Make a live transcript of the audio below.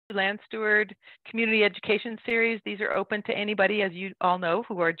Land Steward Community Education Series. These are open to anybody, as you all know,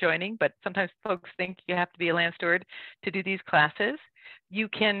 who are joining, but sometimes folks think you have to be a land steward to do these classes. You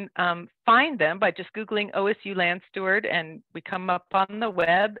can find them by just Googling OSU Land Steward, and we come up on the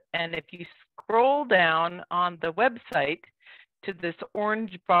web. And if you scroll down on the website to this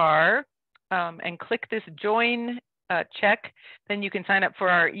orange bar and click this join check, then you can sign up for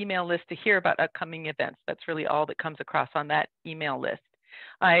our email list to hear about upcoming events. That's really all that comes across on that email list.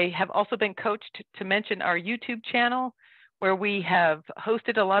 I have also been coached to mention our YouTube channel, where we have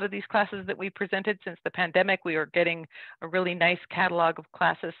hosted a lot of these classes that we presented since the pandemic. We are getting a really nice catalog of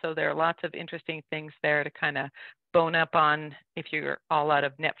classes, so there are lots of interesting things there to kind of bone up on if you're all out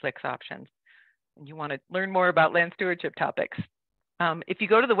of Netflix options and you want to learn more about land stewardship topics. If you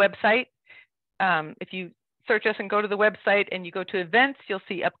go to the website, if you search us and go to the website and you go to events, you'll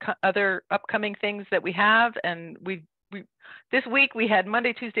see other upcoming things that we have. And this week we had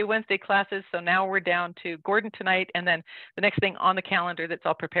Monday, Tuesday, Wednesday classes. So now we're down to Gordon tonight. And then the next thing on the calendar that's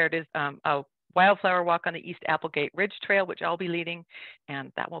all prepared is a wildflower walk on the East Applegate Ridge Trail, which I'll be leading.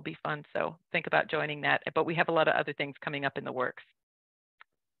 And that will be fun. So think about joining that. But we have a lot of other things coming up in the works.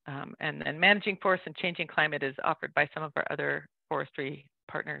 And then managing forests and changing climate is offered by some of our other forestry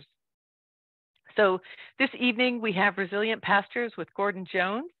partners. So this evening we have Resilient Pastures with Gordon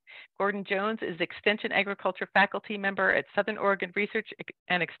Jones. Gordon Jones is Extension Agriculture faculty member at Southern Oregon Research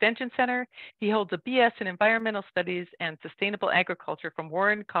and Extension Center. He holds a BS in Environmental Studies and Sustainable Agriculture from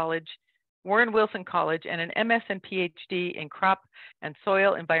Warren Wilson College, and an MS and Ph.D. in Crop and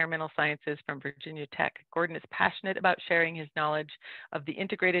Soil Environmental Sciences from Virginia Tech. Gordon is passionate about sharing his knowledge of the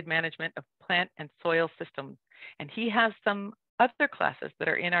integrated management of plant and soil systems. And he has some other classes that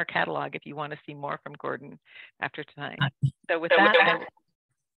are in our catalog if you want to see more from Gordon after tonight. So with that,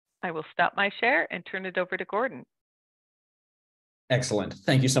 I will stop my share and turn it over to Gordon. Excellent.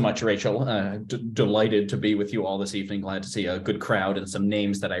 Thank you so much, Rachel. Delighted to be with you all this evening. Glad to see a good crowd and some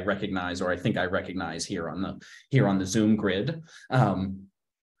names that I recognize, or I think I recognize here on the Zoom grid.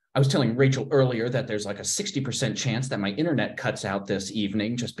 I was telling Rachel earlier that there's like a 60% chance that my internet cuts out this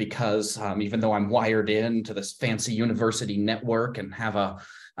evening, just because even though I'm wired in to this fancy university network and have a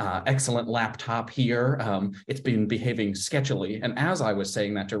excellent laptop here, it's been behaving sketchily. And as I was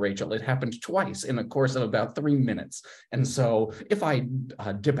saying that to Rachel, it happened twice in the course of about 3 minutes. And so if I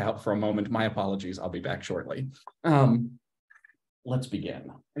dip out for a moment, my apologies, I'll be back shortly. Let's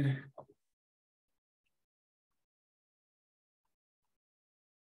begin.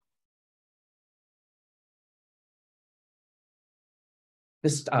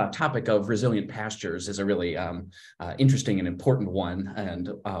 This topic of resilient pastures is a really interesting and important one,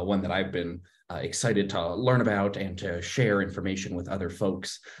 and one that I've been excited to learn about and to share information with other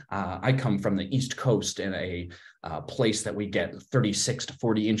folks. I come from the East Coast in a place that we get 36 to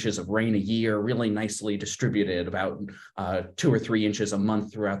 40 inches of rain a year, really nicely distributed, about 2 or 3 inches a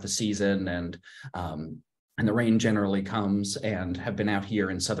month throughout the season. And the rain generally comes, and have been out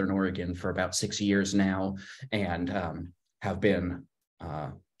here in Southern Oregon for about 6 years now, and have been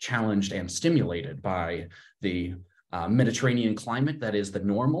challenged and stimulated by the Mediterranean climate that is the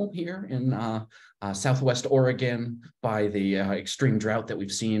normal here in Southwest Oregon, by the extreme drought that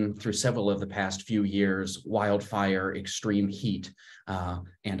we've seen through several of the past few years, wildfire, extreme heat,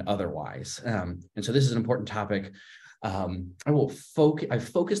 and otherwise. And so this is an important topic. I've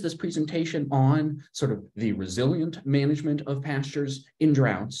focused this presentation on sort of the resilient management of pastures in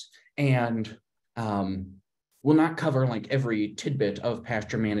droughts, and we'll not cover like every tidbit of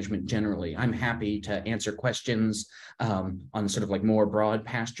pasture management generally. I'm happy to answer questions on sort of like more broad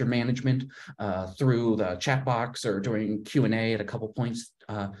pasture management through the chat box or during Q&A at a couple points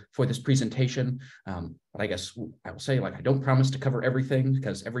for this presentation. But I guess I will say, like, I don't promise to cover everything,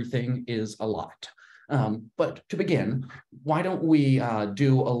 because everything is a lot. But to begin, why don't we let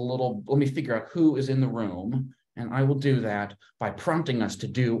me figure out who is in the room. And I will do that by prompting us to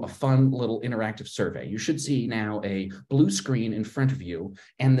do a fun little interactive survey. You should see now a blue screen in front of you,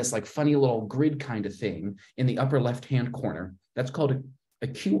 and this like funny little grid kind of thing in the upper left-hand corner. That's called a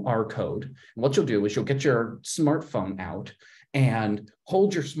QR code. And what you'll do is you'll get your smartphone out and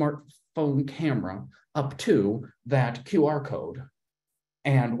hold your smartphone camera up to that QR code.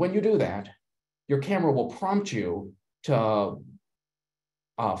 And when you do that, your camera will prompt you to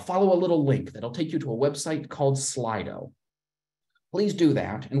follow a little link that'll take you to a website called Slido. Please do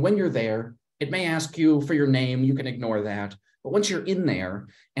that. And when you're there, it may ask you for your name. You can ignore that. But once you're in there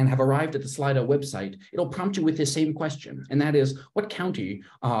and have arrived at the Slido website, it'll prompt you with the same question. And that is, in what county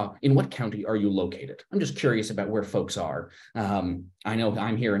are you located? I'm just curious about where folks are. I know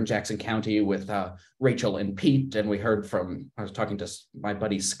I'm here in Jackson County with Rachel and Pete, and I was talking to my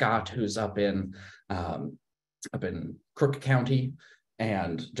buddy Scott, who's up in Crook County,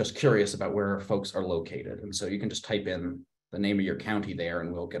 and just curious about where folks are located. And so you can just type in the name of your county there,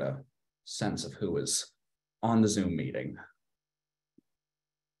 and we'll get a sense of who is on the Zoom meeting.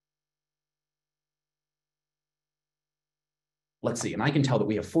 Let's see, and I can tell that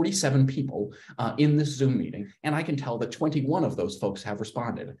we have 47 people in this Zoom meeting, and I can tell that 21 of those folks have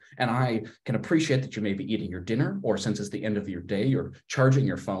responded. And I can appreciate that you may be eating your dinner, or since it's the end of your day, you're charging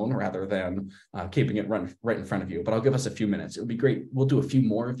your phone rather than keeping it right in front of you. But I'll give us a few minutes. It would be great. We'll do a few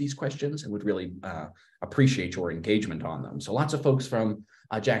more of these questions and would really appreciate your engagement on them. So lots of folks from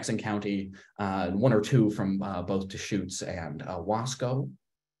Jackson County, one or two from both Deschutes and Wasco.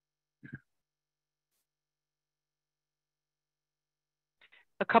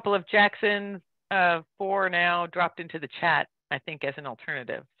 A couple of Jacksons, 4 now dropped into the chat, I think, as an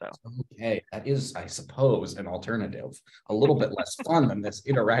alternative. So okay, that is, I suppose, an alternative. A little bit less fun than this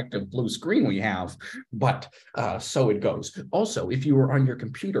interactive blue screen we have, but so it goes. Also, if you were on your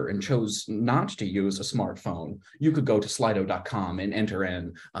computer and chose not to use a smartphone, you could go to slido.com and enter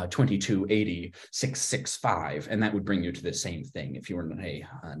in 2280665, and that would bring you to the same thing if you were a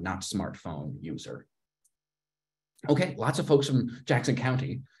not smartphone user. Okay, lots of folks from Jackson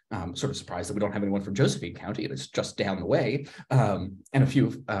County. Sort of surprised that we don't have anyone from Josephine County. It's just down the way. And a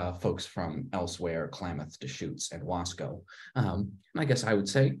few folks from elsewhere, Klamath, Deschutes, and Wasco. And I guess I would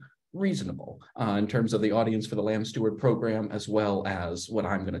say reasonable in terms of the audience for the Land Steward program, as well as what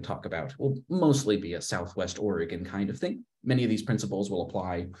I'm going to talk about will mostly be a Southwest Oregon kind of thing. Many of these principles will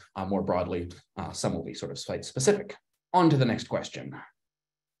apply more broadly. Some will be sort of site specific. On to the next question.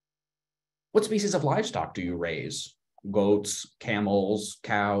 What species of livestock do you raise? Goats, camels,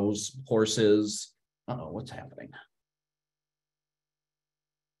 cows, horses? Uh-oh, what's happening?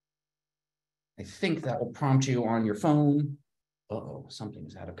 I think that will prompt you on your phone. Uh-oh,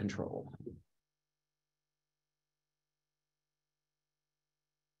 something's out of control.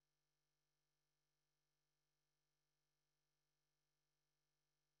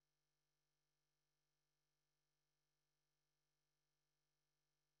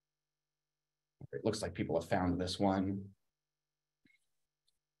 It looks like people have found this one.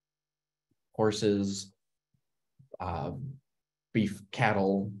 Horses, beef,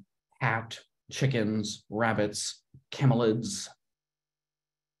 cattle, hat, chickens, rabbits, camelids.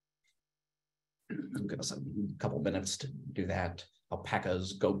 I'll give us a couple minutes to do that.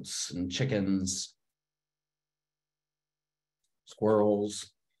 Alpacas, goats, and chickens, squirrels.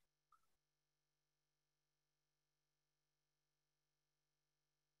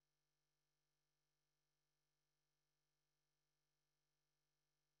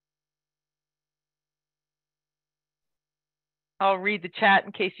 I'll read the chat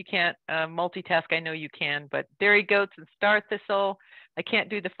in case you can't multitask. I know you can, but dairy goats and star thistle. I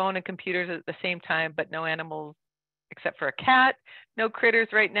can't do the phone and computers at the same time, but no animals except for a cat. No critters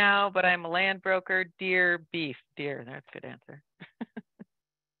right now, but I'm a land broker. Deer, beef, deer. That's a good answer.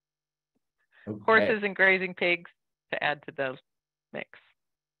 Okay. Horses and grazing pigs to add to the mix.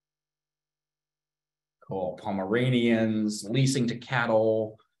 Cool. Pomeranians, leasing to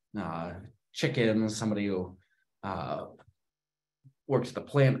cattle, chickens, somebody who works at the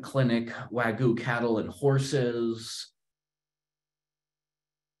plant clinic, Wagyu cattle and horses.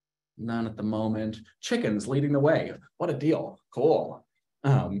 None at the moment. Chickens leading the way. What a deal. Cool.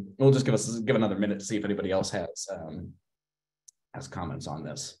 We'll just give another minute to see if anybody else has comments on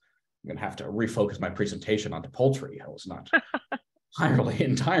this. I'm going to have to refocus my presentation onto poultry. That was not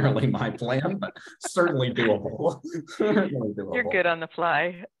entirely my plan, but certainly doable. Certainly doable. You're good on the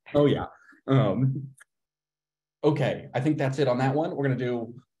fly. Oh, yeah. Okay, I think that's it on that one. We're going to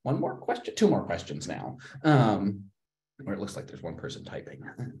do two more questions now. Where it looks like there's one person typing.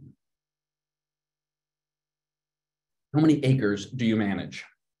 How many acres do you manage?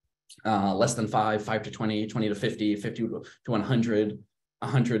 Less than 5, 5 to 20, 20 to 50, 50 to 100,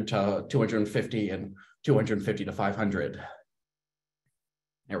 100 to 250, and 250 to 500.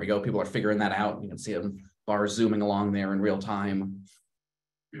 There we go. People are figuring that out. You can see them bars zooming along there in real time.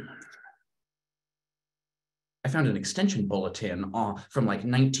 I found an extension bulletin from like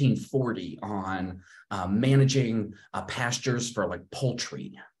 1940 on managing pastures for like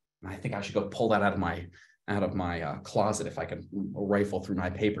poultry. And I think I should go pull that out of my closet if I can rifle through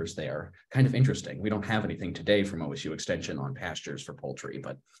my papers there. Kind of interesting. We don't have anything today from OSU Extension on pastures for poultry,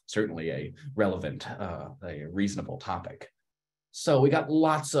 but certainly a relevant, a reasonable topic. So we got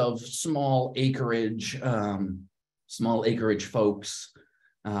lots of small acreage folks,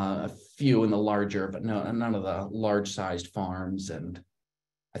 a few in the larger, but none of the large-sized farms. And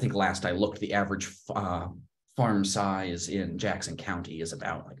I think last I looked, the average farm size in Jackson County is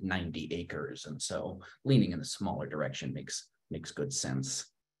about like 90 acres. And so leaning in the smaller direction makes good sense.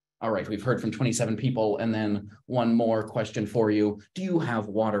 All right, we've heard from 27 people. And then one more question for you. Do you have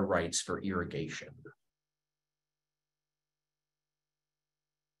water rights for irrigation?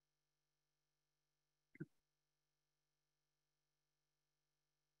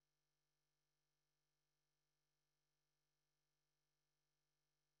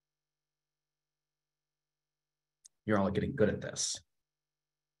 You're all getting good at this.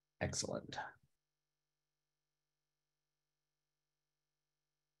 Excellent.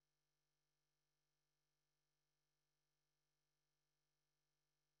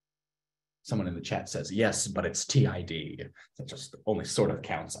 Someone in the chat says, yes, but it's TID. That just only sort of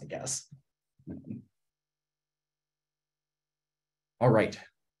counts, I guess. All right.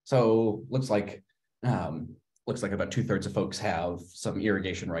 So looks like about 2/3 of folks have some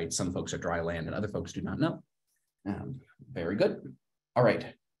irrigation rights. Some folks are dry land and other folks do not know. Very good. All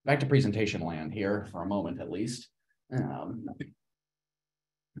right. Back to presentation land here for a moment, at least. There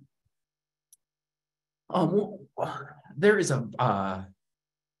is a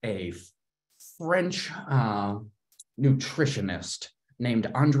French nutritionist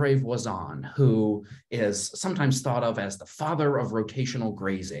named Andre Voisin, who is sometimes thought of as the father of rotational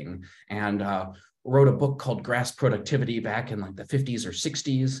grazing, and wrote a book called Grass Productivity back in like the 50s or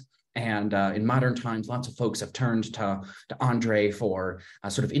 60s. And in modern times, lots of folks have turned to Andre for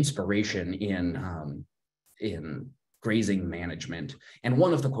sort of inspiration in grazing management. And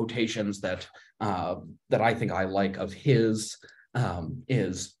one of the quotations that I think I like of his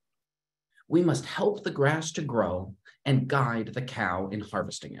is, "We must help the grass to grow and guide the cow in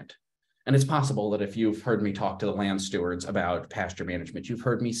harvesting it." And it's possible that if you've heard me talk to the land stewards about pasture management, you've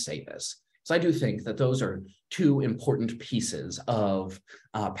heard me say this. So I do think that those are two important pieces of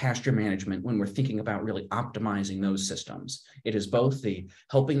pasture management when we're thinking about really optimizing those systems. It is both the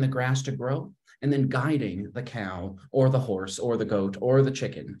helping the grass to grow and then guiding the cow or the horse or the goat or the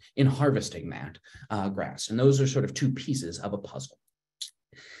chicken in harvesting that grass. And those are sort of two pieces of a puzzle.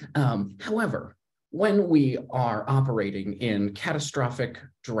 However, when we are operating in catastrophic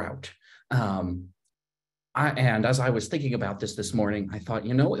drought, and as I was thinking about this morning, I thought,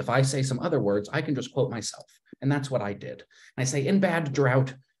 if I say some other words, I can just quote myself. And that's what I did. I say, in bad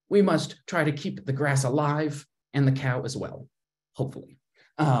drought, we must try to keep the grass alive and the cow as well, hopefully.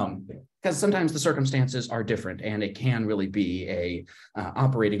 Because sometimes the circumstances are different, and it can really be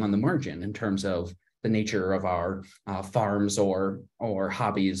operating on the margin in terms of the nature of our farms or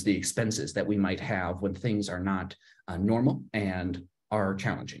hobbies, the expenses that we might have when things are not normal and are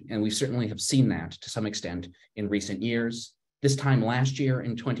challenging. And we certainly have seen that to some extent in recent years. This time last year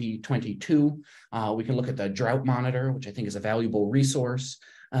in 2022, we can look at the Drought Monitor, which I think is a valuable resource,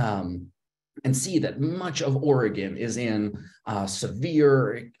 and see that much of Oregon is in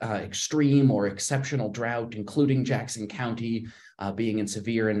severe, extreme, or exceptional drought, including Jackson County being in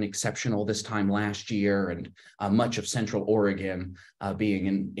severe and exceptional this time last year, and much of Central Oregon being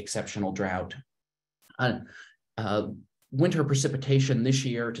in exceptional drought. Winter precipitation this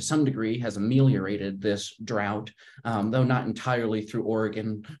year, to some degree, has ameliorated this drought, though not entirely through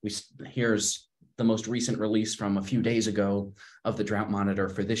Oregon. Here's the most recent release from a few days ago of the Drought Monitor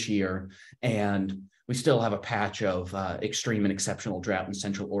for this year, and we still have a patch of extreme and exceptional drought in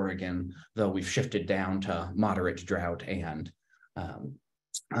Central Oregon, though we've shifted down to moderate drought and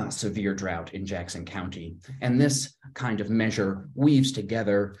severe drought in Jackson County. And this kind of measure weaves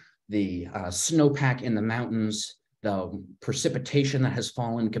together the snowpack in the mountains, the precipitation that has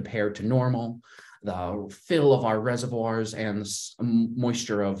fallen compared to normal, the fill of our reservoirs, and the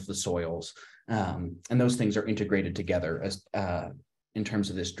moisture of the soils. And those things are integrated together as in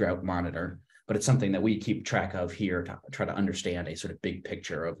terms of this Drought Monitor. But it's something that we keep track of here to try to understand a sort of big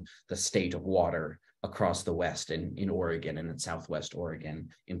picture of the state of water across the West in Oregon and in Southwest Oregon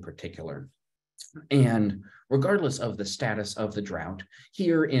in particular. And regardless of the status of the drought,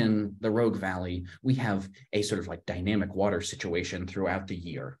 here in the Rogue Valley, we have a sort of like dynamic water situation throughout the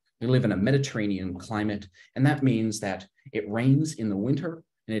year. We live in a Mediterranean climate, and that means that it rains in the winter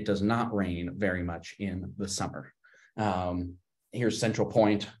and it does not rain very much in the summer. Here's Central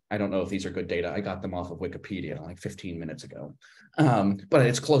Point. I don't know if these are good data. I got them off of Wikipedia like 15 minutes ago. But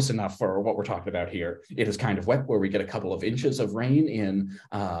it's close enough for what we're talking about here. It is kind of wet where we get a couple of inches of rain in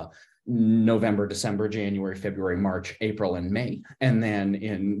November, December, January, February, March, April, and May. And then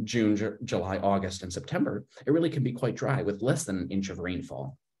in June, July, August, and September, it really can be quite dry with less than an inch of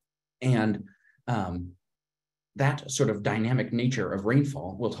rainfall. And that sort of dynamic nature of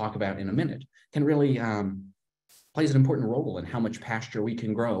rainfall, we'll talk about in a minute, can really plays an important role in how much pasture we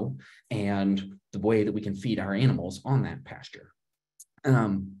can grow and the way that we can feed our animals on that pasture.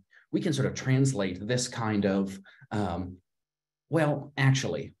 We can sort of translate this kind of, well,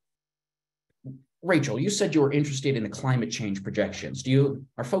 actually, Rachel, you said you were interested in the climate change projections.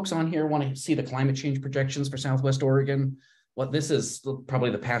 Are folks on here want to see the climate change projections for Southwest Oregon? Well, this is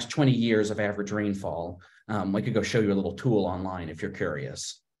probably the past 20 years of average rainfall. I could go show you a little tool online if you're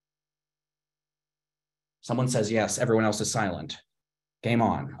curious. Someone says yes, everyone else is silent. Game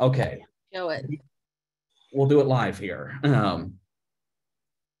on. Okay. Show it. We'll do it live here.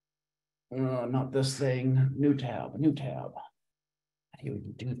 Not this thing. New tab. How do you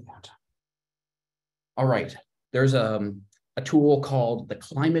even do that? All right. There's a tool called the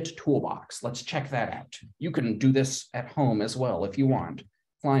Climate Toolbox. Let's check that out. You can do this at home as well if you want.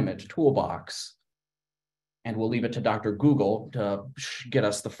 Climate Toolbox. And we'll leave it to Dr. Google to get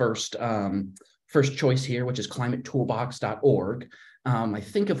us the first choice here, which is climatetoolbox.org. I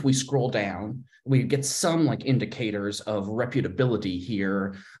think if we scroll down, we get some like indicators of reputability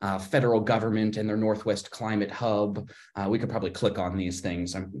here, federal government and their Northwest Climate Hub. We could probably click on these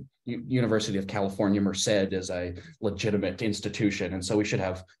things. University of California, Merced is a legitimate institution, and so we should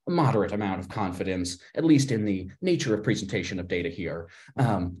have a moderate amount of confidence, at least in the nature of presentation of data here.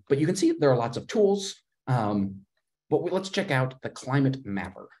 But you can see there are lots of tools, but let's check out the Climate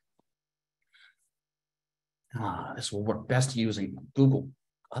Mapper. This will work best using Google.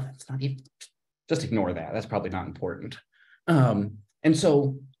 Oh, that's not even, just ignore that. That's probably not important. And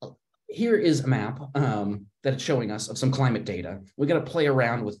so here is a map that it's showing us of some climate data. We got to play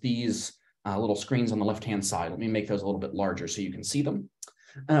around with these little screens on the left-hand side. Let me make those a little bit larger so you can see them.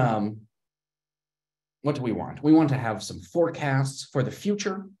 What do we want? We want to have some forecasts for the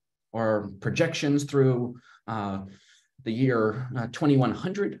future or projections through the year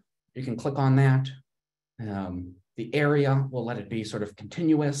 2100. You can click on that. The area, we'll let it be sort of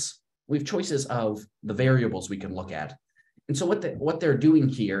continuous. We have choices of the variables we can look at. And so what they're doing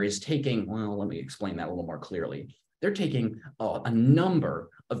here is taking, well, let me explain that a little more clearly. They're taking a number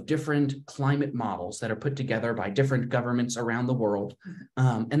of different climate models that are put together by different governments around the world,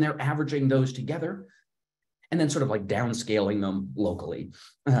 and they're averaging those together and then sort of like downscaling them locally.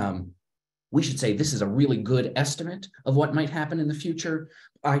 We should say this is a really good estimate of what might happen in the future.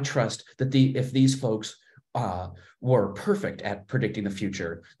 I trust that if these folks were perfect at predicting the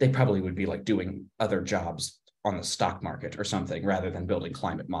future, they probably would be like doing other jobs on the stock market or something rather than building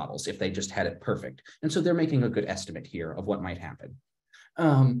climate models if they just had it perfect. And so they're making a good estimate here of what might happen.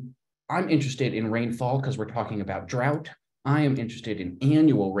 I'm interested in rainfall because we're talking about drought. I am interested in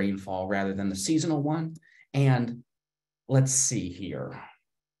annual rainfall rather than the seasonal one. And let's see here.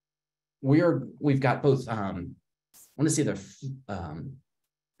 We've got both, I want to see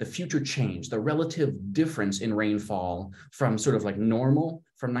the future change, the relative difference in rainfall from sort of like normal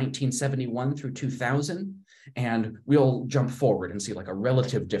from 1971 through 2000. And we'll jump forward and see like a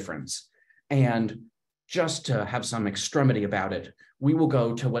relative difference. And just to have some extremity about it, we will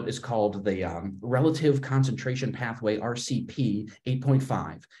go to what is called the Relative Concentration Pathway, RCP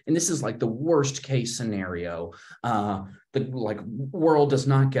 8.5. And this is like the worst case scenario. The world does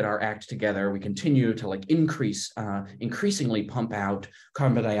not get our act together. We continue to like increasingly pump out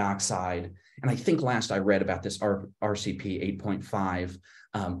carbon dioxide. And I think last I read about this RCP 8.5,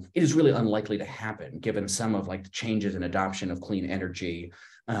 it is really unlikely to happen given some of like the changes in adoption of clean energy.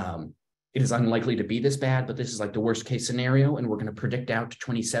 It is unlikely to be this bad, but this is like the worst case scenario, and we're going to predict out to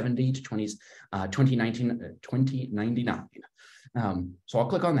 2070 to 2099. So I'll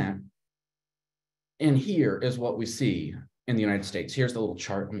click on that. And here is what we see in the United States. Here's the little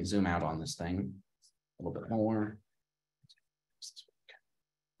chart. Let me zoom out on this thing a little bit more.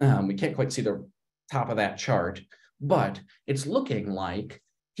 We can't quite see the top of that chart, but it's looking like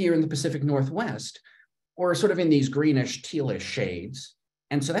here in the Pacific Northwest, we're sort of in these greenish, tealish shades.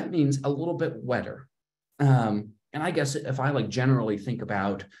 And so that means a little bit wetter. And I guess if I like generally think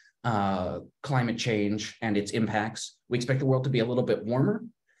about climate change and its impacts, we expect the world to be a little bit warmer.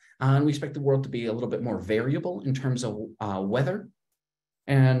 And we expect the world to be a little bit more variable in terms of weather.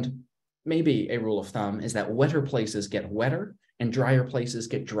 And maybe a rule of thumb is that wetter places get wetter and drier places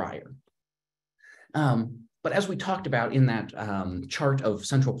get drier. But as we talked about in that chart of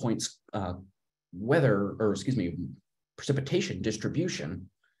Central Point's precipitation distribution,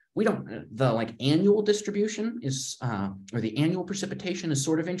 the like annual distribution is, or the annual precipitation is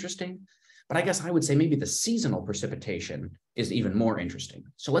sort of interesting, but I guess I would say maybe the seasonal precipitation is even more interesting.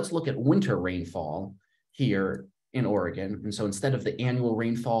 So let's look at winter rainfall here in Oregon. And so instead of the annual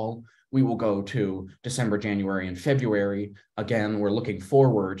rainfall, we will go to December, January, and February. Again, we're looking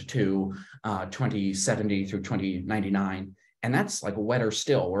forward to 2070 through 2099. And that's like wetter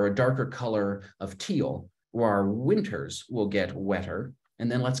still. We're a darker color of teal, where our winters will get wetter. And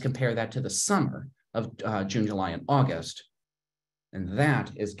then let's compare that to the summer of June, July, and August. And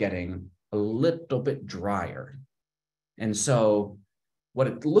that is getting a little bit drier. And so what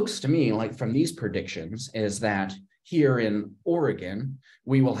it looks to me like from these predictions is that here in Oregon,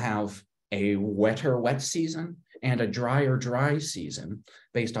 we will have a wetter wet season and a drier dry season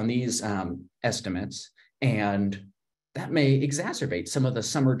based on these estimates. And that may exacerbate some of the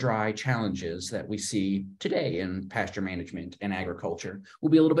summer dry challenges that we see today in pasture management and agriculture. We'll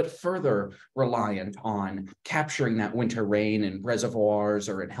be a little bit further reliant on capturing that winter rain in reservoirs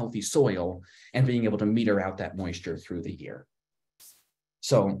or in healthy soil and being able to meter out that moisture through the year.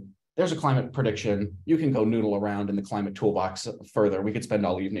 So there's a climate prediction. You can go noodle around in the climate toolbox further. We could spend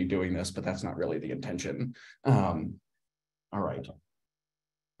all evening doing this, but that's not really the intention. All right,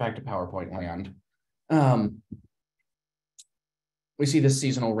 back to PowerPoint land. We see this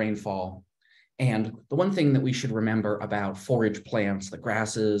seasonal rainfall. And the one thing that we should remember about forage plants, the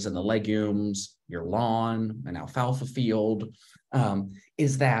grasses and the legumes, your lawn, an alfalfa field,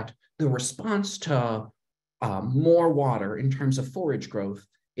 is that the response to more water in terms of forage growth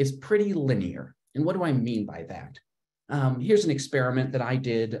is pretty linear. And what do I mean by that? Here's an experiment that I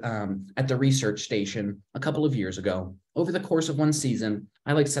did at the research station a couple of years ago. Over the course of one season,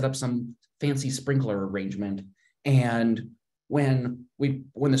 I set up some fancy sprinkler arrangement. And when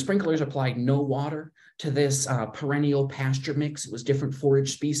the sprinklers applied no water to this perennial pasture mix, it was different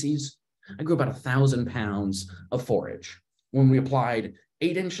forage species, I grew about 1,000 pounds of forage. When we applied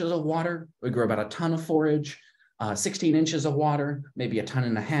 8 inches of water, we grew about a ton of forage, 16 inches of water, maybe a ton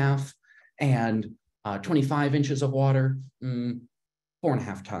and a half, and 25 inches of water,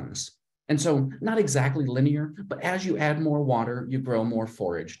 4.5 tons. And so not exactly linear, but as you add more water, you grow more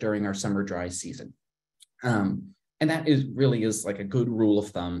forage during our summer dry season. And that really is like a good rule of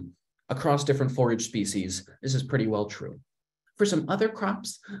thumb. Across different forage species, this is pretty well true. For some other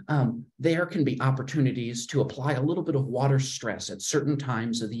crops, there can be opportunities to apply a little bit of water stress at certain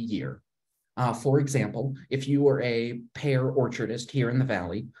times of the year. For example, if you were a pear orchardist here in the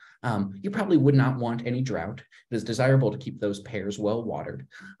valley, you probably would not want any drought. It is desirable to keep those pears well watered.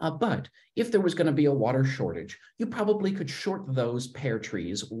 But if there was going to be a water shortage, you probably could short those pear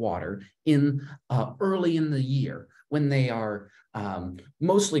trees water in early in the year when they are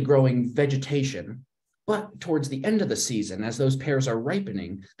mostly growing vegetation. But towards the end of the season, as those pears are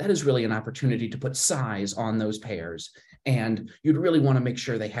ripening, that is really an opportunity to put size on those pears. And you'd really want to make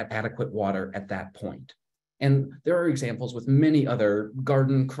sure they had adequate water at that point. And there are examples with many other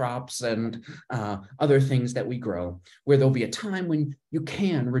garden crops and other things that we grow, where there'll be a time when you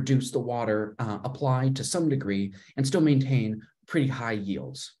can reduce the water applied to some degree and still maintain pretty high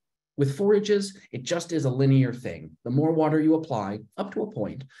yields. With forages, it just is a linear thing. The more water you apply, up to a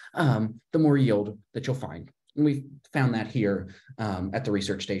point, the more yield that you'll find. And we found that here at the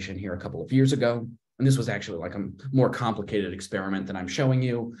research station here a couple of years ago. And this was actually like a more complicated experiment than I'm showing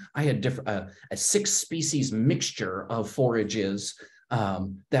you. I had a 6-species mixture of forages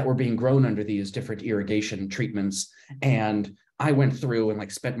that were being grown under these different irrigation treatments. And I went through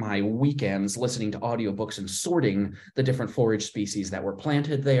and spent my weekends listening to audiobooks and sorting the different forage species that were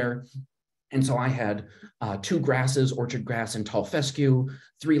planted there. And so I had 2 grasses, orchard grass and tall fescue,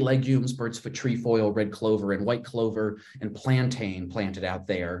 3 legumes, bird's foot trefoil, red clover and white clover, and plantain planted out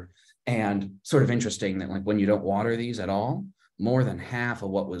there. And sort of interesting that when you don't water these at all, more than half of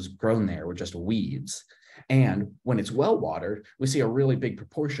what was grown there were just weeds. And when it's well watered, we see a really big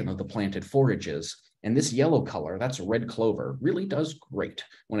proportion of the planted forages. And this yellow color, that's red clover, really does great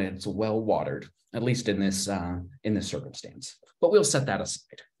when it's well watered, at least in this circumstance. But we'll set that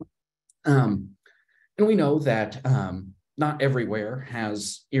aside. And we know that not everywhere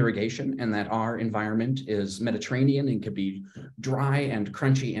has irrigation, and that our environment is Mediterranean and could be dry and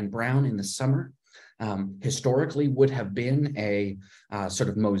crunchy and brown in the summer. Historically would have been a sort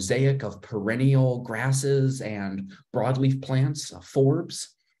of mosaic of perennial grasses and broadleaf plants, forbs.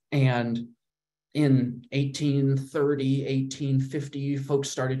 And in 1830, 1850, folks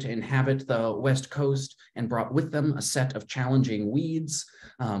started to inhabit the West Coast and brought with them a set of challenging weeds.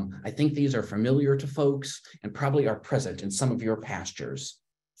 I think these are familiar to folks and probably are present in some of your pastures.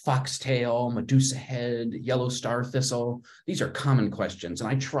 foxtail, Medusa head, yellow star thistle. These are common questions. And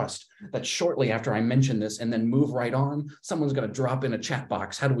I trust that shortly after I mention this and then move right on, someone's going to drop in a chat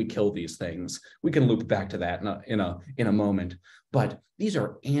box. How do we kill these things? We can loop back to that in a moment. But these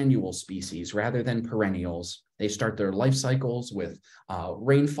are annual species rather than perennials. They start their life cycles with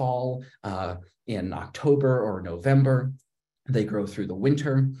rainfall in October or November. They grow through the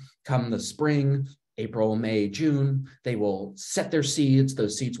winter. Come the spring, April, May, June, they will set their seeds.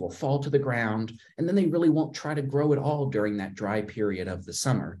 Those seeds will fall to the ground, and then they really won't try to grow at all during that dry period of the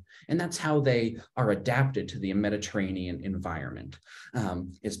summer. And that's how they are adapted to the Mediterranean environment,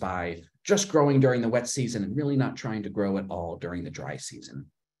 is by just growing during the wet season and really not trying to grow at all during the dry season.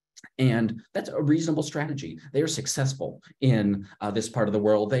 And that's a reasonable strategy. They are successful in this part of the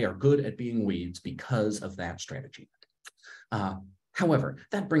world. They are good at being weeds because of that strategy. However,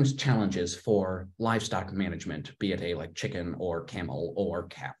 that brings challenges for livestock management, be it like chicken or camel or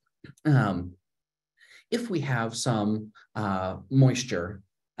cow. If we have some moisture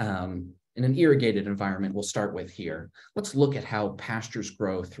in an irrigated environment, we'll start with here. Let's look at how pastures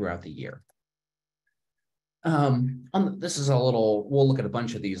grow throughout the year. This is we'll look at a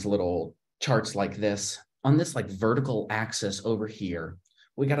bunch of these little charts like this. On this like vertical axis over here,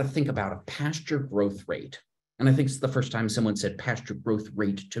 we got to think about a pasture growth rate. And I think it's the first time someone said pasture growth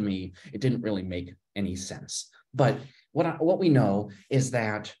rate to me. It didn't really make any sense. But what we know is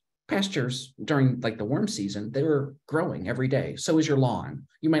that pastures during like the warm season, they were growing every day. So is your lawn.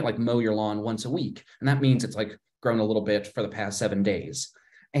 You might like mow your lawn once a week. And that means it's like grown a little bit for the past 7 days.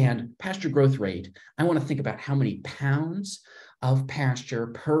 And pasture growth rate, I want to think about how many pounds of pasture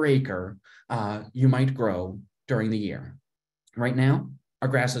per acre you might grow during the year. Right now, our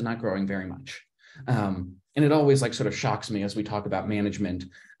grass is not growing very much. And it always like sort of shocks me as we talk about management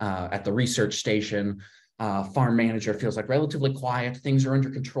at the research station. Farm manager feels like relatively quiet. Things are under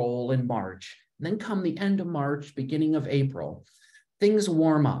control in March. And then come the end of March, beginning of April, things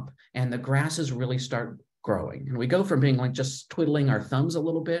warm up and the grasses really start growing. And we go from being like just twiddling our thumbs a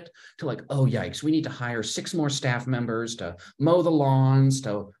little bit to like, oh, yikes, we need to hire 6 more staff members to mow the lawns,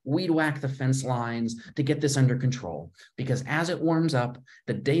 to weed whack the fence lines, to get this under control. Because as it warms up,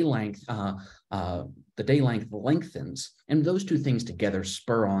 the day length lengthens, and those two things together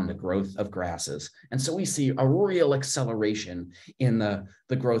spur on the growth of grasses. And so we see a real acceleration in the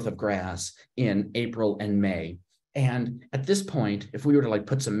growth of grass in April and May. And at this point, if we were to like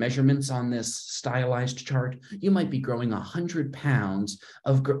put some measurements on this stylized chart, you might be growing 100 pounds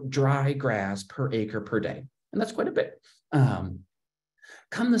of dry grass per acre per day. And that's quite a bit. Come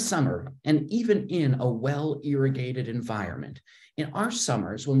the summer, and even in a well-irrigated environment, in our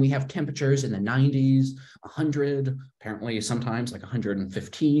summers, when we have temperatures in the 90s, 100, apparently sometimes like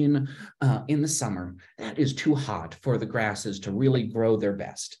 115 in the summer, that is too hot for the grasses to really grow their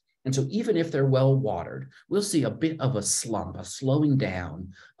best. And so even if they're well watered, we'll see a bit of a slump, a slowing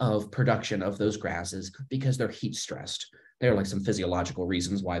down of production of those grasses because they're heat stressed. There are like some physiological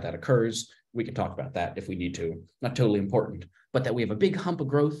reasons why that occurs. We can talk about that if we need to, not totally important, but that we have a big hump of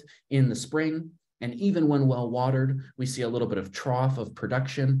growth in the spring. And even when well watered, we see a little bit of trough of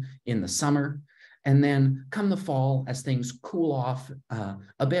production in the summer. And then come the fall, as things cool off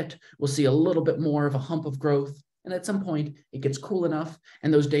a bit, we'll see a little bit more of a hump of growth. And at some point, it gets cool enough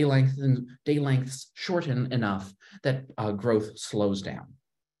and those day lengths shorten enough that growth slows down.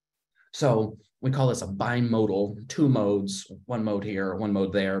 So we call this a bimodal, 2 modes, 1 mode here, 1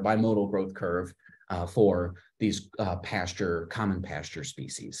 mode there, bimodal growth curve for these common pasture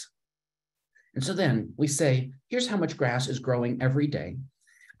species. And so then we say, here's how much grass is growing every day.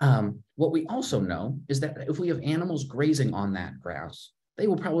 What we also know is that if we have animals grazing on that grass, they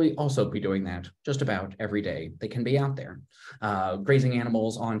will probably also be doing that just about every day. They can be out there. Grazing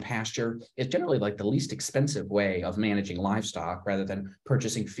animals on pasture is generally like the least expensive way of managing livestock rather than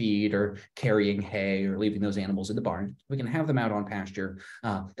purchasing feed or carrying hay or leaving those animals in the barn. We can have them out on pasture.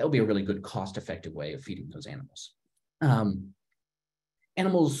 That would be a really good cost-effective way of feeding those animals.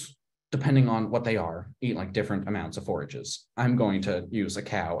 Animals, depending on what they are, eat like different amounts of forages. I'm going to use a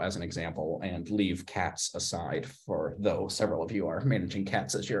cow as an example and leave cats aside, for though several of you are managing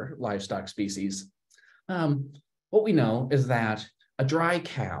cats as your livestock species. What we know is that a dry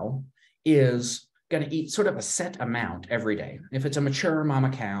cow is going to eat sort of a set amount every day. If it's a mature mama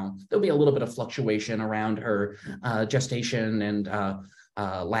cow, there'll be a little bit of fluctuation around her gestation and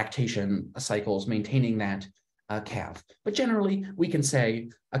lactation cycles, maintaining that calf. But generally, we can say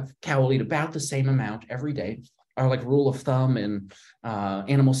a cow will eat about the same amount every day. Our like rule of thumb in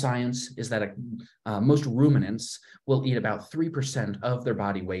animal science is that most ruminants will eat about 3% of their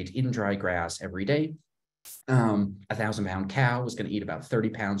body weight in dry grass every day. A 1,000-pound cow is going to eat about 30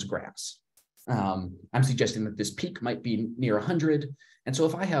 pounds of grass. I'm suggesting that this peak might be near 100. And so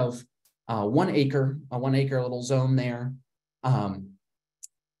if I have 1 acre, a 1 acre little zone there,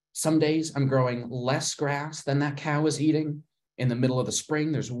 some days I'm growing less grass than that cow is eating. In the middle of the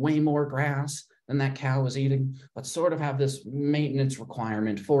spring, there's way more grass than that cow is eating, but sort of have this maintenance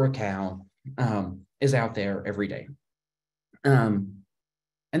requirement for a cow is out there every day.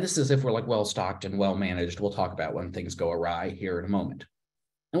 And this is if we're like well-stocked and well-managed. We'll talk about when things go awry here in a moment.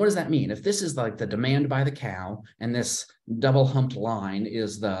 And what does that mean? If this is like the demand by the cow and this double humped line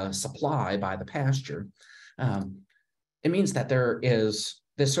is the supply by the pasture, it means that there is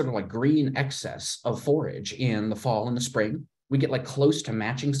this sort of like green excess of forage in the fall and the spring. We get like close to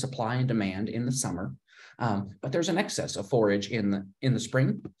matching supply and demand in the summer, but there's an excess of forage in the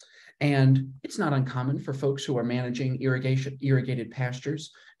spring. And it's not uncommon for folks who are managing irrigated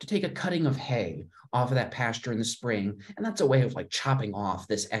pastures to take a cutting of hay off of that pasture in the spring. And that's a way of like chopping off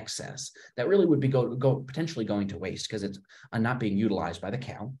this excess that really would be potentially going to waste because it's not being utilized by the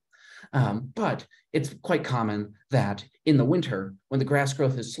cow. But it's quite common that in the winter, when the grass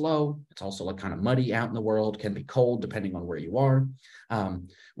growth is slow, it's also like kind of muddy out in the world, can be cold depending on where you are.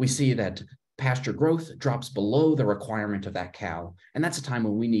 We see that pasture growth drops below the requirement of that cow. And that's a time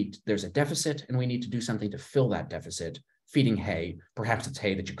when there's a deficit and we need to do something to fill that deficit, feeding hay. Perhaps it's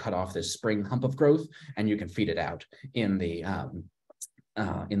hay that you cut off this spring hump of growth and you can feed it out in the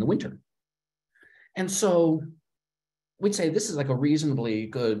winter. And so we'd say this is like a reasonably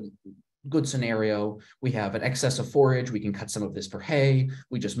good scenario. We have an excess of forage. We can cut some of this for hay.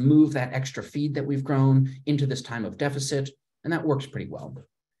 We just move that extra feed that we've grown into this time of deficit, and that works pretty well.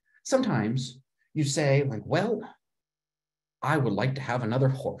 Sometimes you say like, well, I would like to have another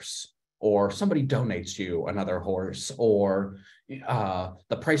horse, or somebody donates you another horse, or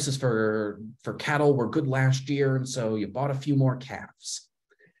the prices for cattle were good last year, and so you bought a few more calves.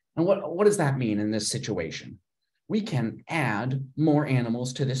 And what does that mean in this situation? We can add more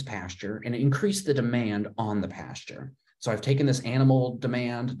animals to this pasture and increase the demand on the pasture. So I've taken this animal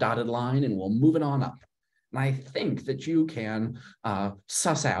demand dotted line and we'll move it on up. And I think that you can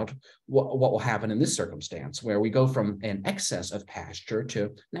suss out what will happen in this circumstance, where we go from an excess of pasture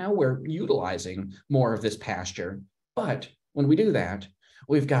to now we're utilizing more of this pasture. But when we do that,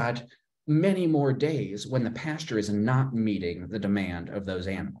 we've got many more days when the pasture is not meeting the demand of those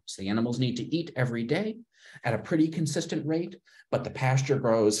animals. The animals need to eat every day at a pretty consistent rate, but the pasture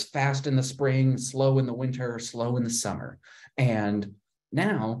grows fast in the spring, slow in the winter, slow in the summer. And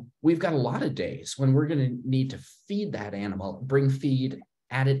now we've got a lot of days when we're going to need to feed that animal, bring feed,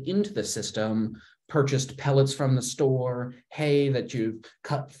 add it into the system, purchased pellets from the store, hay that you've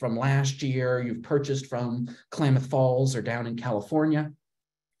cut from last year, you've purchased from Klamath Falls or down in California.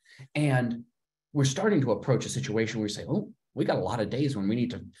 And we're starting to approach a situation where we say, oh, we got a lot of days when we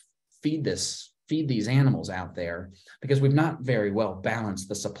need to feed these animals out there because we've not very well balanced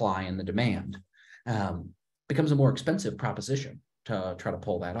the supply and the demand. Becomes a more expensive proposition to try to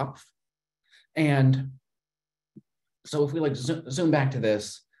pull that off. And so if we like zoom back to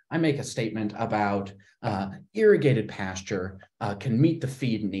this, I make a statement about irrigated pasture can meet the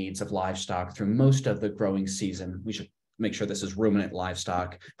feed needs of livestock through most of the growing season. We should make sure this is ruminant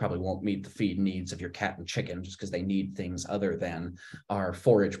livestock. Probably won't meet the feed needs of your cat and chicken just because they need things other than our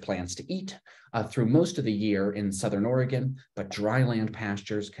forage plants to eat through most of the year in Southern Oregon, but dryland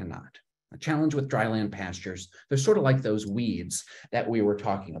pastures cannot. The challenge with dryland pastures, they're sort of like those weeds that we were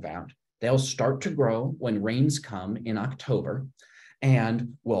talking about. They'll start to grow when rains come in October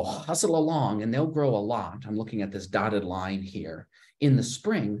and will hustle along and they'll grow a lot. I'm looking at this dotted line here in the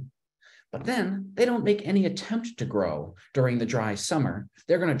spring, but then they don't make any attempt to grow during the dry summer.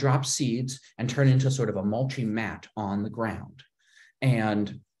 They're going to drop seeds and turn into sort of a mulchy mat on the ground.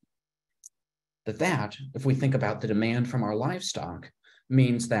 And that, if we think about the demand from our livestock,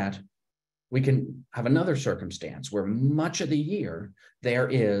 means that we can have another circumstance where much of the year there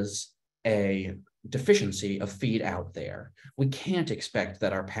is a deficiency of feed out there. We can't expect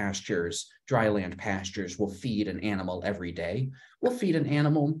that our pastures, dryland pastures, will feed an animal every day. We'll feed an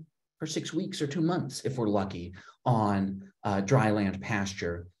animal for 6 weeks or 2 months if we're lucky on dryland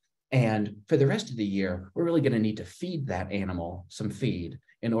pasture. And for the rest of the year, we're really going to need to feed that animal some feed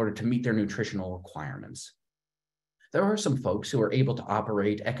in order to meet their nutritional requirements. There are some folks who are able to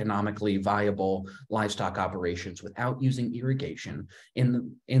operate economically viable livestock operations without using irrigation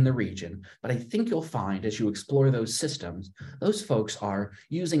in the region. But I think you'll find as you explore those systems, those folks are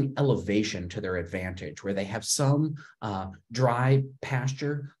using elevation to their advantage, where they have some dry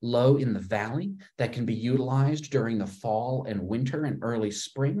pasture low in the valley that can be utilized during the fall and winter and early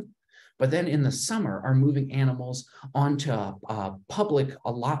spring. but then in the summer are moving animals onto public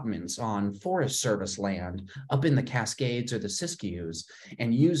allotments on Forest Service land up in the Cascades or the Siskiyous,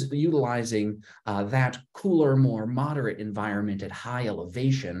 and utilizing that cooler, more moderate environment at high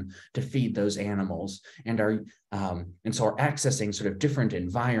elevation to feed those animals, and so are accessing sort of different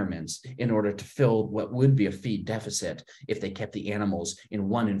environments in order to fill what would be a feed deficit if they kept the animals in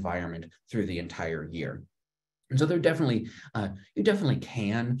one environment through the entire year. And so they're definitely, you definitely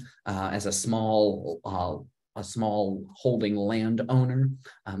can, as a small holding landowner,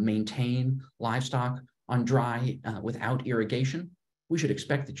 maintain livestock on dry without irrigation. We should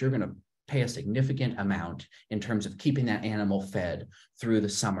expect that you're going to pay a significant amount in terms of keeping that animal fed through the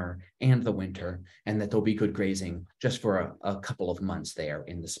summer and the winter, and that there'll be good grazing just for a couple of months there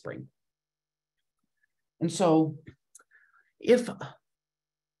in the spring. And so if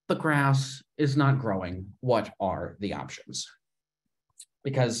the grass is not growing, what are the options?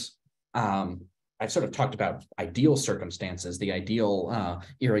 Because I've sort of talked about ideal circumstances, the ideal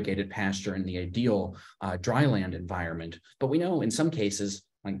irrigated pasture and the ideal dryland environment, but we know in some cases,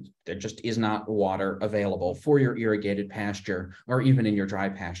 like, there just is not water available for your irrigated pasture, or even in your dry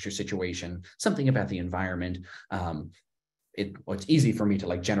pasture situation. Something about the environment, it's easy for me to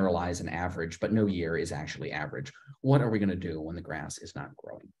like generalize an average, but no year is actually average. What are we going to do when the grass is not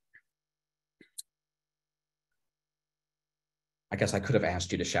growing? I guess I could have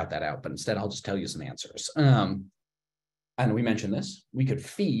asked you to shout that out, but instead I'll just tell you some answers. And we mentioned this, we could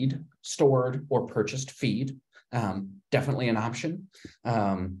feed stored or purchased feed. Definitely an option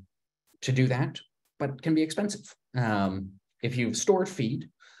to do that, but can be expensive. If you've stored feed,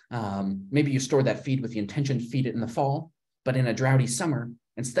 maybe you store that feed with the intention to feed it in the fall, but in a droughty summer,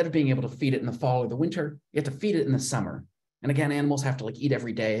 instead of being able to feed it in the fall or the winter, you have to feed it in the summer. And again, animals have to like eat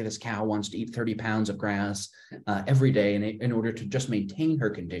every day. This cow wants to eat 30 pounds of grass every day in order to just maintain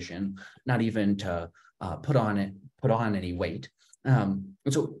her condition, not even to put on any weight. And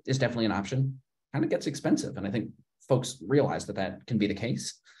so it's definitely an option. Kind of gets expensive, and I think folks realize that that can be the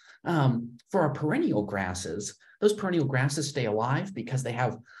case. For our perennial grasses, those perennial grasses stay alive because they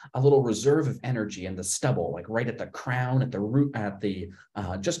have a little reserve of energy in the stubble, like right at the crown, at the root, at the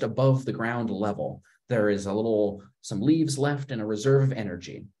just above the ground level. There is some leaves left and a reserve of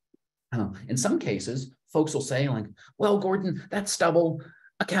energy. In some cases, folks will say like, well, Gordon, that stubble,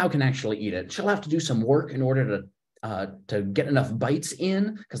 a cow can actually eat it. She'll have to do some work in order to get enough bites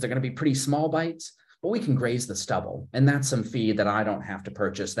in, because they're going to be pretty small bites, but we can graze the stubble. And that's some feed that I don't have to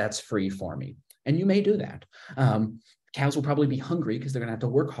purchase. That's free for me. And you may do that. Cows will probably be hungry because they're going to have to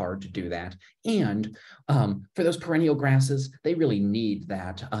work hard to do that. And for those perennial grasses, they really need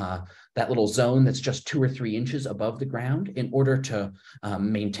that little zone that's just 2 or 3 inches above the ground in order to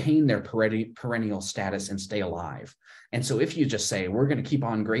maintain their perennial status and stay alive. And so if you just say, we're going to keep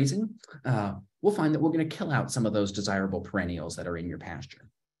on grazing, we'll find that we're going to kill out some of those desirable perennials that are in your pasture.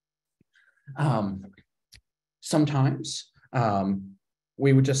 Sometimes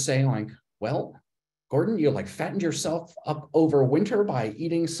we would just say like, well, Gordon, you like fattened yourself up over winter by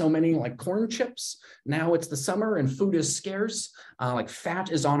eating so many like corn chips. Now it's the summer and food is scarce. Like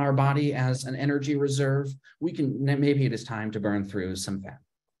fat is on our body as an energy reserve. Maybe it is time to burn through some fat.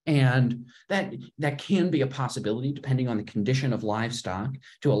 And that can be a possibility depending on the condition of livestock,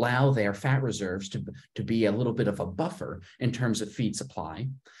 to allow their fat reserves to be a little bit of a buffer in terms of feed supply.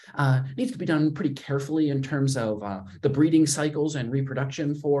 It needs to be done pretty carefully in terms of the breeding cycles and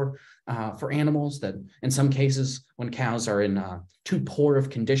reproduction for animals, that in some cases when cows are in too poor of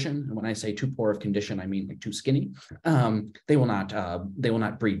condition, and when I say too poor of condition, I mean like too skinny, they will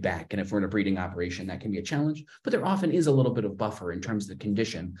not breed back. And if we're in a breeding operation, that can be a challenge, but there often is a little bit of buffer in terms of the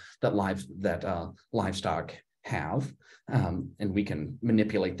condition that livestock have, and we can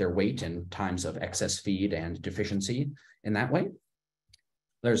manipulate their weight in times of excess feed and deficiency in that way.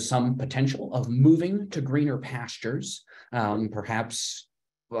 There's some potential of moving to greener pastures. Perhaps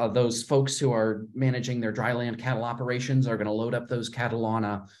those folks who are managing their dryland cattle operations are going to load up those cattle on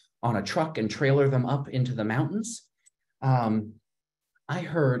a truck and trailer them up into the mountains. I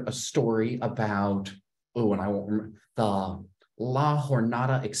heard a story about, and I won't remember, the La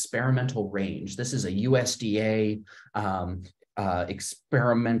Jornada Experimental Range. This is a USDA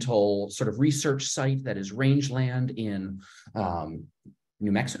experimental sort of research site that is rangeland in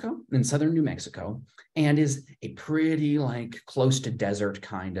New Mexico, in southern New Mexico, and is a pretty like close to desert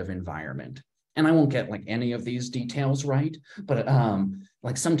kind of environment. And I won't get like any of these details right, but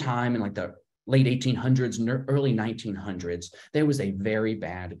like sometime in like the late 1800s, early 1900s, there was a very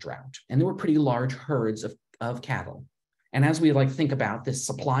bad drought, and there were pretty large herds of cattle. And as we like think about this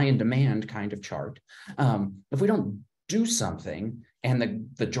supply and demand kind of chart, if we don't do something, And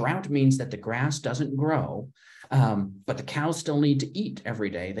the drought means that the grass doesn't grow, but the cows still need to eat every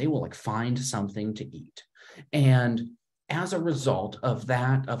day. They will like find something to eat. And as a result of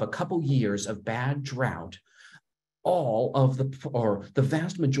that, of a couple years of bad drought, all of the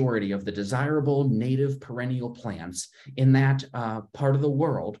vast majority of the desirable native perennial plants in that part of the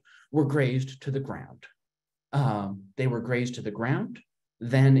world were grazed to the ground. They were grazed to the ground.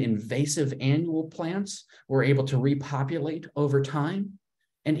 Then invasive annual plants were able to repopulate over time.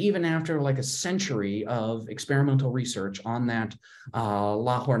 And even after like a century of experimental research on that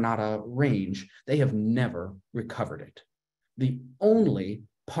La Jornada range, they have never recovered it. The only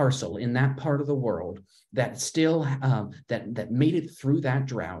parcel in that part of the world that still that made it through that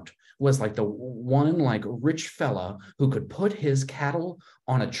drought was like the one like rich fella who could put his cattle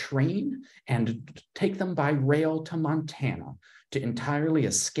on a train and take them by rail to Montana to entirely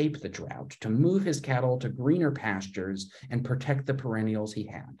escape the drought, to move his cattle to greener pastures and protect the perennials he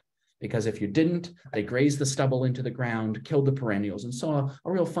had. Because if you didn't, they grazed the stubble into the ground, killed the perennials, and saw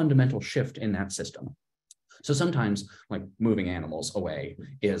a real fundamental shift in that system. So sometimes like moving animals away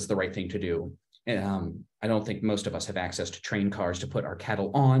is the right thing to do. I don't think most of us have access to train cars to put our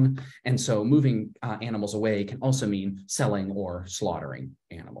cattle on. And so moving animals away can also mean selling or slaughtering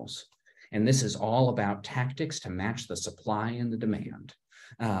animals. And this is all about tactics to match the supply and the demand.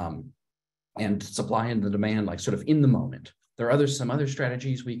 And supply and the demand like sort of in the moment. There are some other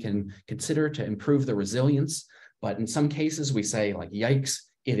strategies we can consider to improve the resilience, but in some cases we say like, yikes,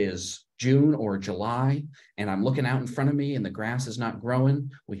 it is June or July, and I'm looking out in front of me and the grass is not growing.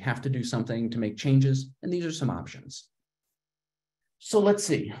 We have to do something to make changes, and these are some options. So let's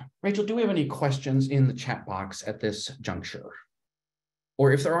see. Rachel, do we have any questions in the chat box at this juncture?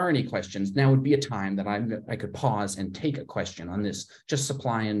 Or if there are any questions, now would be a time that I could pause and take a question on this just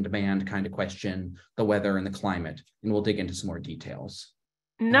supply and demand kind of question, the weather and the climate, and we'll dig into some more details.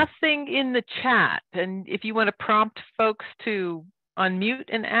 Nothing in the chat, and if you want to prompt folks to unmute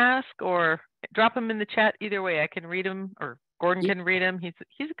and ask or drop them in the chat, either way, I can read them, or Gordon can read them. He's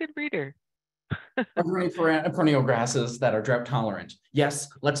a good reader. Perennial grasses that are drought tolerant. Yes,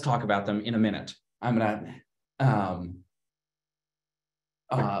 let's talk about them in a minute. I'm gonna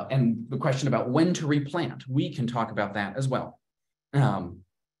and the question about when to replant, we can talk about that as well. And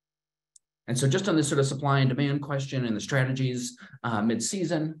so just on this sort of supply and demand question and the strategies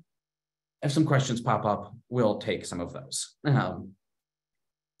mid-season, if some questions pop up, we'll take some of those.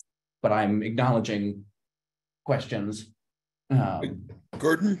 But I'm acknowledging questions.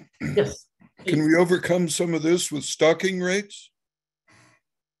 Gordon? Yes. Can we overcome some of this with stocking rates?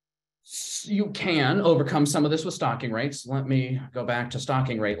 You can overcome some of this with stocking rates. Let me go back to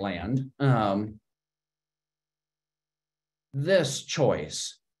stocking rate land. This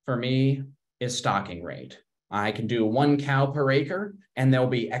choice for me is stocking rate. I can do 1 cow per acre and there'll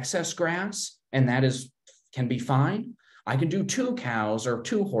be excess grass, and that can be fine. I can do 2 cows or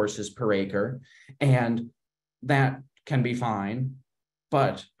 2 horses per acre, and that can be fine.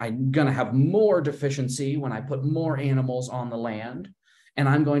 But I'm going to have more deficiency when I put more animals on the land, and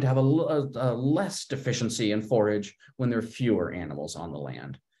I'm going to have a less deficiency in forage when there are fewer animals on the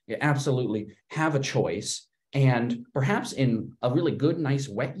land. You absolutely have a choice, and perhaps in a really good, nice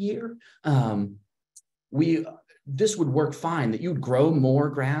wet year, this would work fine, that you'd grow more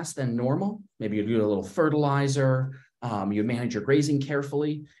grass than normal. Maybe you'd do a little fertilizer, you manage your grazing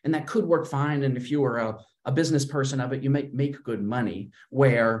carefully, and that could work fine. And if you were a business person of it, you might make good money,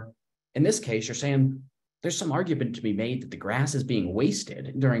 where in this case, you're saying there's some argument to be made that the grass is being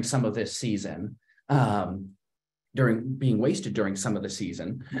wasted during some of this season, during some of the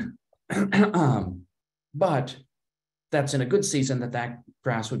season. But that's in a good season that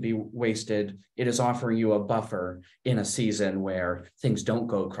grass would be wasted. It is offering you a buffer in a season where things don't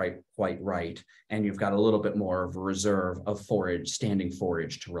go quite right, and you've got a little bit more of a reserve of standing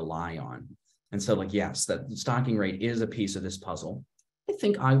forage to rely on. And so, like, yes, that stocking rate is a piece of this puzzle. I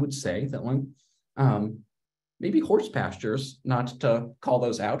think I would say that maybe horse pastures, not to call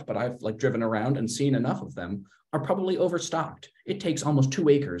those out, but I've like driven around and seen enough of them, are probably overstocked. It takes almost 2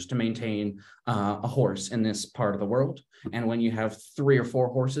 acres to maintain a horse in this part of the world. And when you have 3 or 4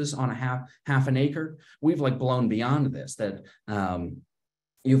 horses on a half an acre, we've like blown beyond this, that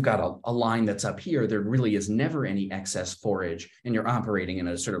you've got a line that's up here. There really is never any excess forage, and you're operating in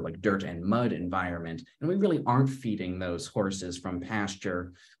a sort of like dirt and mud environment. And we really aren't feeding those horses from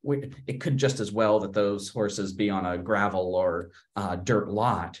pasture. It could just as well that those horses be on a gravel or dirt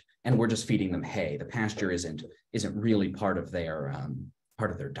lot, and we're just feeding them hay. The pasture isn't really part of their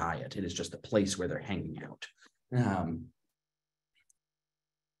diet. It is just the place where they're hanging out.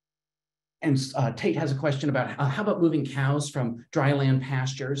 And Tate has a question about how about moving cows from dryland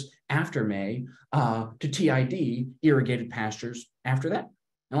pastures after May to TID, irrigated pastures after that?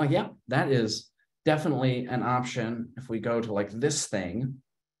 And I'm like, yeah, that is definitely an option. If we go to like this thing,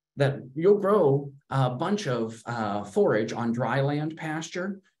 that you'll grow a bunch of forage on dryland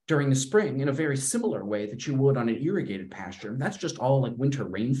pasture during the spring in a very similar way that you would on an irrigated pasture. That's just all like winter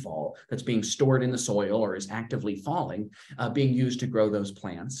rainfall that's being stored in the soil or is actively falling, being used to grow those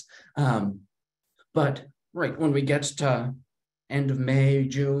plants. But right, when we get to end of May,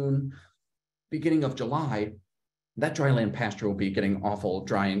 June, beginning of July, that dryland pasture will be getting awful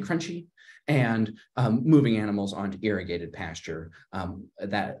dry and crunchy, and moving animals onto irrigated pasture.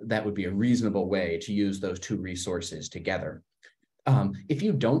 That would be a reasonable way to use those two resources together. If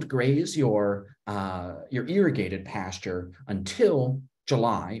you don't graze your irrigated pasture until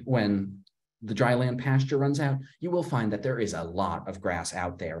July, when the dryland pasture runs out, you will find that there is a lot of grass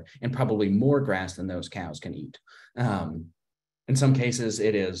out there, and probably more grass than those cows can eat. In some cases,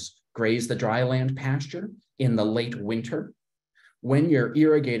 it is graze the dryland pasture in the late winter. When your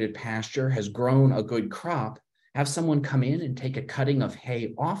irrigated pasture has grown a good crop, have someone come in and take a cutting of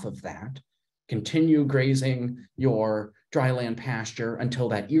hay off of that, continue grazing your dryland pasture until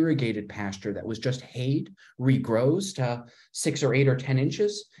that irrigated pasture that was just hayed regrows to 6 or 8 or 10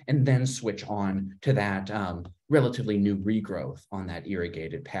 inches, and then switch on to that relatively new regrowth on that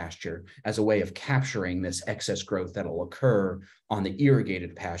irrigated pasture as a way of capturing this excess growth that'll occur on the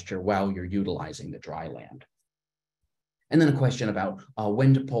irrigated pasture while you're utilizing the dryland. And then a question about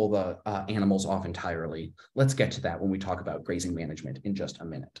when to pull the animals off entirely. Let's get to that when we talk about grazing management in just a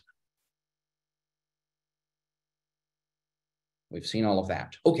minute. We've seen all of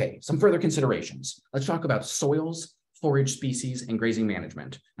that. Okay, some further considerations. Let's talk about soils, forage species, and grazing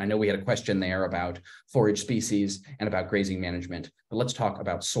management. I know we had a question there about forage species and about grazing management, but let's talk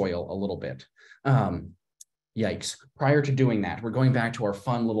about soil a little bit. Yikes. Prior to doing that, we're going back to our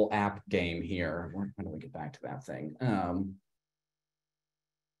fun little app game here. How do we get back to that thing?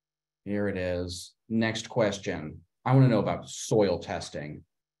 Here it is. Next question. I want to know about soil testing.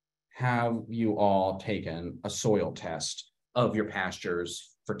 Have you all taken a soil test of your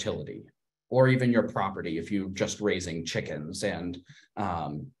pasture's fertility, or even your property if you're just raising chickens and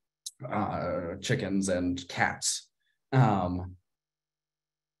cats?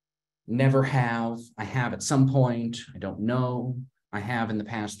 Never have. I have at some point. I don't know. I have in the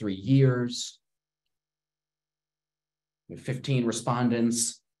past 3 years. We have 15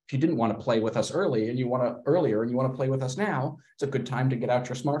 respondents. If you didn't want to play with us earlier and you want to play with us now, it's a good time to get out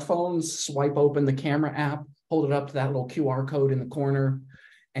your smartphones, swipe open the camera app, hold it up to that little QR code in the corner,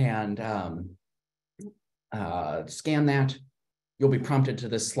 and scan that. You'll be prompted to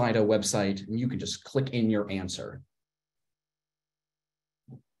this Slido website, and you can just click in your answer.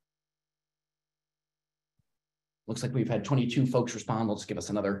 Looks like we've had 22 folks respond. Let's give us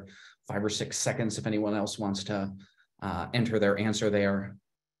another 5 or 6 seconds if anyone else wants to enter their answer there.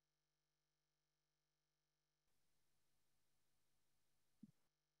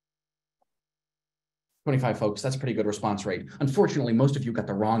 "25 folks, that's a pretty good response rate. Unfortunately, most of you got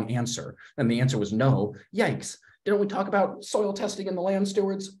the wrong answer, and the answer was no. Yikes. Didn't we talk about soil testing in the land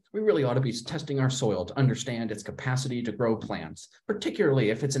stewards? We really ought to be testing our soil to understand its capacity to grow plants,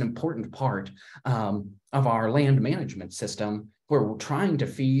 particularly if it's an important part of our land management system, where we're trying to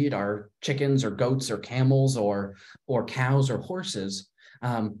feed our chickens or goats or camels or cows or horses.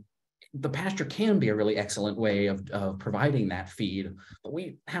 The pasture can be a really excellent way of providing that feed, but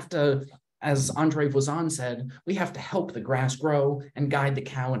we have to, as Andre Voisin said, we have to help the grass grow and guide the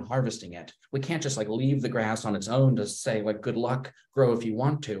cow in harvesting it. We can't just like leave the grass on its own to say like, good luck, grow if you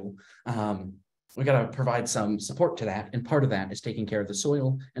want to. We got to provide some support to that. And part of that is taking care of the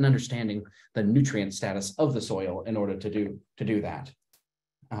soil and understanding the nutrient status of the soil in order to do that.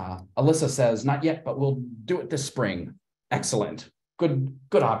 Alyssa says, not yet, but we'll do it this spring. Excellent. Good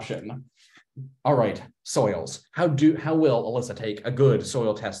option. All right, soils. How will Alyssa take a good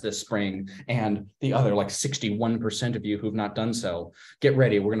soil test this spring? And the other like 61% of you who've not done so, get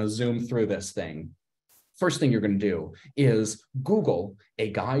ready. We're going to zoom through this thing. First thing you're going to do is Google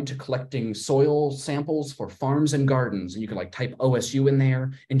a guide to collecting soil samples for farms and gardens. And you can like type OSU in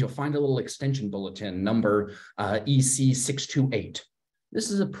there, and you'll find a little extension bulletin number EC628.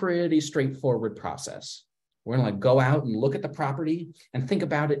 This is a pretty straightforward process. We're going to go out and look at the property and think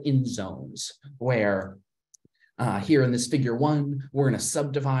about it in zones, where here in this figure 1, we're going to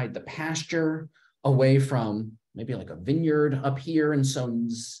subdivide the pasture away from maybe like a vineyard up here in zone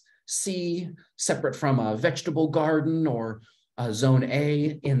C, separate from a vegetable garden, or zone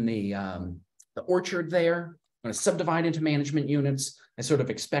A in the orchard there. I'm going to subdivide into management units. I sort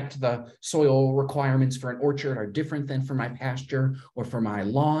of expect the soil requirements for an orchard are different than for my pasture or for my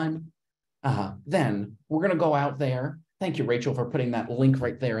lawn. Then we're going to go out there. Thank you, Rachel, for putting that link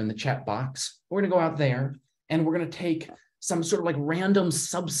right there in the chat box. We're going to go out there and we're going to take some sort of like random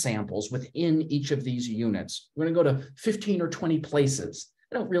subsamples within each of these units. We're going to go to 15 or 20 places.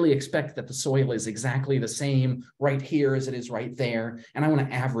 I don't really expect that the soil is exactly the same right here as it is right there. And I want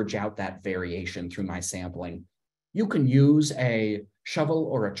to average out that variation through my sampling. You can use a shovel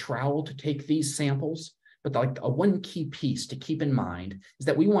or a trowel to take these samples, but like a one key piece to keep in mind is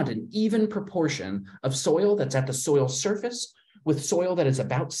that we want an even proportion of soil that's at the soil surface with soil that is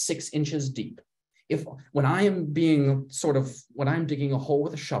about 6 inches deep. When I'm digging a hole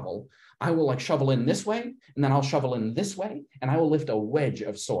with a shovel, I will like shovel in this way, and then I'll shovel in this way, and I will lift a wedge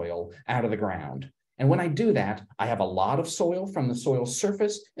of soil out of the ground. And when I do that, I have a lot of soil from the soil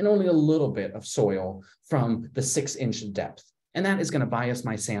surface and only a little bit of soil from the 6-inch depth. And that is going to bias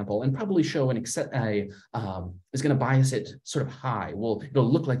my sample and probably show is going to bias it sort of high.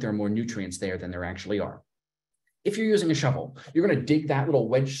 It'll look like there are more nutrients there than there actually are. If you're using a shovel, you're going to dig that little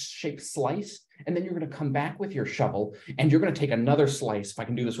wedge-shaped slice, and then you're going to come back with your shovel, and you're going to take another slice, if I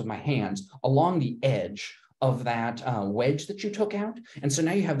can do this with my hands, along the edge of that wedge that you took out. And so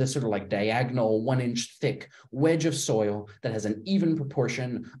now you have this sort of like diagonal 1-inch thick wedge of soil that has an even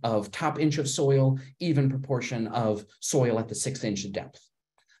proportion of top inch of soil, even proportion of soil at the 6-inch depth.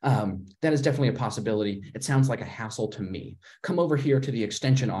 That is definitely a possibility. It sounds like a hassle to me. Come over here to the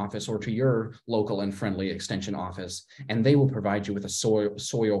extension office or to your local and friendly extension office, and they will provide you with a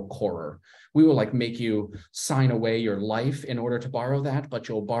soil corer. We will like make you sign away your life in order to borrow that, but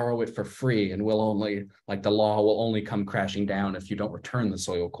you'll borrow it for free, and the law will only come crashing down if you don't return the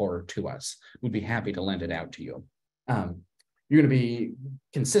soil corer to us. We'd be happy to lend it out to you. You're going to be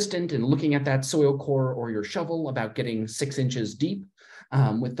consistent in looking at that soil core or your shovel about getting 6 inches deep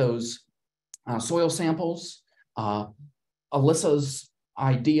with those soil samples. Alyssa's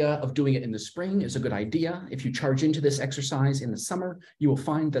idea of doing it in the spring is a good idea. If you charge into this exercise in the summer, you will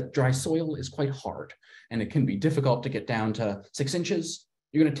find that dry soil is quite hard and it can be difficult to get down to 6 inches.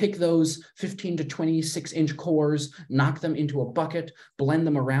 You're going to take those 15 to 20 6-inch cores, knock them into a bucket, blend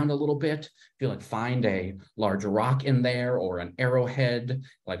them around a little bit. If you like find a large rock in there or an arrowhead,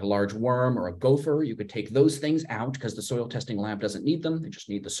 like a large worm or a gopher, you could take those things out because the soil testing lab doesn't need them. They just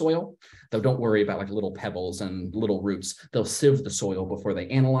need the soil. Though don't worry about like little pebbles and little roots. They'll sieve the soil before they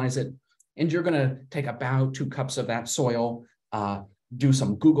analyze it. And you're going to take about 2 cups of that soil, do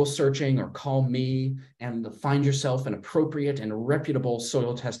some Google searching or call me and find yourself an appropriate and reputable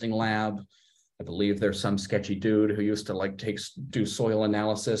soil testing lab. I believe there's some sketchy dude who used to do soil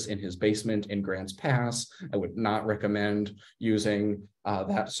analysis in his basement in Grants Pass. I would not recommend using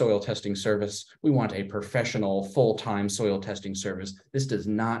that soil testing service. We want a professional full-time soil testing service. This does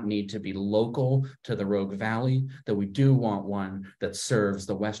not need to be local to the Rogue Valley, though we do want one that serves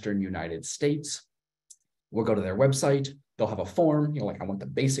the Western United States. We'll go to their website. They'll have a form, I want the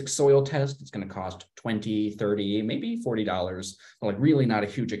basic soil test. It's going to cost $20, $30, maybe $40, really not a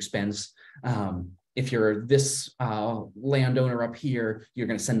huge expense. If you're this landowner up here, you're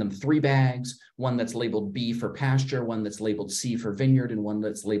going to send them 3 bags, one that's labeled B for pasture, one that's labeled C for vineyard, and one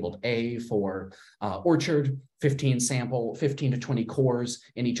that's labeled A for orchard, 15 to 20 cores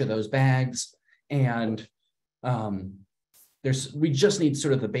in each of those bags. And we just need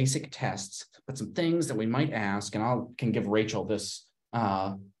sort of the basic tests, but some things that we might ask, and I can give Rachel this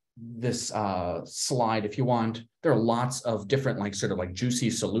slide if you want. There are lots of different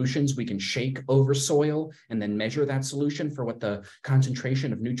juicy solutions we can shake over soil and then measure that solution for what the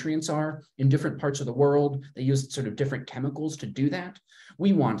concentration of nutrients are. In different parts of the world, they use sort of different chemicals to do that.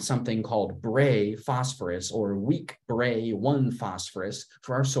 We want something called Bray phosphorus or weak Bray 1 phosphorus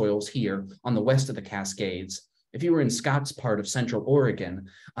for our soils here on the west of the Cascades. If you were in Scott's part of Central Oregon,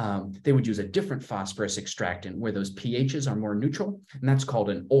 they would use a different phosphorus extractant where those pHs are more neutral, and that's called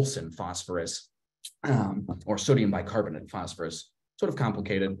an Olsen phosphorus or sodium bicarbonate phosphorus. Sort of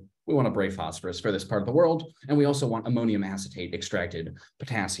complicated. We want a Bray phosphorus for this part of the world, and we also want ammonium acetate extracted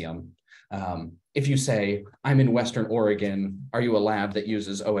potassium. If you say, I'm in Western Oregon, are you a lab that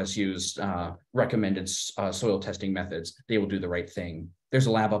uses OSU's recommended soil testing methods? They will do the right thing. There's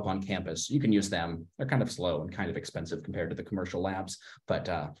a lab up on campus. You can use them. They're kind of slow and kind of expensive compared to the commercial labs,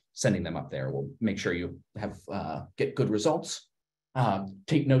 but sending them up there will make sure you get good results.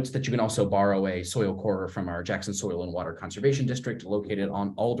 Take notes that you can also borrow a soil corer from our Jackson Soil and Water Conservation District located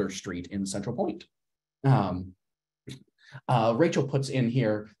on Alder Street in Central Point. Rachel puts in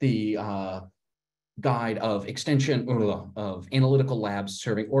here the guide of extension of analytical labs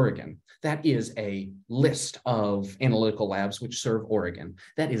serving Oregon. That is a list of analytical labs which serve Oregon.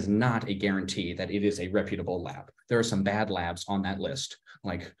 That is not a guarantee that it is a reputable lab. There are some bad labs on that list.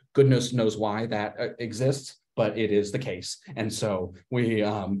 Like, goodness knows why that exists, but it is the case. And so we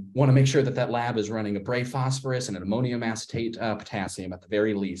want to make sure that that lab is running a Bray phosphorus and an ammonium acetate potassium at the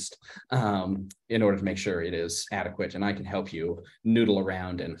very least, in order to make sure it is adequate. And I can help you noodle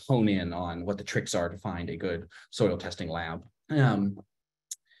around and hone in on what the tricks are to find a good soil testing lab.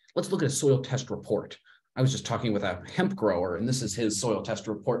 Let's look at a soil test report. I was just talking with a hemp grower, and this is his soil test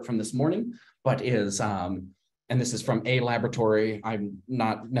report from this morning, but is, and this is from a laboratory. I'm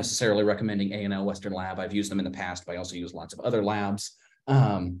not necessarily recommending A&L Western Lab. I've used them in the past, but I also use lots of other labs.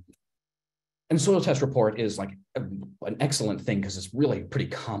 And soil test report is like an excellent thing because it's really pretty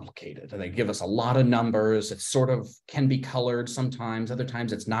complicated. They give us a lot of numbers. It sort of can be colored sometimes. Other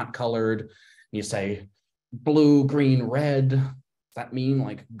times it's not colored. You say blue, green, red. Does that mean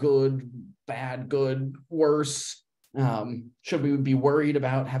like good, bad, good, worse? Should we be worried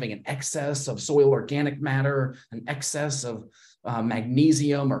about having an excess of soil organic matter, an excess of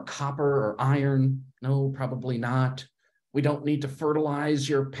magnesium or copper or iron? No, probably not. We don't need to fertilize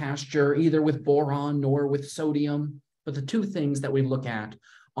your pasture either with boron nor with sodium. But the two things that we look at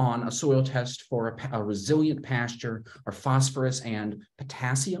on a soil test for a resilient pasture are phosphorus and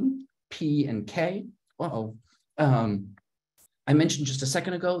potassium, P and K. I mentioned just a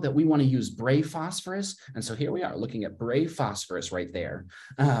second ago that we want to use Bray phosphorus. And so here we are looking at Bray phosphorus right there.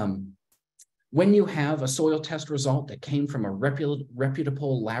 When you have a soil test result that came from a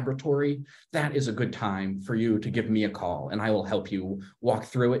reputable laboratory, that is a good time for you to give me a call, and I will help you walk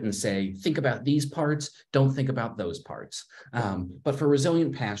through it and say, think about these parts, don't think about those parts. But for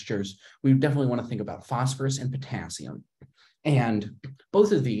resilient pastures, we definitely want to think about phosphorus and potassium. And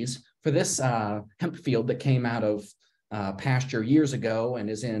both of these, for this hemp field that came out of pasture years ago and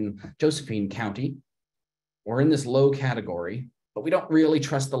is in Josephine County, we're in this low category, but we don't really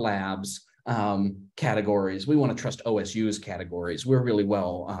trust the labs categories. We want to trust OSU's categories. We're really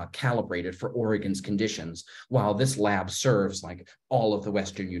well calibrated for Oregon's conditions, while this lab serves like all of the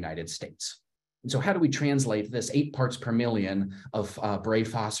Western United States. And so how do we translate this 8 parts per million of Bray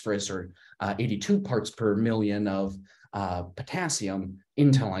phosphorus or 82 parts per million of potassium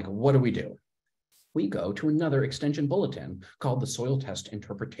into like, what do we do? We go to another extension bulletin called the Soil Test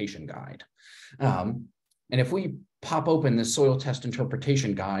Interpretation Guide. And if we pop open this Soil Test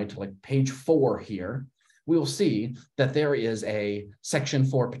Interpretation Guide to like page 4 here, we will see that there is a section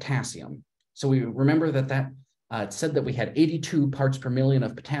for potassium. So we remember that it said that we had 82 parts per million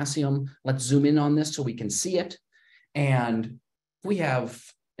of potassium. Let's zoom in on this so we can see it. And we have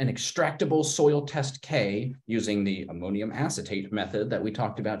an extractable soil test K using the ammonium acetate method that we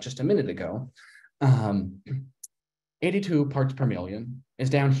talked about just a minute ago. 82 parts per million is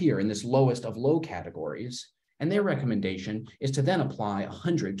down here in this lowest of low categories. And their recommendation is to then apply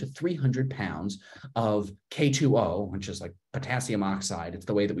 100 to 300 pounds of K2O, which is like potassium oxide. It's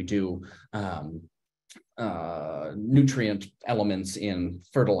the way that we do nutrient elements in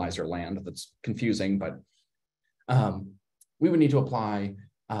fertilizer land. That's confusing, but we would need to apply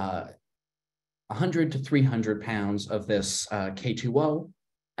 100 to 300 pounds of this K2O.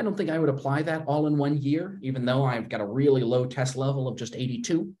 I don't think I would apply that all in 1 year, even though I've got a really low test level of just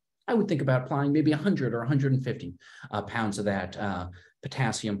 82. I would think about applying maybe 100 or 150 pounds of that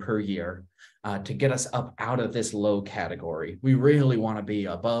potassium per year to get us up out of this low category. We really want to be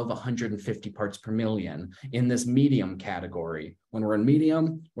above 150 parts per million in this medium category. When we're in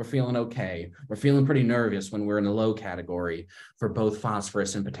medium, we're feeling okay. We're feeling pretty nervous when we're in the low category for both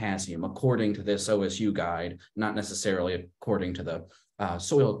phosphorus and potassium, according to this OSU guide, not necessarily according to the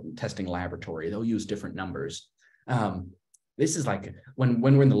soil testing laboratory. They'll use different numbers. This is like when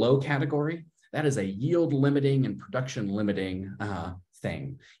we're in the low category, that is a yield limiting and production limiting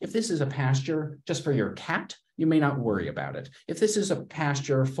thing. If this is a pasture just for your cat, you may not worry about it. If this is a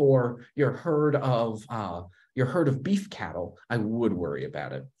pasture for your herd of beef cattle, I would worry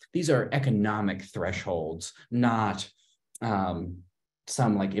about it. These are economic thresholds, not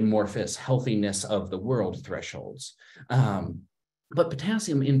some like amorphous healthiness of the world thresholds. But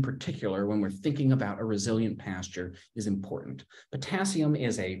potassium in particular, when we're thinking about a resilient pasture, is important. Potassium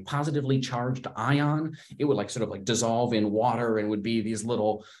is a positively charged ion. It would like sort of like dissolve in water and would be these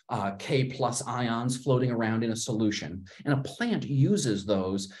little K plus ions floating around in a solution. And a plant uses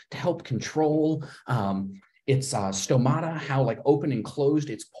those to help control its stomata, how like open and closed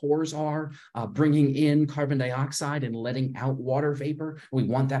its pores are, bringing in carbon dioxide and letting out water vapor. We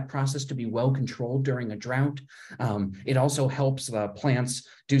want that process to be well controlled during a drought. It also helps the plants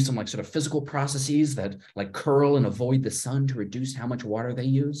do some like sort of physical processes that like curl and avoid the sun to reduce how much water they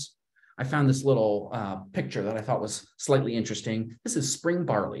use. I found this little picture that I thought was slightly interesting. This is spring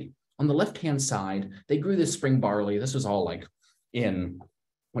barley. On the left-hand side, they grew this spring barley. This was all like in,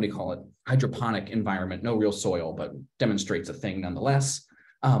 what do you call it, hydroponic environment, no real soil, but demonstrates a thing nonetheless.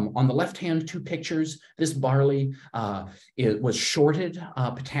 On the left-hand two pictures, this barley, it was shorted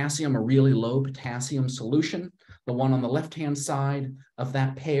potassium, a really low potassium solution. The one on the left-hand side of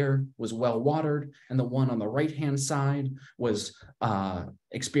that pair was well watered, and the one on the right-hand side was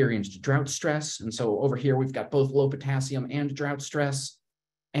experienced drought stress. And so over here, we've got both low potassium and drought stress.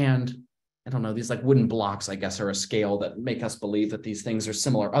 And I don't know, these like wooden blocks, I guess, are a scale that make us believe that these things are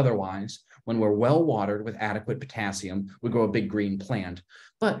similar otherwise. When we're well watered with adequate potassium, we grow a big green plant.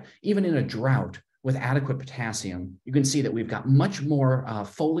 But even in a drought with adequate potassium, you can see that we've got much more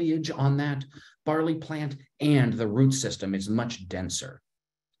foliage on that barley plant, and the root system is much denser.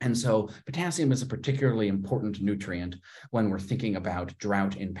 And so potassium is a particularly important nutrient when we're thinking about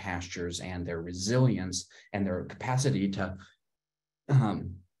drought in pastures and their resilience and their capacity to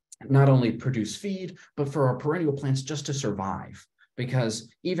not only produce feed, but for our perennial plants just to survive. Because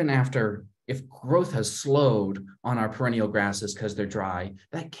even after, if growth has slowed on our perennial grasses because they're dry,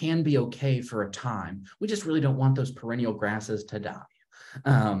 that can be okay for a time. We just really don't want those perennial grasses to die.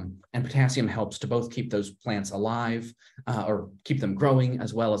 And potassium helps to both keep those plants alive or keep them growing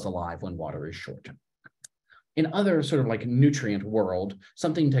as well as alive when water is short. In other sort of like nutrient world,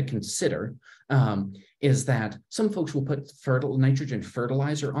 something to consider is that some folks will put nitrogen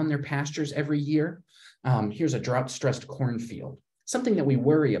fertilizer on their pastures every year. Here's a drought-stressed cornfield. Something that we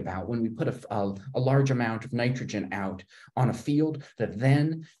worry about when we put a large amount of nitrogen out on a field that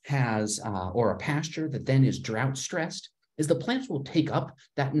then has, or a pasture that then is drought-stressed, is the plants will take up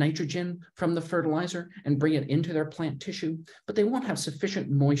that nitrogen from the fertilizer and bring it into their plant tissue, but they won't have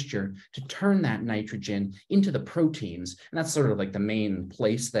sufficient moisture to turn that nitrogen into the proteins. And that's sort of like the main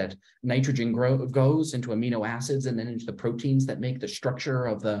place that nitrogen goes, into amino acids and then into the proteins that make the structure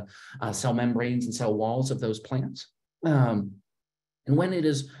of the cell membranes and cell walls of those plants. And when it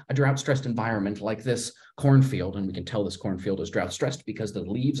is a drought-stressed environment like this cornfield, and we can tell this cornfield is drought-stressed because the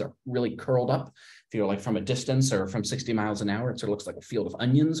leaves are really curled up. If you're like from a distance or from 60 miles an hour, it sort of looks like a field of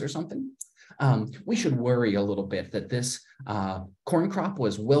onions or something. We should worry a little bit that this corn crop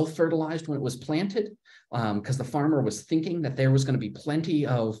was well fertilized when it was planted, because the farmer was thinking that there was going to be plenty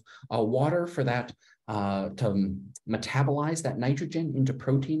of water for that to metabolize that nitrogen into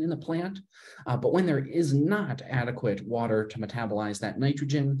protein in the plant. But when there is not adequate water to metabolize that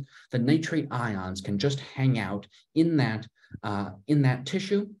nitrogen, the nitrate ions can just hang out in that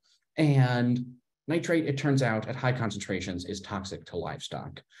tissue. And nitrate, it turns out, at high concentrations is toxic to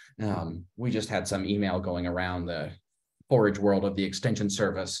livestock. We just had some email going around the forage world of the Extension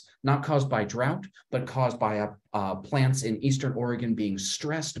Service, not caused by drought, but caused by plants in Eastern Oregon being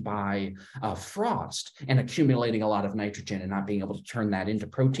stressed by frost and accumulating a lot of nitrogen and not being able to turn that into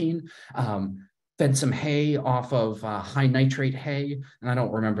protein. Fed some hay off of high nitrate hay, and I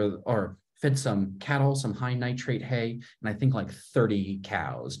don't remember, or fed some cattle some high nitrate hay, and I think like 30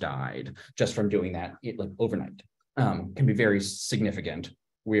 cows died just from doing that like overnight. Can be very significant.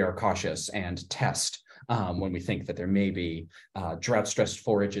 We are cautious and test when we think that there may be drought-stressed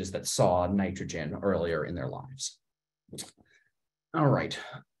forages that saw nitrogen earlier in their lives. All right.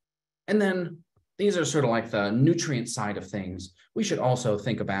 And then these are sort of like the nutrient side of things. We should also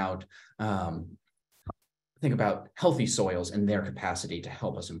think about healthy soils and their capacity to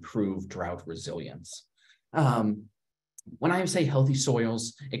help us improve drought resilience. When I say healthy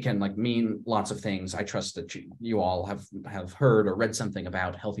soils, it can like mean lots of things. I trust that you all have heard or read something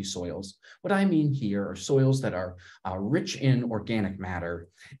about healthy soils. What I mean here are soils that are rich in organic matter,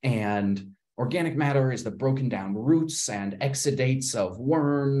 and organic matter is the broken down roots and exudates of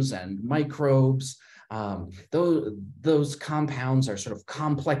worms and microbes. Those compounds are sort of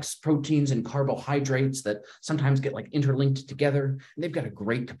complex proteins and carbohydrates that sometimes get like interlinked together, and they've got a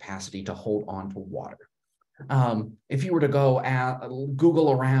great capacity to hold on to water. If you were to go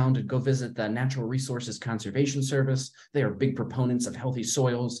Google around and go visit the Natural Resources Conservation Service, they are big proponents of healthy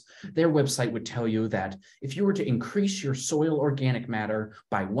soils. Their website would tell you that if you were to increase your soil organic matter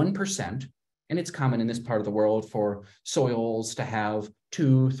by 1%, and it's common in this part of the world for soils to have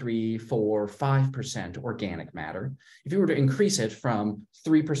 2, 3, 4, 5% organic matter. If you were to increase it from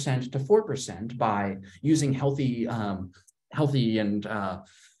 3% to 4% by using healthy and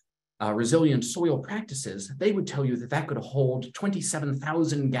resilient soil practices, they would tell you that that could hold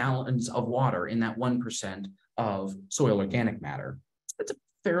 27,000 gallons of water in that 1% of soil organic matter. That's a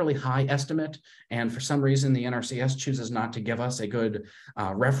fairly high estimate, and for some reason the NRCS chooses not to give us a good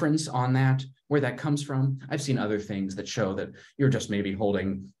reference on that, where that comes from. I've seen other things that show that you're just maybe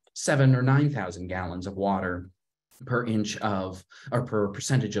holding 7,000 or 9,000 gallons of water per inch of, or per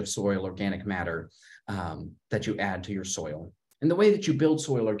percentage of soil organic matter that you add to your soil. And the way that you build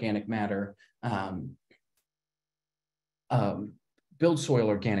soil organic matter,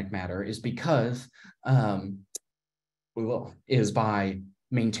 is because is by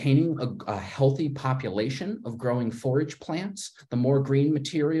maintaining a healthy population of growing forage plants. The more green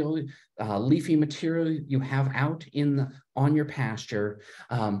material, leafy material you have out on your pasture,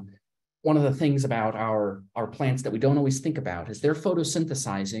 one of the things about our plants that we don't always think about is they're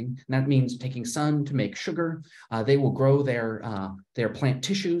photosynthesizing, and that means taking sun to make sugar. They will grow their plant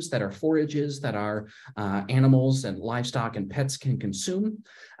tissues that are forages that our animals and livestock and pets can consume.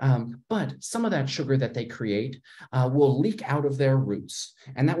 But some of that sugar that they create will leak out of their roots,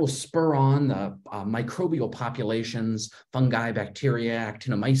 and that will spur on the microbial populations, fungi, bacteria,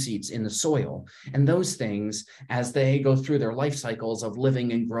 actinomycetes in the soil. And those things, as they go through their life cycles of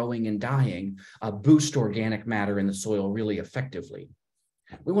living and growing and dying, boost organic matter in the soil really effectively.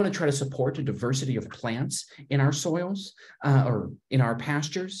 We want to try to support a diversity of plants in our soils or in our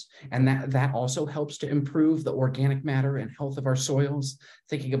pastures, and that also helps to improve the organic matter and health of our soils,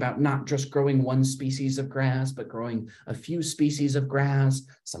 thinking about not just growing one species of grass, but growing a few species of grass,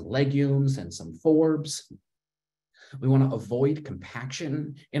 some legumes and some forbs. We want to avoid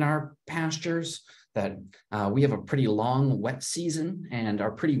compaction in our pastures, that we have a pretty long wet season and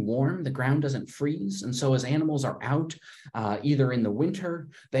are pretty warm. The ground doesn't freeze. And so as animals are out, either in the winter,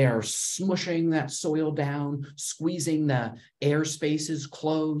 they are smushing that soil down, squeezing the air spaces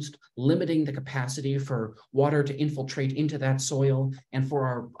closed, limiting the capacity for water to infiltrate into that soil and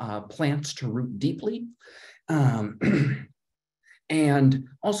for our plants to root deeply. And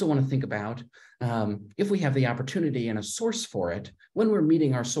also want to think about if we have the opportunity and a source for it, when we're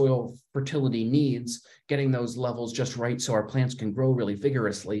meeting our soil fertility needs, getting those levels just right so our plants can grow really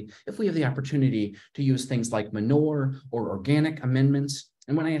vigorously, if we have the opportunity to use things like manure or organic amendments.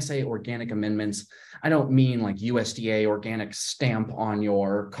 And when I say organic amendments, I don't mean like USDA organic stamp on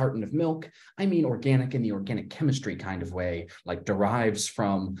your carton of milk. I mean organic in the organic chemistry kind of way, like derives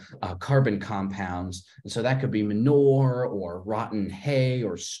from carbon compounds. And so that could be manure or rotten hay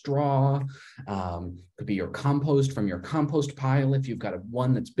or straw. Could be your compost from your compost pile if you've got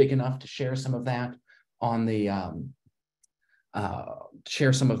one that's big enough to share some of that on the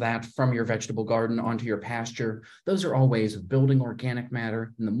share some of that from your vegetable garden onto your pasture. Those are all ways of building organic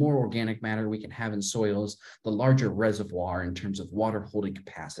matter. And the more organic matter we can have in soils, the larger reservoir in terms of water holding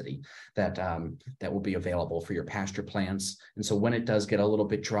capacity that will be available for your pasture plants. And so when it does get a little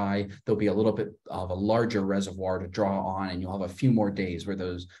bit dry, there'll be a little bit of a larger reservoir to draw on, and you'll have a few more days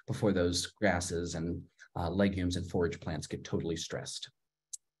before those grasses and legumes and forage plants get totally stressed.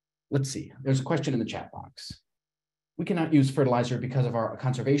 Let's see, there's a question in the chat box. We cannot use fertilizer because of our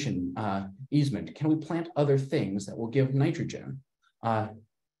conservation easement. Can we plant other things that will give nitrogen?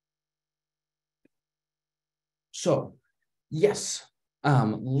 So yes,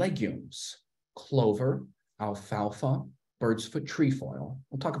 legumes, clover, alfalfa, bird's foot trefoil,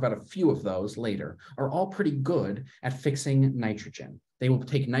 we'll talk about a few of those later, are all pretty good at fixing nitrogen. They will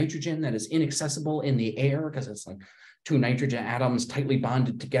take nitrogen that is inaccessible in the air because it's like two nitrogen atoms tightly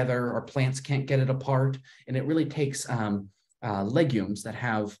bonded together, or plants can't get it apart. And it really takes legumes that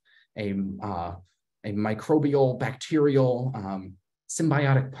have a microbial, bacterial,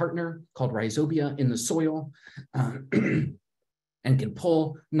 symbiotic partner called rhizobia in the soil, and can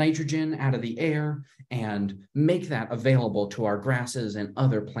pull nitrogen out of the air and make that available to our grasses and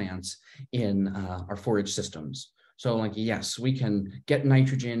other plants in our forage systems. So like, yes, we can get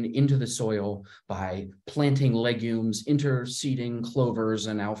nitrogen into the soil by planting legumes, interseeding clovers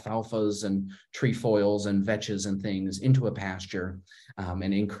and alfalfas and trefoils and vetches and things into a pasture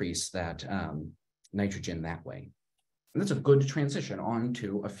and increase that nitrogen that way. And that's a good transition on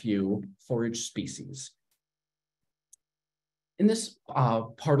to a few forage species. In this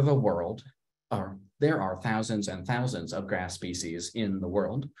part of the world, there are thousands and thousands of grass species in the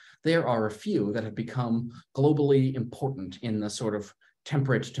world. There are a few that have become globally important in the sort of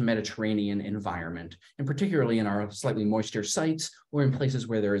temperate to Mediterranean environment, and particularly in our slightly moister sites or in places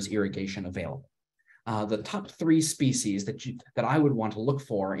where there is irrigation available. The top three species that I would want to look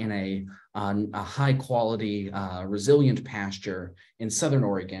for in a high quality, resilient pasture in Southern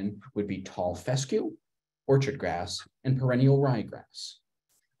Oregon would be tall fescue, orchard grass, and perennial ryegrass.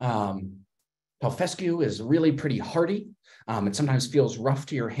 Fescue is really pretty hardy. It sometimes feels rough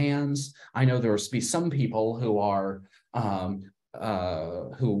to your hands. I know there will be some people who are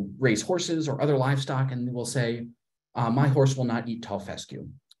who raise horses or other livestock and will say, my horse will not eat tall fescue.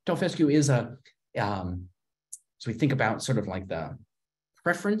 Tall fescue is so we think about sort of like the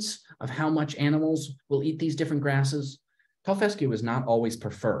preference of how much animals will eat these different grasses. Tall fescue is not always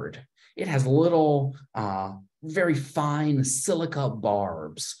preferred. It has little, very fine silica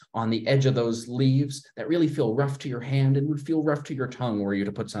barbs on the edge of those leaves that really feel rough to your hand and would feel rough to your tongue were you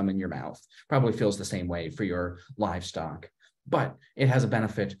to put some in your mouth. Probably feels the same way for your livestock, but it has a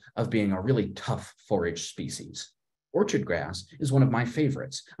benefit of being a really tough forage species. Orchard grass is one of my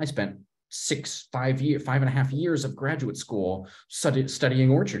favorites. I spent 5.5 years of graduate school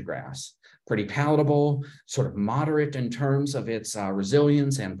studying orchard grass. Pretty palatable, sort of moderate in terms of its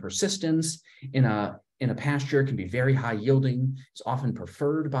resilience and persistence. In a pasture, can be very high yielding. It's often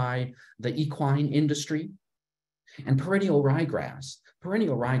preferred by the equine industry. And perennial ryegrass.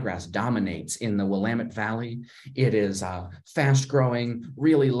 Perennial ryegrass dominates in the Willamette Valley. It is fast growing,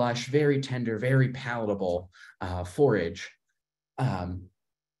 really lush, very tender, very palatable forage.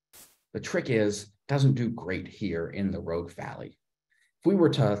 The trick is, it doesn't do great here in the Rogue Valley. If we were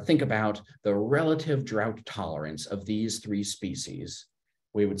to think about the relative drought tolerance of these three species,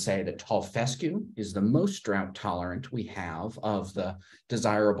 we would say that tall fescue is the most drought tolerant we have of the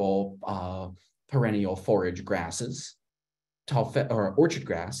desirable perennial forage grasses. Orchard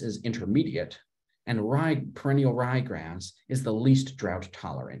grass is intermediate, and perennial ryegrass is the least drought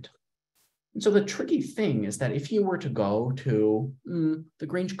tolerant. And so the tricky thing is that if you were to go to the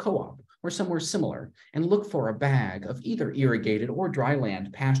Grange Co-op or somewhere similar and look for a bag of either irrigated or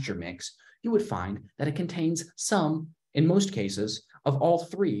dryland pasture mix, you would find that it contains some, in most cases, of all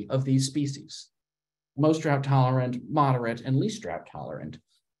three of these species: most drought tolerant, moderate, and least drought tolerant.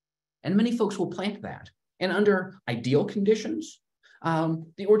 And many folks will plant that. And under ideal conditions,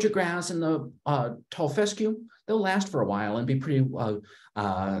 the orchard grass and the tall fescue, they'll last for a while and be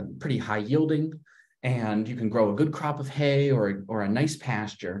pretty high yielding. And you can grow a good crop of hay or a nice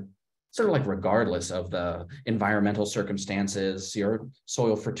pasture, sort of like regardless of the environmental circumstances, your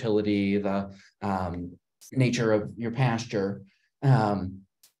soil fertility, the nature of your pasture.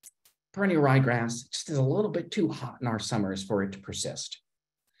 Perennial ryegrass just is a little bit too hot in our summers for it to persist.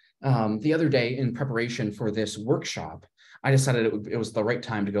 The other day, in preparation for this workshop, I decided it was the right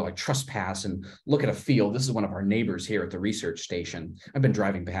time to go like trespass and look at a field. This is one of our neighbors here at the research station. I've been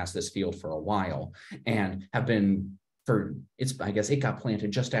driving past this field for a while and have been I guess it got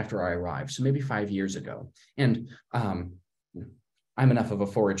planted just after I arrived, so maybe 5 years ago. And I'm enough of a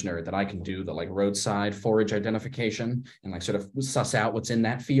forage nerd that I can do the like roadside forage identification and like sort of suss out what's in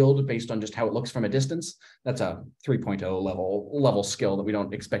that field based on just how it looks from a distance. That's a 3.0 level skill that we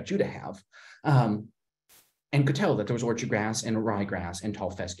don't expect you to have. And could tell that there was orchard grass and ryegrass and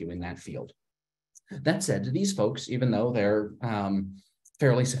tall fescue in that field. That said, these folks, even though they're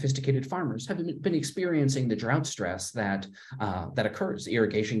fairly sophisticated farmers, have been experiencing the drought stress that occurs.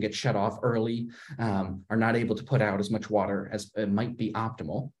 Irrigation gets shut off early, are not able to put out as much water as it might be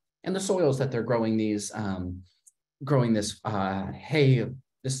optimal. And the soils that they're growing this hay,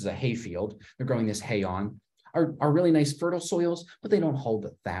 this is a hay field, they're growing this hay on, are really nice fertile soils, but they don't hold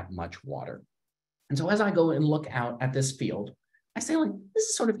that much water. And so as I go and look out at this field, I say, like, this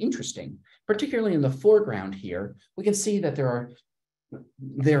is sort of interesting, particularly in the foreground here. We can see that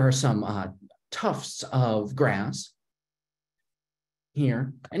there are some tufts of grass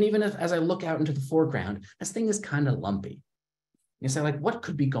here. And even as I look out into the foreground, this thing is kind of lumpy. You say, like, what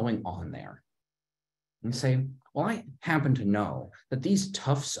could be going on there? And you say, well, I happen to know that these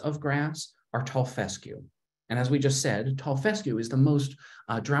tufts of grass are tall fescue. And as we just said, tall fescue is the most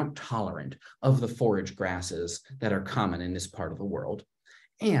drought tolerant of the forage grasses that are common in this part of the world.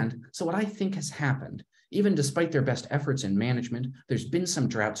 And so what I think has happened, even despite their best efforts in management, there's been some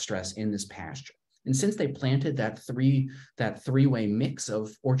drought stress in this pasture. And since they planted that three-way mix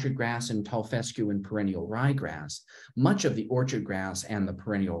of orchard grass and tall fescue and perennial ryegrass, much of the orchard grass and the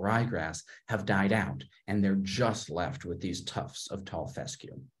perennial ryegrass have died out, and they're just left with these tufts of tall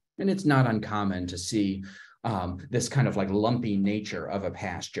fescue. And it's not uncommon to see this kind of like lumpy nature of a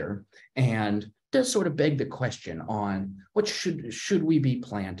pasture, and does sort of beg the question on what should we be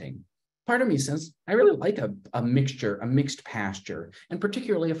planting. Part of me says, I really like a mixed pasture, and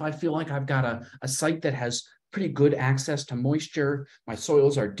particularly if I feel like I've got a site that has pretty good access to moisture, my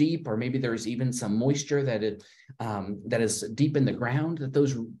soils are deep, or maybe there's even some moisture that is deep in the ground that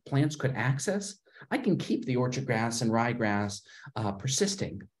those plants could access, I can keep the orchard grass and ryegrass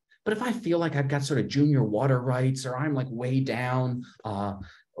persisting. But if I feel like I've got sort of junior water rights, or I'm like way down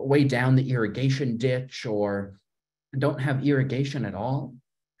way down the irrigation ditch or don't have irrigation at all,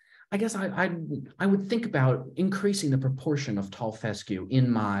 I guess I would think about increasing the proportion of tall fescue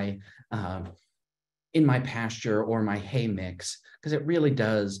in my pasture or my hay mix, because it really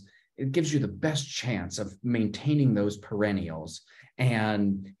does, it gives you the best chance of maintaining those perennials.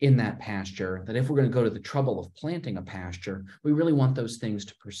 And in that pasture, that if we're going to go to the trouble of planting a pasture, we really want those things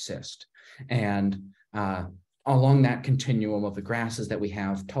to persist. And along that continuum of the grasses that we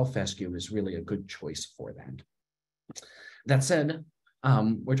have, tall fescue is really a good choice for that. That said,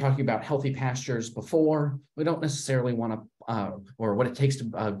 we're talking about healthy pastures before. We don't necessarily want to, or what it takes to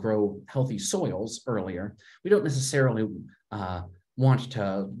grow healthy soils earlier. We don't necessarily want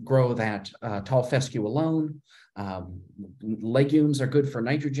to grow that tall fescue alone. Legumes are good for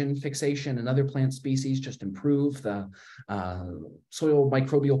nitrogen fixation, and other plant species just improve the soil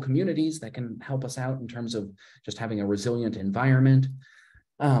microbial communities that can help us out in terms of just having a resilient environment.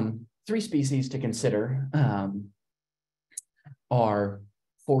 3 species to consider are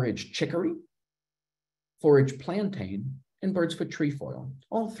forage chicory, forage plantain, and birdsfoot trefoil.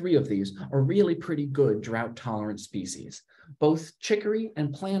 All 3 of these are really pretty good drought-tolerant species. Both chicory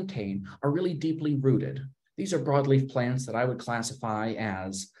and plantain are really deeply rooted. These are broadleaf plants that I would classify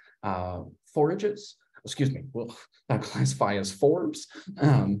as forages. Excuse me, well, not classify as forbs.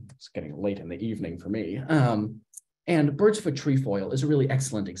 It's getting late in the evening for me. And birdsfoot trefoil is a really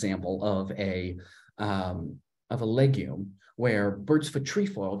excellent example of a legume where birdsfoot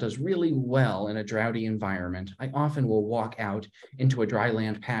trefoil does really well in a droughty environment. I often will walk out into a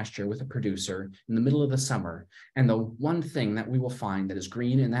dryland pasture with a producer in the middle of the summer, and the one thing that we will find that is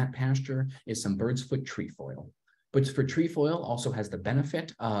green in that pasture is some birdsfoot trefoil. Birdsfoot trefoil also has the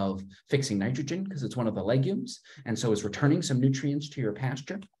benefit of fixing nitrogen because it's one of the legumes, and so is returning some nutrients to your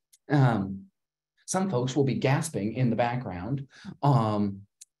pasture. Some folks will be gasping in the background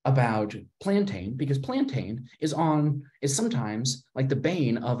about plantain, because plantain is sometimes like the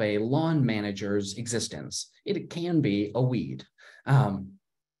bane of a lawn manager's existence. It can be a weed. And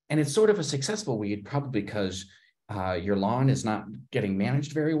it's sort of a successful weed, probably because your lawn is not getting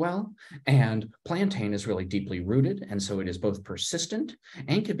managed very well. And plantain is really deeply rooted. And so it is both persistent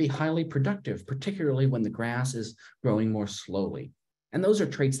and can be highly productive, particularly when the grass is growing more slowly. And those are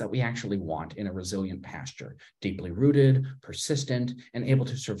traits that we actually want in a resilient pasture: deeply rooted, persistent, and able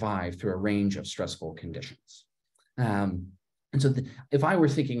to survive through a range of stressful conditions. And so if I were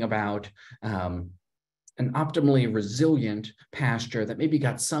thinking about an optimally resilient pasture that maybe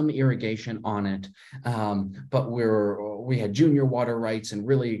got some irrigation on it, but we had junior water rights and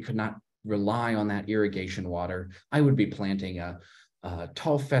really could not rely on that irrigation water, I would be planting a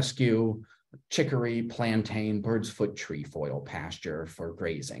tall fescue, chicory, plantain, birdsfoot trefoil pasture for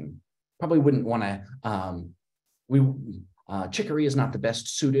grazing. Probably wouldn't want to, chicory is not the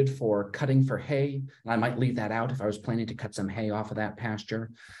best suited for cutting for hay. And I might leave that out if I was planning to cut some hay off of that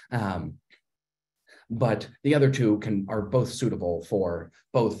pasture. But the other 2 are both suitable for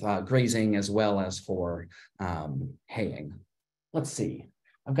both grazing as well as for haying. Let's see.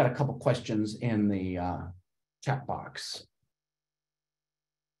 I've got a couple questions in the chat box.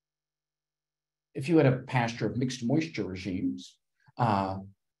 If you had a pasture of mixed moisture regimes, a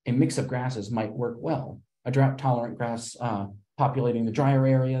mix of grasses might work well. A drought-tolerant grass populating the drier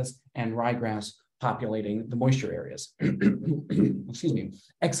areas and ryegrass populating the moisture areas. Excuse me.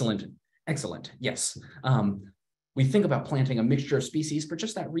 Excellent. Excellent. Yes. We think about planting a mixture of species for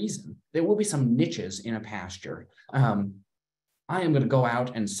just that reason. There will be some niches in a pasture. I am going to go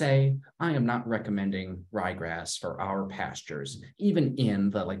out and say, I am not recommending ryegrass for our pastures, even in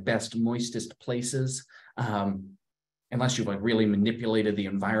the best, moistest places, unless you've really manipulated the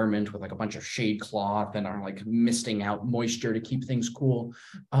environment with a bunch of shade cloth and are misting out moisture to keep things cool.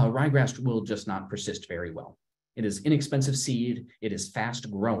 Ryegrass will just not persist very well. It is inexpensive seed, it is fast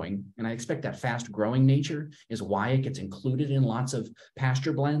growing, and I expect that fast growing nature is why it gets included in lots of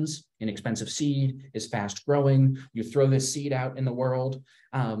pasture blends. Inexpensive seed is fast growing. You throw this seed out in the world.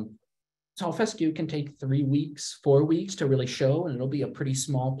 Tall fescue can take 3 weeks, 4 weeks to really show, and it'll be a pretty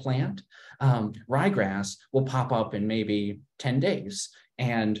small plant. Ryegrass will pop up in maybe 10 days,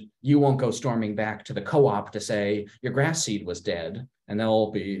 and you won't go storming back to the co-op to say your grass seed was dead. And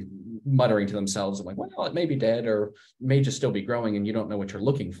they'll be muttering to themselves, well, it may be dead or may just still be growing and you don't know what you're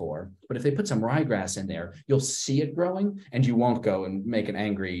looking for. But if they put some ryegrass in there, you'll see it growing and you won't go and make an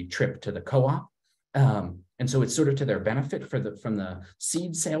angry trip to the co-op. And so it's sort of to their benefit from the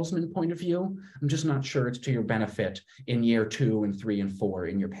seed salesman point of view. I'm just not sure it's to your benefit in year 2 and 3 and 4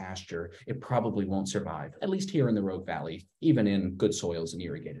 in your pasture. It probably won't survive, at least here in the Rogue Valley, even in good soils and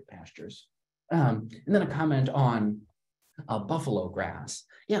irrigated pastures. And then a comment on Buffalo grass.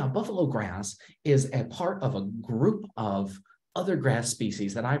 Yeah, buffalo grass is a part of a group of other grass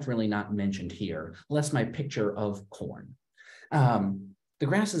species that I've really not mentioned here, less my picture of corn. The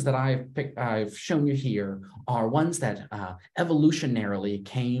grasses that I've shown you here are ones that evolutionarily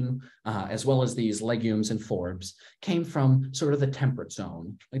came, as well as these legumes and forbs, came from sort of the temperate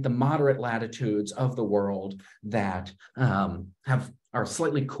zone, like the moderate latitudes of the world that are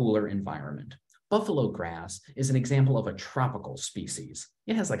slightly cooler environment. Buffalo grass is an example of a tropical species.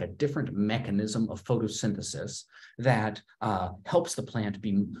 It has like a different mechanism of photosynthesis that helps the plant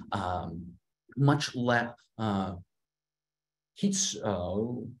be much less,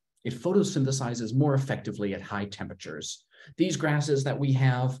 it photosynthesizes more effectively at high temperatures. These grasses that we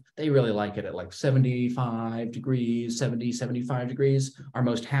have, they really like it at like 75 degrees, 70, 75 degrees, are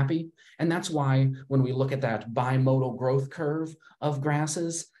most happy. And that's why when we look at that bimodal growth curve of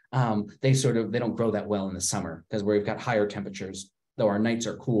grasses, they don't grow that well in the summer because we've got higher temperatures, though our nights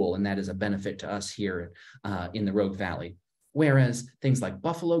are cool, and that is a benefit to us here in the Rogue Valley. Whereas things like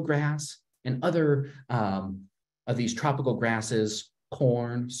buffalo grass and other of these tropical grasses,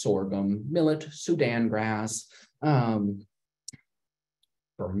 corn, sorghum, millet, Sudan grass,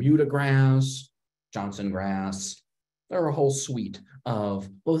 Bermuda grass, Johnson grass. There are a whole suite of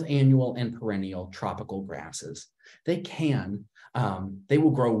both annual and perennial tropical grasses. They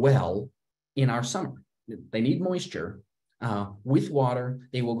will grow well in our summer. They need moisture. With water,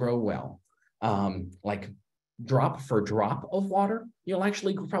 they will grow well. Like drop for drop of water, you'll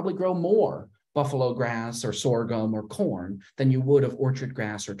actually probably grow more buffalo grass or sorghum or corn than you would of orchard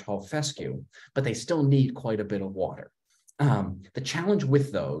grass or tall fescue, but they still need quite a bit of water. The challenge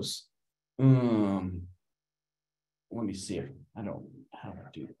with those, let me see if I don't how to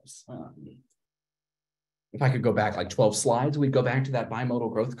do this. If I could go back like 12 slides, we'd go back to that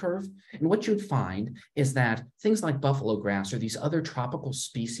bimodal growth curve. And what you'd find is that things like buffalo grass or these other tropical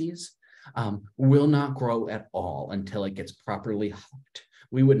species will not grow at all until it gets properly hooked.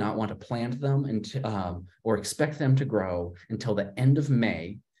 We would not want to plant them or expect them to grow until the end of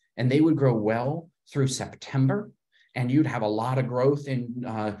May, and they would grow well through September, and you'd have a lot of growth in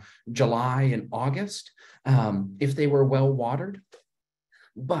July and August if they were well watered.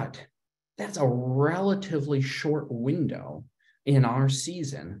 But that's a relatively short window in our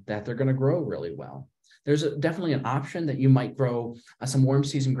season that they're going to grow really well. There's definitely an option that you might grow some warm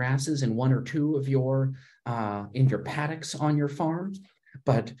season grasses in one or two of your in your paddocks on your farm.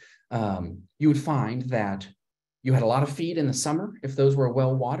 But you would find that you had a lot of feed in the summer if those were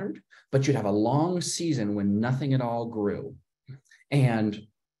well watered, but you'd have a long season when nothing at all grew. And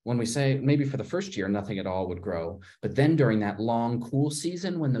when we say maybe for the first year, nothing at all would grow, but then during that long cool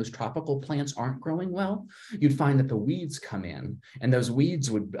season when those tropical plants aren't growing well, you'd find that the weeds come in, and those weeds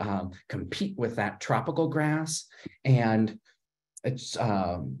would compete with that tropical grass. And it's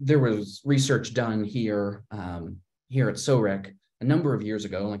there was research done here at SOREC a number of years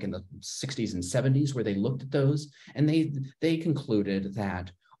ago, like in the 60s and 70s, where they looked at those, and they concluded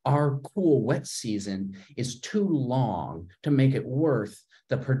that our cool wet season is too long to make it worth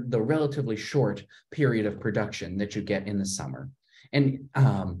the relatively short period of production that you get in the summer. And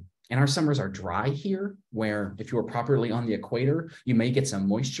our summers are dry here, where if you are properly on the equator, you may get some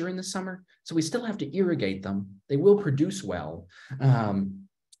moisture in the summer. So we still have to irrigate them. They will produce well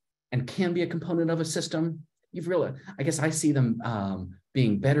and can be a component of a system. I guess I see them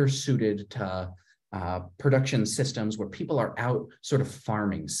being better suited to production systems where people are out sort of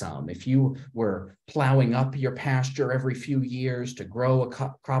farming some. If you were plowing up your pasture every few years to grow a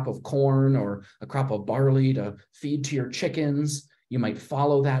crop of corn or a crop of barley to feed to your chickens, you might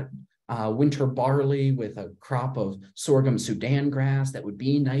follow that winter barley with a crop of sorghum Sudan grass that would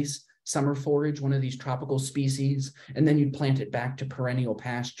be nice summer forage, one of these tropical species, and then you'd plant it back to perennial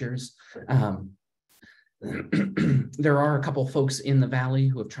pastures. There are a couple folks in the valley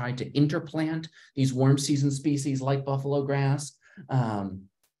who have tried to interplant these warm season species like buffalo grass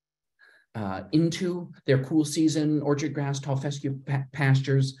into their cool season orchard grass, tall fescue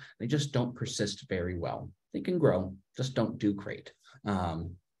pastures. They just don't persist very well. They can grow, just don't do great.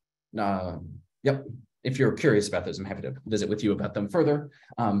 Yep. If you're curious about those, I'm happy to visit with you about them further.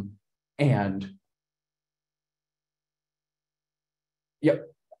 And yep,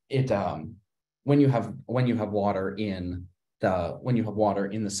 when you have water in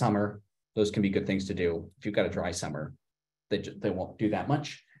the summer, those can be good things to do. If you've got a dry summer, they won't do that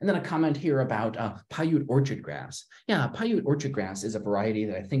much. And then a comment here about Paiute orchard grass. Yeah, Paiute orchard grass is a variety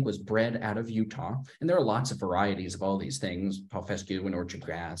that I think was bred out of Utah. And there are lots of varieties of all these things, tall fescue and orchard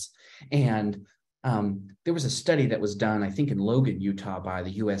grass. And There was a study that was done, I think in Logan, Utah by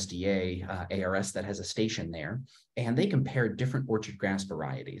the USDA ARS that has a station there, and they compared different orchard grass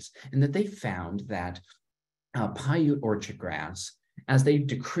varieties, and that they found that Paiute orchard grass, as they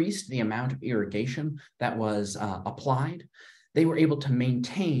decreased the amount of irrigation that was applied, they were able to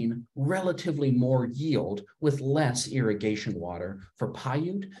maintain relatively more yield with less irrigation water for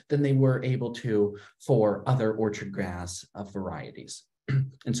Paiute than they were able to for other orchard grass varieties.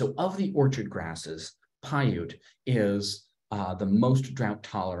 And so of the orchard grasses, Paiute is the most drought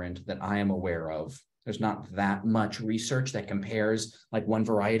tolerant that I am aware of. There's not that much research that compares like one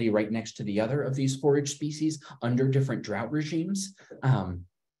variety right next to the other of these forage species under different drought regimes.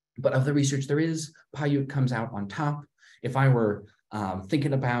 But of the research there is, Paiute comes out on top. If I were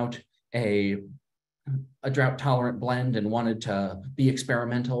thinking about a drought tolerant blend and wanted to be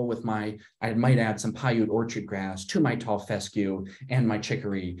experimental with I might add some Paiute orchard grass to my tall fescue and my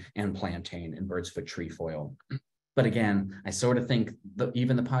chicory and plantain and bird's foot trefoil. But again, I sort of think that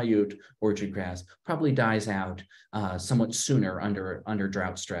even the Paiute orchard grass probably dies out somewhat sooner under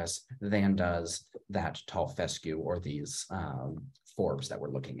drought stress than does that tall fescue or these forbs that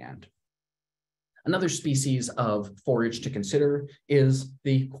we're looking at. Another species of forage to consider is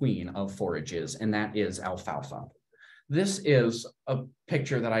the queen of forages, and that is alfalfa. This is a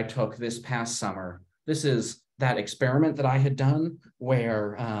picture that I took this past summer. This is that experiment that I had done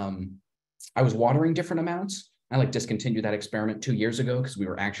where I was watering different amounts. I discontinued that experiment 2 years ago because we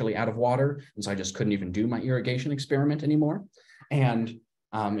were actually out of water, and so I just couldn't even do my irrigation experiment anymore. And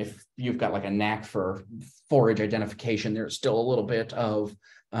if you've got a knack for forage identification, there's still a little bit of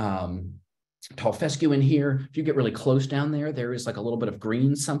tall fescue in here. If you get really close down there, there is a little bit of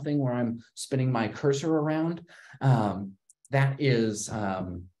green something where I'm spinning my cursor around. That is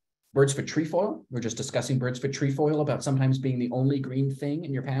bird's foot trefoil. We're just discussing bird's foot trefoil about sometimes being the only green thing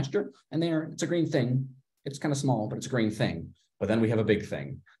in your pasture. And it's a green thing. It's kind of small, but it's a green thing. But then we have a big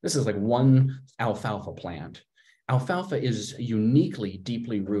thing. This is one alfalfa plant. Alfalfa is uniquely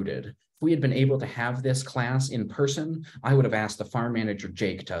deeply rooted. If we had been able to have this class in person, I would have asked the farm manager,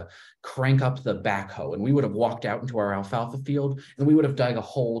 Jake, to crank up the backhoe, and we would have walked out into our alfalfa field, and we would have dug a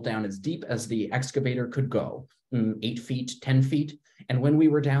hole down as deep as the excavator could go, 8 feet, 10 feet. And when we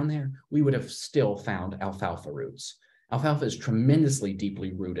were down there, we would have still found alfalfa roots. Alfalfa is tremendously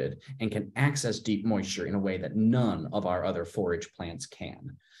deeply rooted and can access deep moisture in a way that none of our other forage plants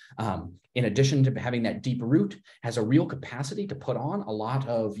can. In addition to having that deep root, has a real capacity to put on a lot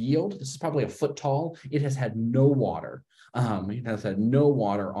of yield. This is probably a foot tall. It has had no water. It has had no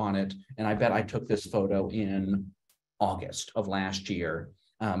water on it. And I bet I took this photo in August of last year.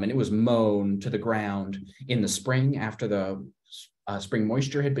 And it was mown to the ground in the spring after the spring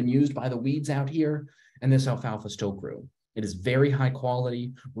moisture had been used by the weeds out here. And this alfalfa still grew. It is very high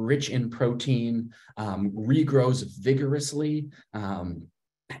quality, rich in protein, regrows vigorously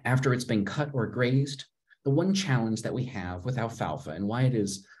after it's been cut or grazed. The one challenge that we have with alfalfa, and why it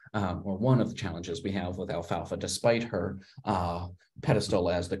is, or one of the challenges we have with alfalfa, despite her pedestal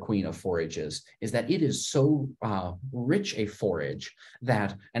as the queen of forages, is that it is so rich a forage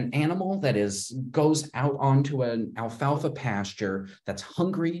that an animal that goes out onto an alfalfa pasture that's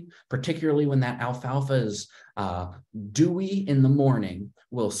hungry, particularly when that alfalfa is dewy in the morning,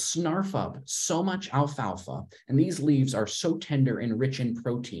 will snarf up so much alfalfa, and these leaves are so tender and rich in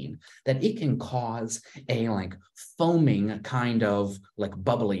protein that it can cause a foaming kind of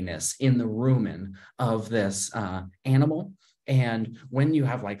bubbliness in the rumen of this animal. And when you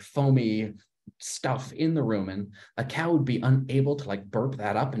have foamy stuff in the rumen, a cow would be unable to burp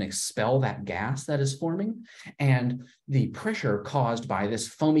that up and expel that gas that is forming. And the pressure caused by this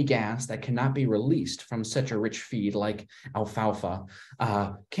foamy gas that cannot be released from such a rich feed like alfalfa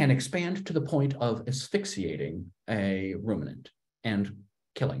can expand to the point of asphyxiating a ruminant and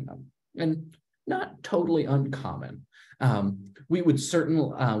killing them. And not totally uncommon. We would certainly,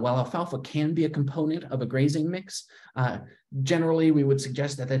 while alfalfa can be a component of a grazing mix, generally we would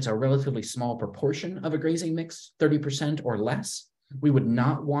suggest that that's a relatively small proportion of a grazing mix, 30% or less. We would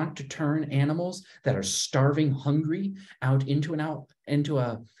not want to turn animals that are starving hungry out into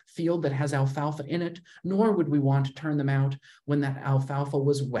a field that has alfalfa in it, nor would we want to turn them out when that alfalfa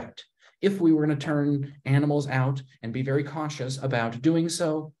was wet. If we were going to turn animals out, and be very cautious about doing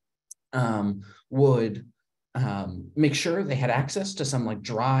so, would make sure they had access to some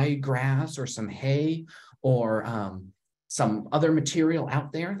dry grass or some hay or some other material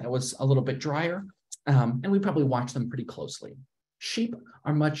out there that was a little bit drier, and we probably watch them pretty closely. Sheep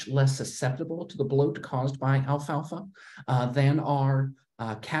are much less susceptible to the bloat caused by alfalfa than are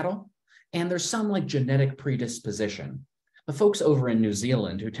cattle, and there's some genetic predisposition. The folks over in New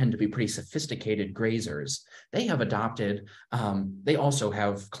Zealand, who tend to be pretty sophisticated grazers, they have adopted, they also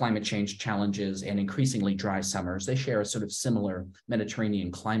have climate change challenges and increasingly dry summers. They share a sort of similar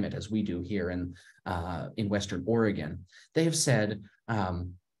Mediterranean climate as we do here in Western Oregon. They have said,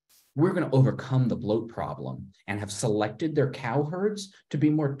 we're going to overcome the bloat problem, and have selected their cow herds to be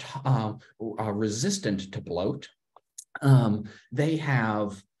more resistant to bloat. They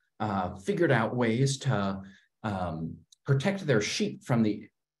have figured out ways to protect their sheep from the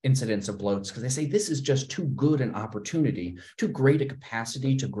incidence of bloats, because they say this is just too good an opportunity, too great a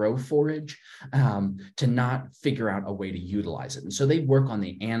capacity to grow forage, to not figure out a way to utilize it. And so they work on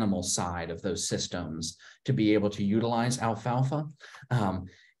the animal side of those systems to be able to utilize alfalfa.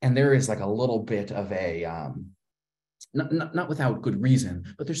 And there is like a little bit of a, not without good reason,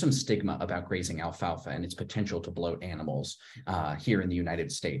 but there's some stigma about grazing alfalfa and its potential to bloat animals here in the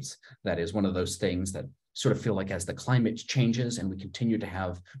United States. That is one of those things that sort of feel like, as the climate changes and we continue to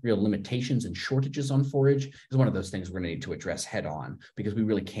have real limitations and shortages on forage, is one of those things we're going to need to address head on, because we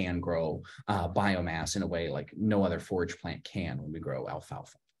really can grow biomass in a way like no other forage plant can when we grow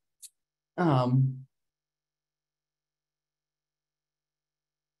alfalfa.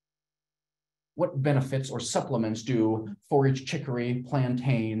 What benefits or supplements do forage chicory,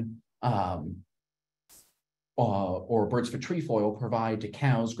 plantain, or birds for trefoil provide to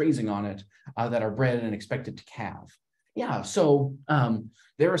cows grazing on it that are bred and expected to calve? Yeah, so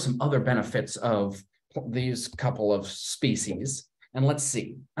there are some other benefits of these couple of species, and let's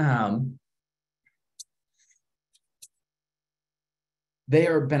see. They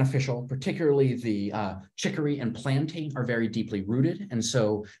are beneficial, particularly the chicory and plantain are very deeply rooted, and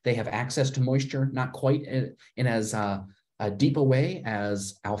so they have access to moisture, not quite in as deep a way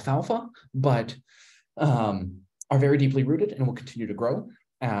as alfalfa, but are very deeply rooted and will continue to grow.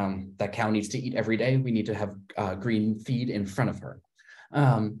 That cow needs to eat every day. We need to have green feed in front of her.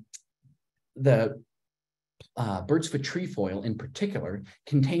 The birds for trefoil in particular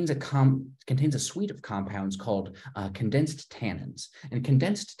contains a suite of compounds called condensed tannins. And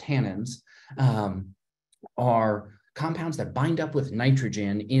condensed tannins are compounds that bind up with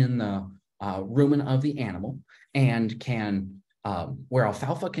nitrogen in the rumen of the animal, and can, where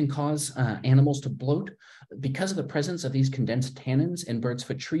alfalfa can cause animals to bloat, because of the presence of these condensed tannins in birds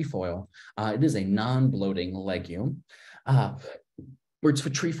for trefoil, it is a non-bloating legume. Birds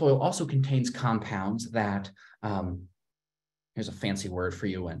for trefoil also contains compounds that, here's a fancy word for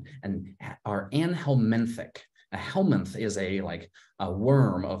you, and are anhelminthic. A helminth is a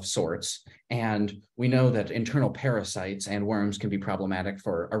worm of sorts, and we know that internal parasites and worms can be problematic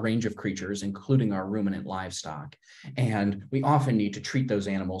for a range of creatures, including our ruminant livestock. And we often need to treat those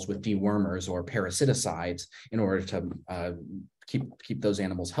animals with dewormers or parasiticides in order to keep those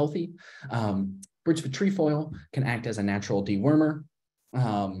animals healthy. Birds for trefoil can act as a natural dewormer.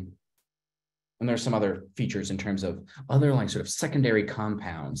 And there's some other features in terms of other sort of secondary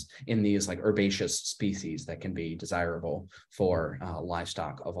compounds in these herbaceous species that can be desirable for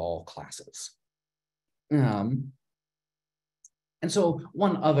livestock of all classes. And so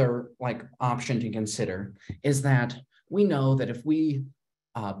one other option to consider is that we know that if we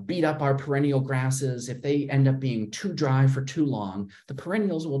beat up our perennial grasses, if they end up being too dry for too long, the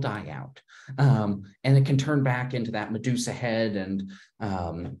perennials will die out. And it can turn back into that Medusa head and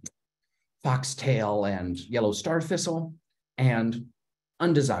foxtail and yellow star thistle, and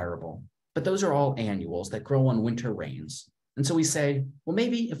undesirable. But those are all annuals that grow on winter rains. And so we say, well,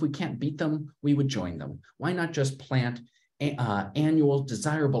 maybe if we can't beat them, we would join them. Why not just plant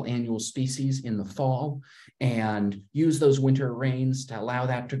desirable annual species in the fall and use those winter rains to allow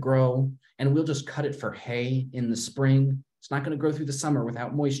that to grow? And we'll just cut it for hay in the spring. It's not going to grow through the summer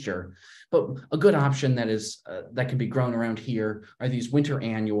without moisture. But a good option that can be grown around here are these winter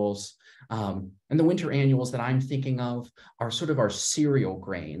annuals. And the winter annuals that I'm thinking of are sort of our cereal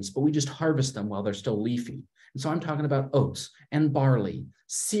grains, but we just harvest them while they're still leafy. And so I'm talking about oats and barley,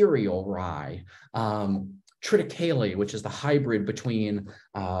 cereal rye, triticale, which is the hybrid between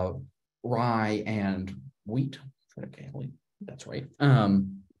rye and wheat. Triticale, that's right.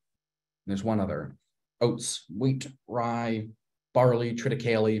 There's one other: oats, wheat, rye, barley,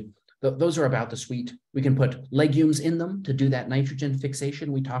 triticale. Those are about the sweet. We can put legumes in them to do that nitrogen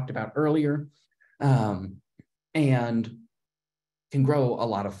fixation we talked about earlier, and can grow a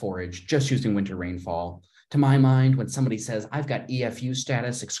lot of forage just using winter rainfall. To my mind, when somebody says, I've got EFU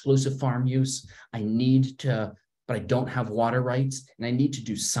status, exclusive farm use, but I don't have water rights, and I need to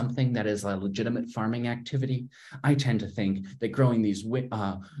do something that is a legitimate farming activity, I tend to think that growing these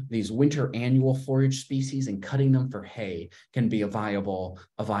winter annual forage species and cutting them for hay can be a viable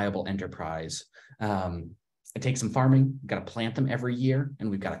enterprise. It takes some farming. We've got to plant them every year, and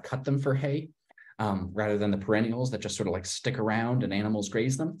we've got to cut them for hay, rather than the perennials that just sort of like stick around and animals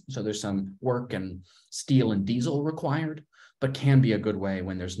graze them. So there's some work and steel and diesel required, but can be a good way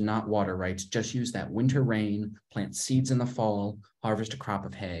when there's not water rights. Just use that winter rain, plant seeds in the fall, harvest a crop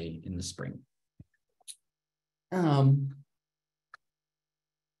of hay in the spring.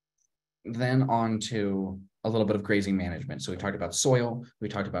 Then on to a little bit of grazing management. So we talked about soil, we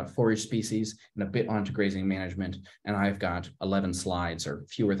talked about forage species, and a bit onto grazing management. And I've got 11 slides or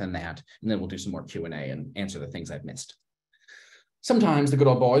fewer than that. And then we'll do some more Q&A and answer the things I've missed. Sometimes the good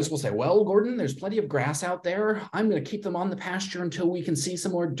old boys will say, well, Gordon, there's plenty of grass out there. I'm going to keep them on the pasture until we can see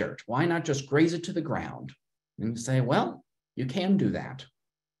some more dirt. Why not just graze it to the ground? And you say, well, you can do that.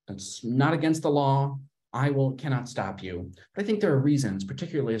 It's not against the law. I cannot stop you. But I think there are reasons,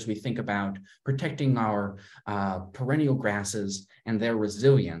 particularly as we think about protecting our perennial grasses and their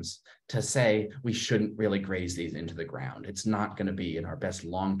resilience, to say we shouldn't really graze these into the ground. It's not going to be in our best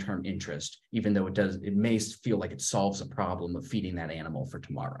long-term interest, even though it may feel like it solves a problem of feeding that animal for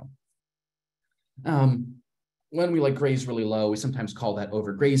tomorrow. When we graze really low, we sometimes call that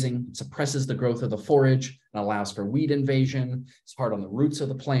overgrazing. It suppresses the growth of the forage and allows for weed invasion. It's hard on the roots of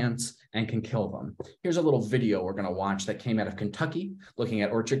the plants and can kill them. Here's a little video we're going to watch that came out of Kentucky, looking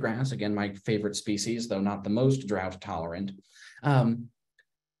at orchard grass. Again, my favorite species, though not the most drought tolerant.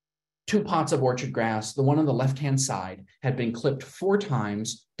 2 pots of orchard grass. The one on the left-hand side had been clipped 4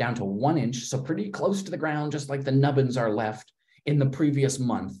 times down to 1 inch, so pretty close to the ground, just like the nubbins are left in the previous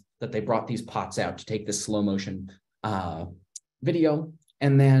month that they brought these pots out to take this slow motion video.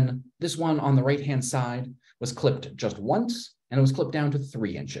 And then this one on the right-hand side was clipped just once, and it was clipped down to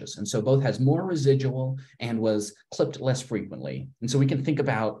 3 inches. And so both has more residual and was clipped less frequently. And so we can think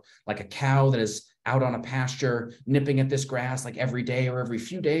about like a cow that is out on a pasture nipping at this grass like every day or every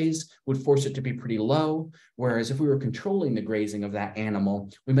few days would force it to be pretty low. Whereas if we were controlling the grazing of that animal,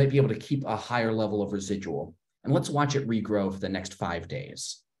 we might be able to keep a higher level of residual. And let's watch it regrow for the next 5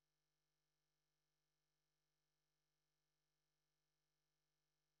 days.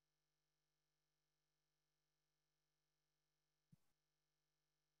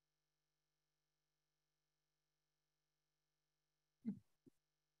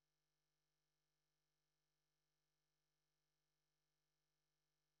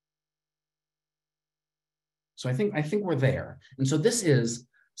 So I think we're there. And so this is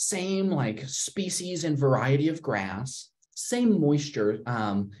same species and variety of grass, same moisture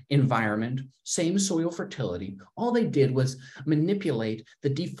environment, same soil fertility. All they did was manipulate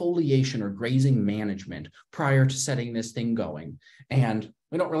the defoliation or grazing management prior to setting this thing going. And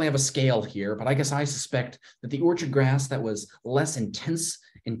we don't really have a scale here, but I guess I suspect that the orchard grass that was less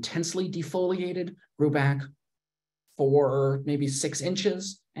intensely defoliated grew back 4, maybe 6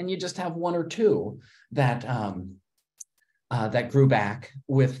 inches, and you just have 1 or 2 that that grew back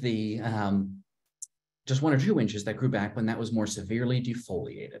with the just 1 or 2 inches that grew back when that was more severely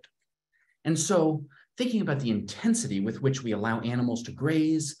defoliated. And so thinking about the intensity with which we allow animals to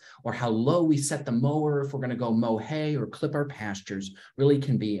graze, or how low we set the mower if we're going to go mow hay or clip our pastures, really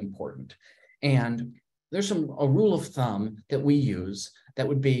can be important. And there's a rule of thumb that we use that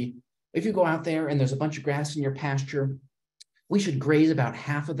would be, if you go out there and there's a bunch of grass in your pasture, we should graze about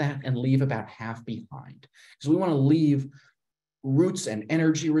half of that and leave about half behind. Because we want to leave roots and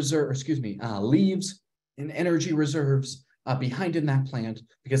energy reserve, leaves and energy reserves behind in that plant,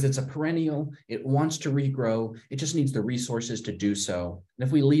 because it's a perennial, it wants to regrow, it just needs the resources to do so. And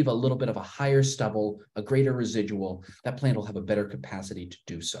if we leave a little bit of a higher stubble, a greater residual, that plant will have a better capacity to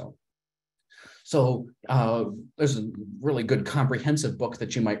do so. So there's a really good comprehensive book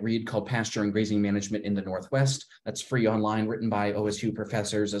that you might read called Pasture and Grazing Management in the Northwest. That's free online, written by OSU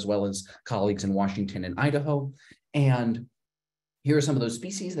professors as well as colleagues in Washington and Idaho. And here are some of those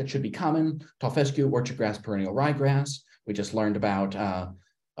species that should be common: tall fescue, orchard grass, perennial ryegrass. We just learned about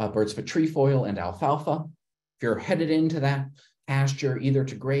bird's foot trefoil and alfalfa. If you're headed into that pasture either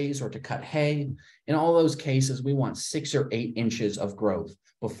to graze or to cut hay, in all those cases, we want 6 or 8 inches of growth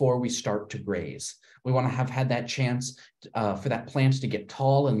before we start to graze. We want to have had that chance for that plant to get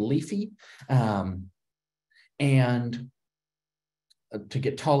tall and leafy, and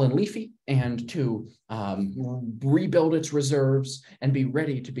to rebuild its reserves and be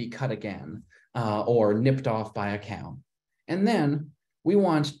ready to be cut again or nipped off by a cow. And then we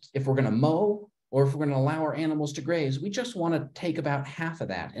want, if we're going to mow or if we're going to allow our animals to graze, we just want to take about half of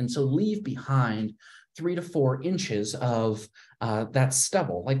that. And so leave behind 3 to 4 inches of that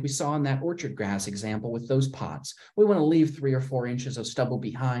stubble, like we saw in that orchard grass example with those pots. We want to leave 3 or 4 inches of stubble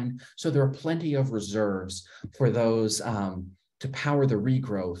behind, so there are plenty of reserves for those to power the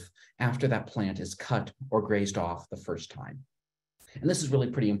regrowth after that plant is cut or grazed off the first time. And this is really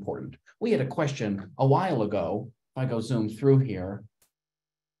pretty important. We had a question a while ago. If I go zoom through here.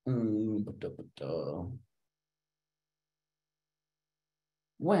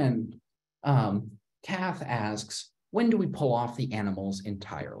 When Kath asks, when do we pull off the animals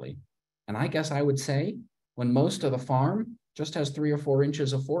entirely? And I guess I would say when most of the farm just has 3 or 4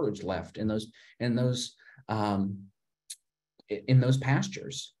 inches of forage left in those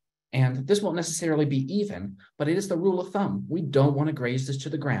pastures. And this won't necessarily be even, but it is the rule of thumb. We don't want to graze this to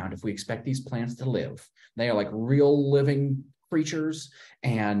the ground if we expect these plants to live. They are like real living creatures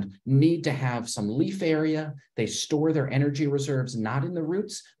and need to have some leaf area. They store their energy reserves not in the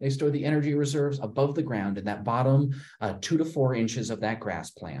roots. They store the energy reserves above the ground in that bottom 2 to 4 inches of that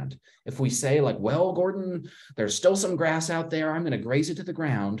grass plant. If we say like, well, Gordon, there's still some grass out there, I'm going to graze it to the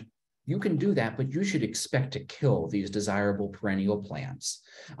ground. You can do that, but you should expect to kill these desirable perennial plants.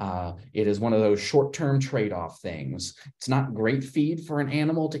 It is one of those short-term trade-off things. It's not great feed for an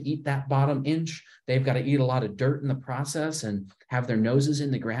animal to eat that bottom inch. They've got to eat a lot of dirt in the process and have their noses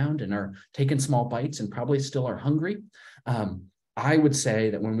in the ground and are taking small bites and probably still are hungry. I would say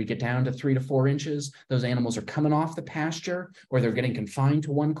that when we get down to 3 to 4 inches, those animals are coming off the pasture or they're getting confined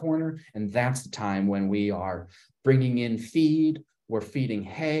to one corner. And that's the time when we are bringing in feed. We're feeding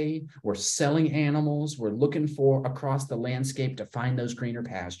hay, we're selling animals, we're looking for across the landscape to find those greener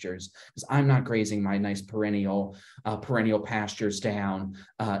pastures, because I'm not grazing my nice perennial pastures down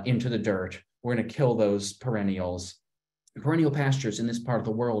into the dirt. We're going to kill those perennials. Perennial pastures in this part of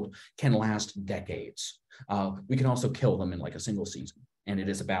the world can last decades. We can also kill them in like a single season. And it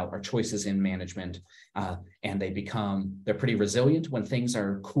is about our choices in management. And they're pretty resilient when things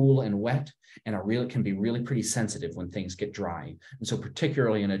are cool and wet, and can be really pretty sensitive when things get dry. And so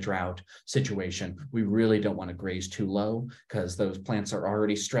particularly in a drought situation, we really don't want to graze too low because those plants are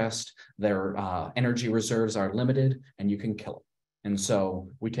already stressed. Their energy reserves are limited and you can kill them. And so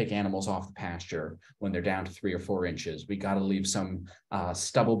we take animals off the pasture when they're down to 3 or 4 inches. We got to leave some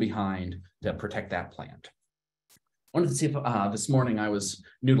stubble behind to protect that plant. I wanted to see if this morning I was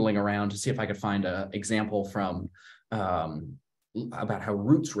noodling around to see if I could find an example from about how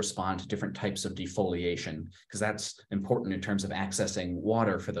roots respond to different types of defoliation, because that's important in terms of accessing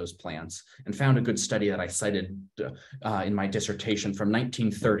water for those plants, and found a good study that I cited in my dissertation from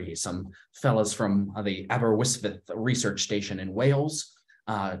 1930. Some fellas from the Aberystwyth Research Station in Wales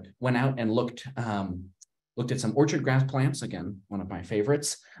went out and looked at some orchard grass plants, again, one of my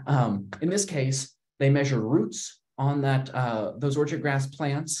favorites. In this case, they measured roots on those orchard grass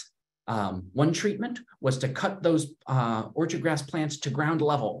plants. One treatment was to cut those orchard grass plants to ground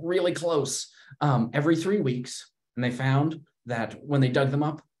level, really close, every 3 weeks. And they found that when they dug them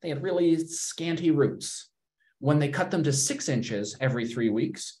up, they had really scanty roots. When they cut them to 6 inches every 3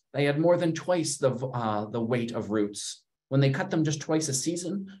 weeks, they had more than twice the weight of roots. When they cut them just twice a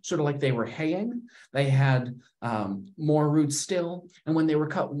season, sort of like they were haying, they had more roots still. And when they were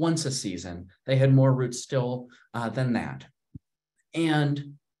cut once a season, they had more roots still than that.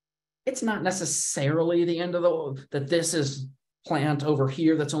 And it's not necessarily the end of that this is plant over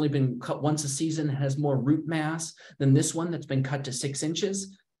here that's only been cut once a season and has more root mass than this one that's been cut to 6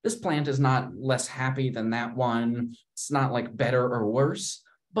 inches. This plant is not less happy than that one. It's not like better or worse,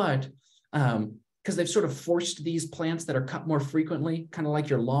 but because they've sort of forced these plants that are cut more frequently, kind of like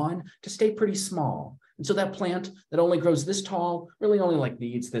your lawn, to stay pretty small. And so that plant that only grows this tall really only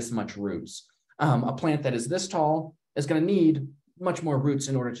needs this much roots. A plant that is this tall is going to need much more roots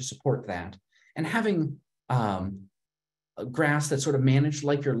in order to support that. And having a grass that's sort of managed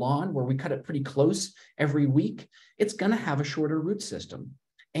like your lawn, where we cut it pretty close every week, it's going to have a shorter root system.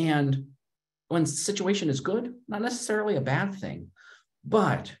 And when the situation is good, not necessarily a bad thing.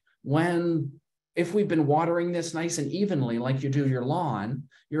 But if we've been watering this nice and evenly like you do your lawn,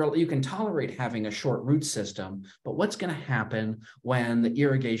 you can tolerate having a short root system. But what's going to happen when the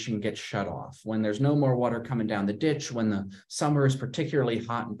irrigation gets shut off, when there's no more water coming down the ditch, when the summer is particularly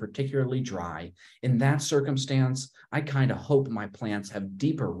hot and particularly dry? In that circumstance, I kind of hope my plants have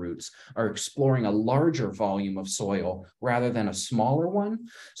deeper roots, are exploring a larger volume of soil rather than a smaller one,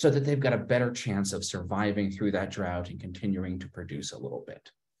 so that they've got a better chance of surviving through that drought and continuing to produce a little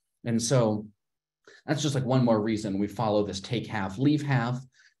bit. And so that's just like one more reason we follow this take half, leave half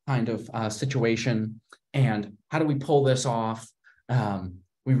kind of situation. And how do we pull this off?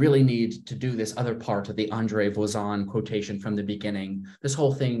 We really need to do this other part of the Andre Voisin quotation from the beginning. This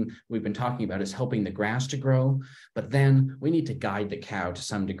whole thing we've been talking about is helping the grass to grow, but then we need to guide the cow to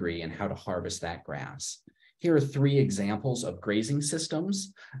some degree in how to harvest that grass. Here are 3 examples of grazing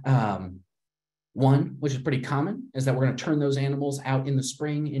systems. One, which is pretty common, is that we're going to turn those animals out in the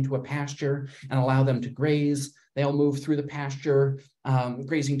spring into a pasture and allow them to graze. They'll move through the pasture,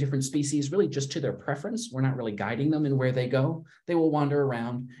 grazing different species, really just to their preference. We're not really guiding them in where they go. They will wander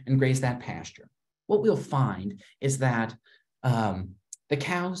around and graze that pasture. What we'll find is that the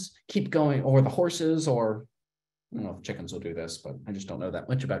cows keep going, or the horses, or I don't know if chickens will do this, but I just don't know that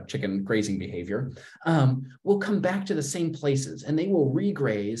much about chicken grazing behavior, will come back to the same places and they will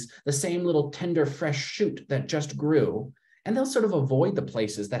regraze the same little tender, fresh shoot that just grew. And they'll sort of avoid the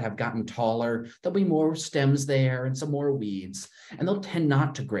places that have gotten taller. There'll be more stems there and some more weeds, and they'll tend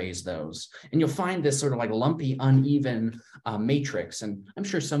not to graze those. And you'll find this sort of like lumpy, uneven matrix. And I'm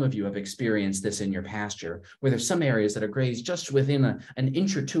sure some of you have experienced this in your pasture, where there's some areas that are grazed just within an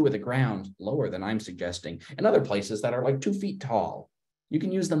inch or two of the ground, lower than I'm suggesting, and other places that are like 2 feet tall. You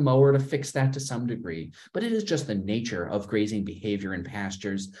can use the mower to fix that to some degree, but it is just the nature of grazing behavior in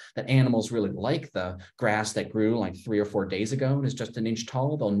pastures that animals really like the grass that grew like 3 or 4 days ago and is just an inch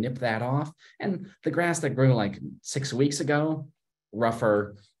tall. They'll nip that off. And the grass that grew like 6 weeks ago,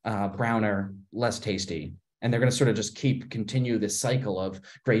 rougher, browner, less tasty. And they're going to sort of just continue this cycle of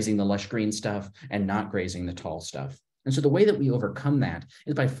grazing the lush green stuff and not grazing the tall stuff. And so the way that we overcome that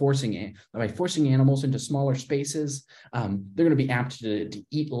is by forcing animals into smaller spaces. They're going to be apt to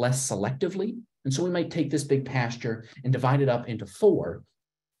eat less selectively. And so we might take this big pasture and divide it up into 4.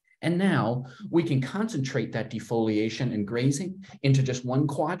 And now we can concentrate that defoliation and grazing into just one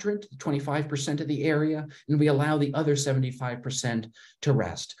quadrant, 25% of the area, and we allow the other 75% to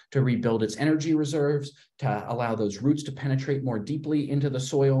rest, to rebuild its energy reserves, to allow those roots to penetrate more deeply into the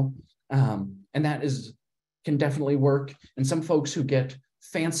soil. And that can definitely work. And some folks who get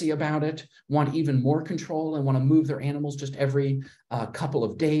fancy about it want even more control and want to move their animals just every couple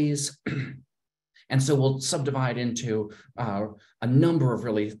of days. And so we'll subdivide into a number of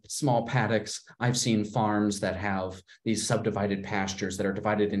really small paddocks. I've seen farms that have these subdivided pastures that are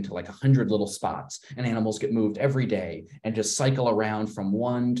divided into like 100 little spots, and animals get moved every day and just cycle around from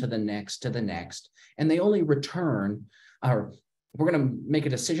one to the next to the next. And they only return, we're going to make a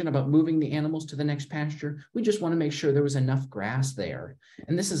decision about moving the animals to the next pasture. We just want to make sure there was enough grass there.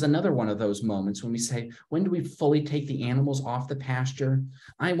 And this is another one of those moments when we say, when do we fully take the animals off the pasture?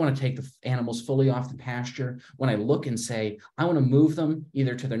 I want to take the animals fully off the pasture when I look and say, I want to move them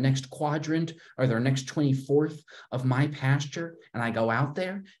either to their next quadrant or their next 24th of my pasture. And I go out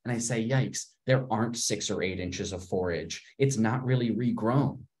there and I say, yikes, there aren't 6 or 8 inches of forage. It's not really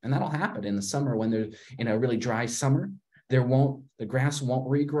regrown. And that'll happen in the summer when they're in a really dry summer. The grass won't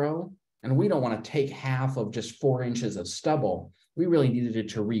regrow, and we don't want to take half of just 4 inches of stubble. We really needed it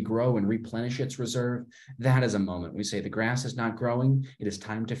to regrow and replenish its reserve. That is a moment we say the grass is not growing. It is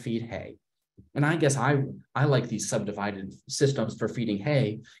time to feed hay. And I guess I like these subdivided systems for feeding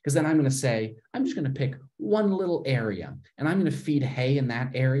hay, because then I'm going to say, I'm just going to pick one little area and I'm going to feed hay in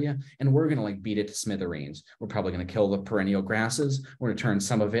that area, and we're going to like beat it to smithereens. We're probably going to kill the perennial grasses. We're going to turn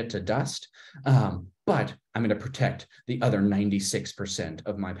some of it to dust. But I'm going to protect the other 96%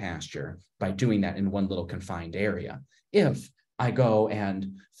 of my pasture by doing that in one little confined area. If I go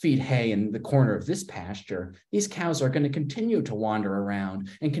and feed hay in the corner of this pasture, these cows are going to continue to wander around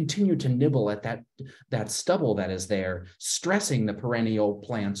and continue to nibble at that stubble that is there, stressing the perennial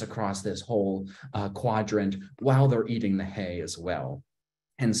plants across this whole quadrant while they're eating the hay as well.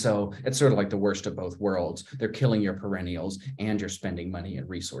 And so it's sort of like the worst of both worlds. They're killing your perennials and you're spending money and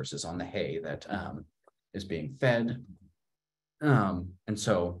resources on the hay that is being fed. And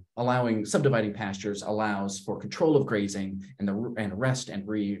so subdividing pastures allows for control of grazing and rest and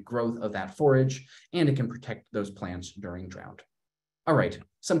regrowth of that forage, and it can protect those plants during drought. All right,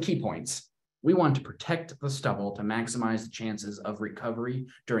 some key points. We want to protect the stubble to maximize the chances of recovery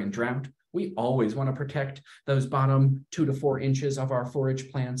during drought. We always want to protect those bottom 2 to 4 inches of our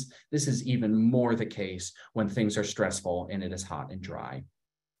forage plants. This is even more the case when things are stressful and it is hot and dry.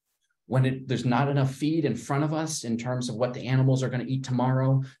 When there's not enough feed in front of us in terms of what the animals are going to eat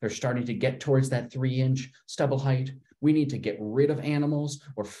tomorrow, they're starting to get towards that 3-inch stubble height, we need to get rid of animals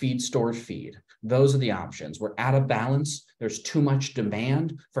or feed stored feed. Those are the options. We're out of balance. There's too much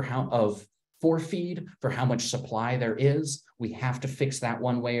demand for feed, for how much supply there is. We have to fix that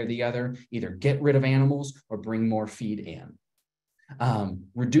one way or the other, either get rid of animals or bring more feed in.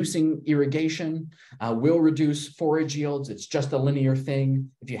 Reducing irrigation will reduce forage yields. It's just a linear thing.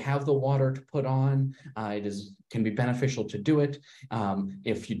 If you have the water to put on, can be beneficial to do it.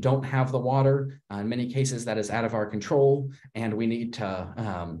 If you don't have the water, in many cases that is out of our control, and we need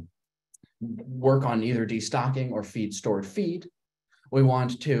to work on either destocking or feed stored feed. We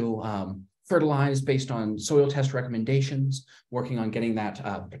want to fertilized based on soil test recommendations, working on getting that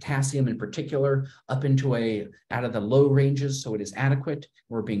potassium in particular up into out of the low ranges so it is adequate.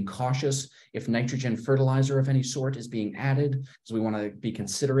 We're being cautious if nitrogen fertilizer of any sort is being added, because we want to be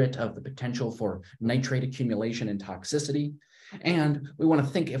considerate of the potential for nitrate accumulation and toxicity. And we want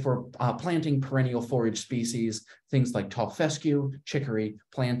to think if we're planting perennial forage species, things like tall fescue, chicory,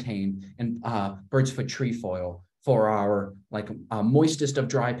 plantain, and bird's foot trefoil for our moistest of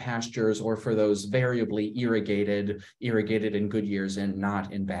dry pastures, or for those variably irrigated in good years and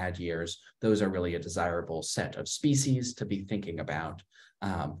not in bad years. Those are really a desirable set of species to be thinking about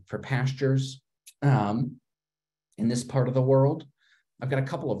for pastures in this part of the world. I've got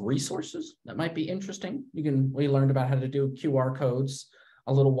a couple of resources that might be interesting. We learned about how to do QR codes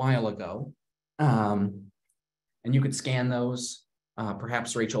a little while ago. And you could scan those.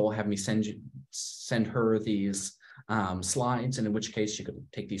 Perhaps Rachel will have me send her these slides, and in which case you could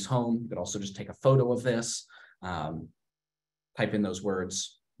take these home. You could also just take a photo of this, type in those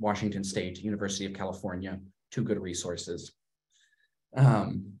words, Washington State, University of California, 2 good resources.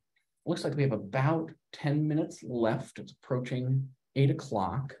 Looks like we have about 10 minutes left. It's approaching 8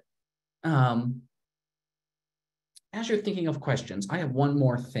 o'clock. As you're thinking of questions, I have one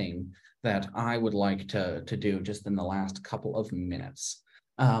more thing that I would like to do just in the last couple of minutes.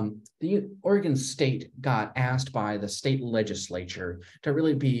 The Oregon State got asked by the state legislature to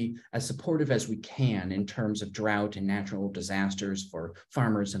really be as supportive as we can in terms of drought and natural disasters for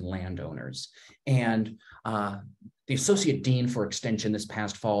farmers and landowners. And the Associate Dean for Extension this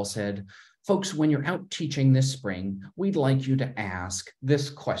past fall said, "Folks, when you're out teaching this spring, we'd like you to ask this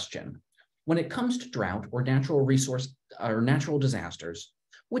question. When it comes to drought or natural resource or natural disasters,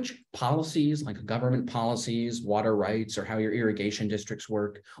 which policies, like government policies, water rights, or how your irrigation districts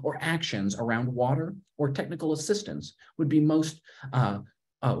work, or actions around water or technical assistance would most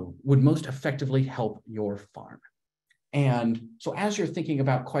effectively help your farm?" And so as you're thinking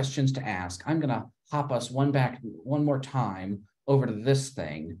about questions to ask, I'm gonna hop us one more time over to this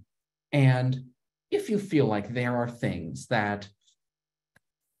thing. And if you feel like there are things that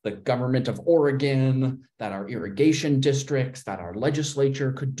the government of Oregon, that our irrigation districts, that our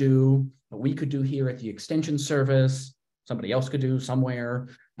legislature could do, that we could do here at the Extension Service, somebody else could do somewhere,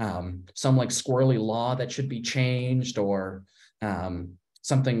 some like squirrely law that should be changed, or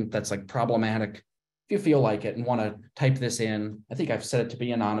something that's like problematic, if you feel like it and want to type this in, I think I've set it to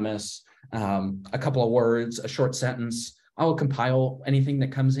be anonymous, a couple of words, a short sentence. I'll compile anything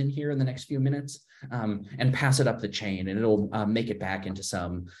that comes in here in the next few minutes and pass it up the chain, and it'll make it back into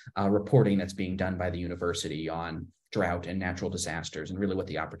some reporting that's being done by the university on drought and natural disasters, and really what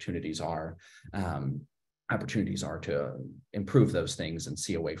the opportunities are to improve those things and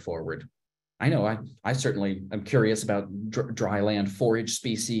see a way forward. I know I certainly am curious about dryland forage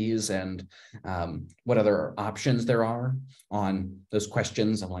species and what other options there are on those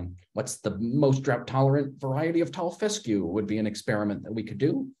questions. I'm like, what's the most drought tolerant variety of tall fescue would be an experiment that we could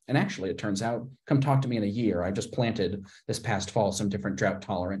do. And actually, it turns out, come talk to me in a year. I just planted this past fall some different drought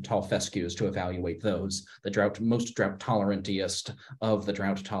tolerant tall fescues to evaluate those, the most drought tolerantest of the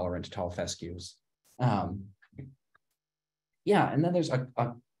drought tolerant tall fescues. Yeah, and then there's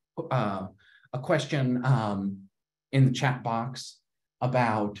a question in the chat box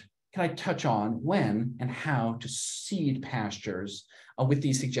about, can I touch on when and how to seed pastures with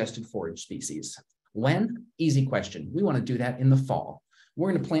these suggested forage species? When? Easy question. We want to do that in the fall.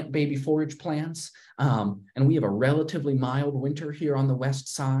 We're going to plant baby forage plants, and we have a relatively mild winter here on the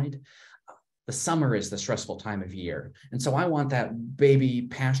west side. The summer is the stressful time of year. And so I want that baby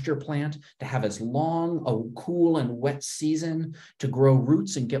pasture plant to have as long a cool and wet season to grow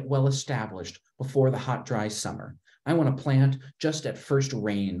roots and get well established before the hot, dry summer. I want to plant just at first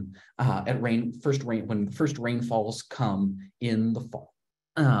rain, when first rainfalls come in the fall.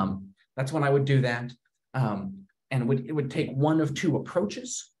 That's when I would do that. And it would take one of two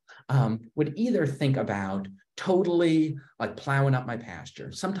approaches. Would either think about totally like plowing up my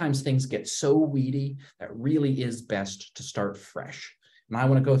pasture. Sometimes things get so weedy that really is best to start fresh. And I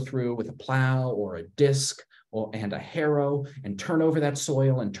want to go through with a plow or a disc and a harrow and turn over that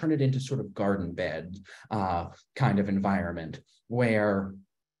soil and turn it into sort of garden bed kind of environment where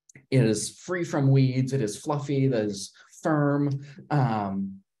it is free from weeds, it is fluffy, it is firm.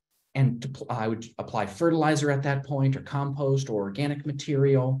 And I would apply fertilizer at that point, or compost or organic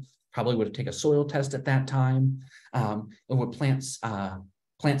material. Probably would take a soil test at that time. And would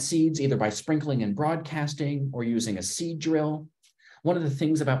plant seeds either by sprinkling and broadcasting or using a seed drill. One of the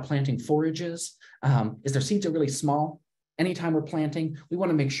things about planting forages is their seeds are really small. Anytime we're planting, we want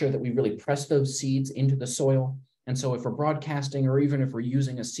to make sure that we really press those seeds into the soil. And so if we're broadcasting, or even if we're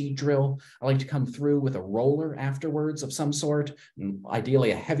using a seed drill, I like to come through with a roller afterwards of some sort,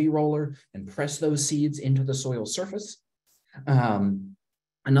 ideally a heavy roller, and press those seeds into the soil surface.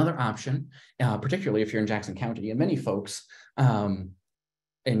 Another option, particularly if you're in Jackson County, and many folks, and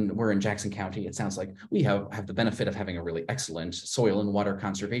we're in Jackson County, it sounds like we have the benefit of having a really excellent soil and water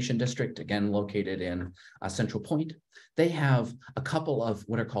conservation district, again, located in Central Point. They have a couple of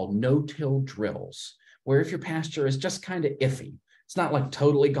what are called no-till drills, where if your pasture is just kind of iffy, it's not like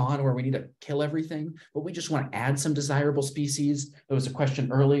totally gone where we need to kill everything, but we just want to add some desirable species. There was a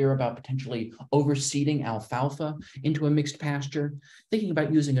question earlier about potentially overseeding alfalfa into a mixed pasture. Thinking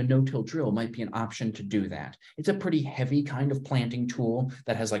about using a no-till drill might be an option to do that. It's a pretty heavy kind of planting tool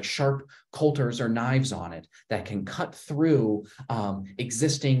that has like sharp coulters or knives on it that can cut through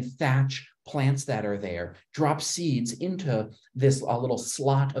existing thatch plants that are there, drop seeds into this little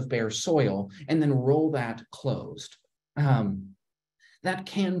slot of bare soil, and then roll that closed. That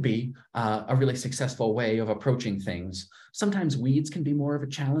can be a really successful way of approaching things. Sometimes weeds can be more of a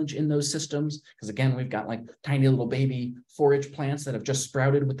challenge in those systems, because again, we've got like tiny little baby forage plants that have just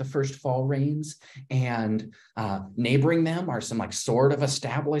sprouted with the first fall rains, and neighboring them are some like sort of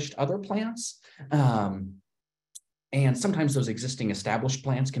established other plants. And sometimes those existing established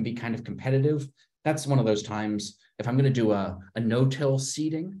plants can be kind of competitive. That's one of those times, if I'm going to do a no-till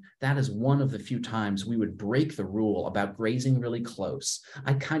seeding, that is one of the few times we would break the rule about grazing really close.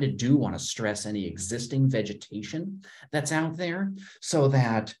 I kind of do want to stress any existing vegetation that's out there, so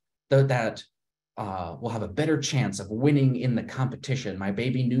that we'll have a better chance of winning in the competition. My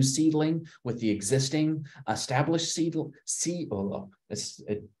baby new seedling with the existing established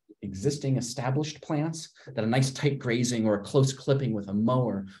existing established plants, that a nice tight grazing or a close clipping with a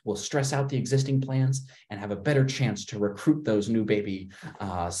mower will stress out the existing plants and have a better chance to recruit those new baby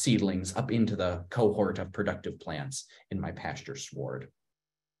seedlings up into the cohort of productive plants in my pasture sward.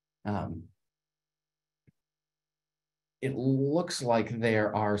 It looks like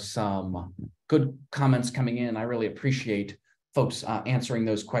there are some good comments coming in. I really appreciate folks answering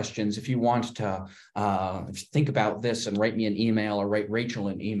those questions. If you want to think about this and write me an email or write Rachel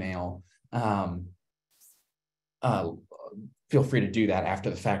an email, feel free to do that after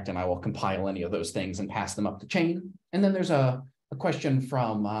the fact, and I will compile any of those things and pass them up the chain. And then there's a question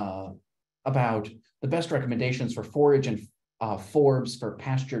from about the best recommendations for forage and forbs for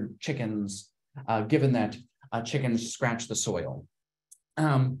pastured chickens, given that chickens scratch the soil.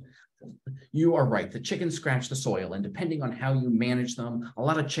 You are right, the chickens scratch the soil, and depending on how you manage them, a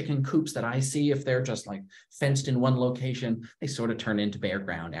lot of chicken coops that I see, if they're just like fenced in one location, they sort of turn into bare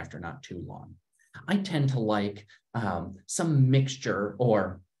ground after not too long. I tend to like some mixture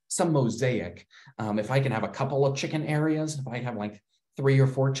or some mosaic. If I can have a couple of chicken areas, if I have like 3 or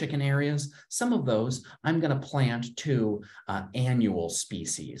 4 chicken areas, some of those I'm going to plant to annual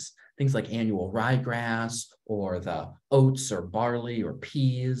species, things like annual ryegrass or the oats or barley or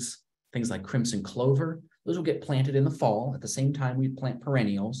peas, things like crimson clover. Those will get planted in the fall at the same time we plant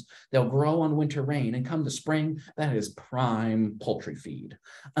perennials. They'll grow on winter rain, and come the spring, that is prime poultry feed.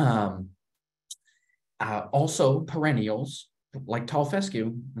 Also perennials, like tall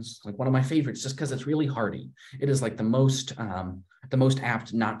fescue, it's like one of my favorites just because it's really hardy. It is like the most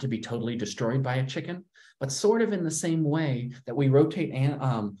apt not to be totally destroyed by a chicken, but sort of in the same way that we rotate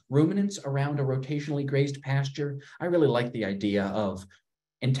ruminants around a rotationally grazed pasture. I really like the idea of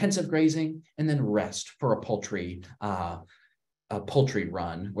intensive grazing and then rest for a poultry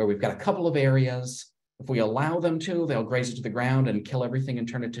run, where we've got a couple of areas. If we allow them to, they'll graze it to the ground and kill everything and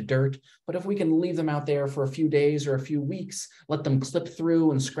turn it to dirt. But if we can leave them out there for a few days or a few weeks, let them clip through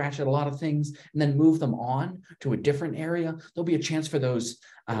and scratch at a lot of things, and then move them on to a different area, there'll be a chance for those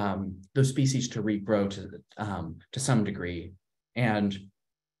species to regrow to some degree. And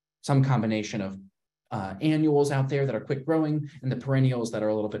some combination of annuals out there that are quick growing and the perennials that are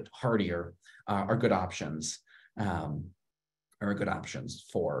a little bit hardier are good options.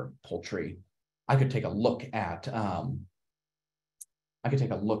 For poultry. I could take a look at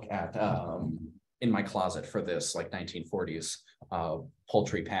in my closet for this like 1940s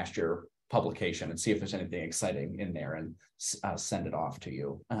poultry pasture publication and see if there's anything exciting in there, and send it off to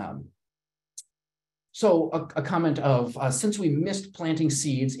you. So a comment of, since we missed planting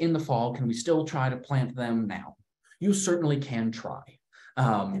seeds in the fall, can we still try to plant them now? You certainly can try.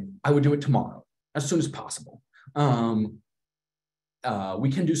 I would do it tomorrow, as soon as possible. We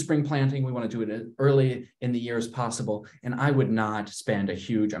can do spring planting. We want to do it as early in the year as possible. And I would not spend a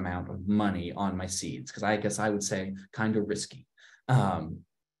huge amount of money on my seeds, because I guess I would say kind of risky.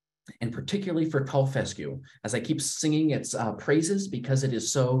 and particularly for tall fescue. As I keep singing its praises because it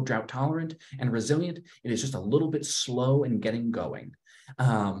is so drought tolerant and resilient, it is just a little bit slow in getting going.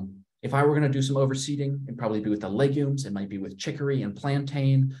 If I were going to do some overseeding, it'd probably be with the legumes. It might be with chicory and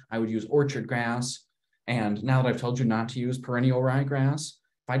plantain. I would use orchard grass. And now that I've told you not to use perennial ryegrass,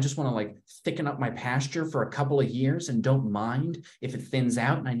 if I just want to like thicken up my pasture for a couple of years and don't mind if it thins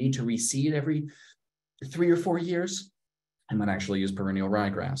out and I need to reseed every 3 or 4 years, I might actually use perennial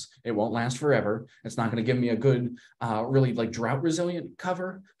ryegrass. It won't last forever. It's not going to give me a good, really like drought resilient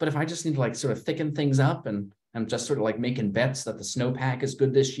cover. But if I just need to like sort of thicken things up and I'm just sort of like making bets that the snowpack is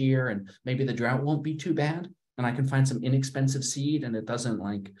good this year and maybe the drought won't be too bad, and I can find some inexpensive seed and it doesn't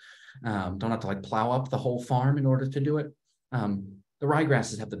like, don't have to like plow up the whole farm in order to do it. The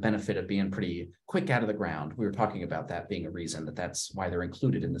ryegrasses have the benefit of being pretty quick out of the ground. We were talking about that being a reason that's why they're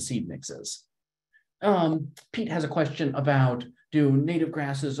included in the seed mixes. Pete has a question about, do native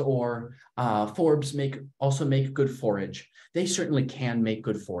grasses or forbs also make good forage? They certainly can make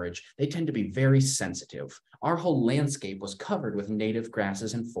good forage. They tend to be very sensitive. Our whole landscape was covered with native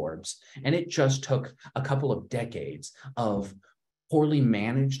grasses and forbs, and it just took a couple of decades of poorly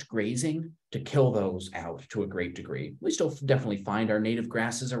managed grazing to kill those out to a great degree. We still definitely find our native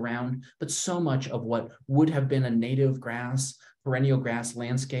grasses around, but so much of what would have been a native grass, perennial grass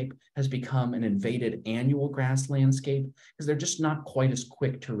landscape has become an invaded annual grass landscape because they're just not quite as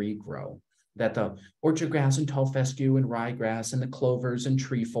quick to regrow. That the orchard grass and tall fescue and ryegrass and the clovers and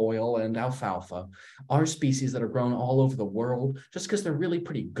trefoil and alfalfa are species that are grown all over the world just because they're really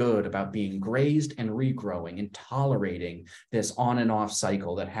pretty good about being grazed and regrowing and tolerating this on and off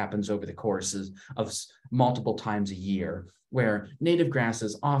cycle that happens over the courses of multiple times a year, where native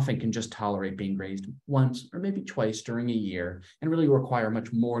grasses often can just tolerate being grazed once or maybe twice during a year and really require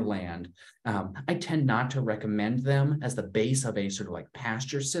much more land. I tend not to recommend them as the base of a sort of like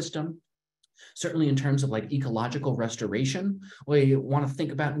pasture system. Certainly in terms of like ecological restoration, we want to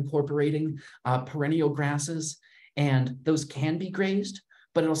think about incorporating perennial grasses, and those can be grazed,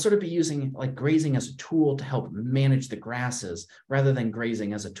 but it'll sort of be using like grazing as a tool to help manage the grasses rather than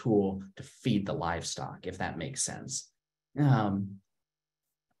grazing as a tool to feed the livestock, if that makes sense.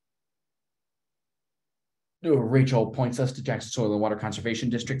 Rachel points us to Jackson Soil and Water Conservation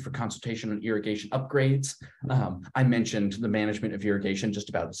District for consultation on irrigation upgrades. I mentioned the management of irrigation just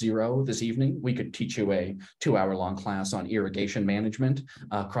about zero this evening. We could teach you a 2-hour-long class on irrigation management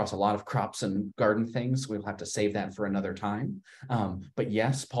across a lot of crops and garden things. We'll have to save that for another time. But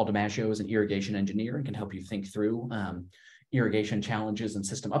yes, Paul DiMaggio is an irrigation engineer and can help you think through irrigation challenges and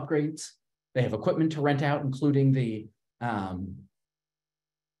system upgrades. They have equipment to rent out, including the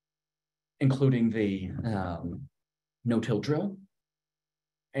no-till drill.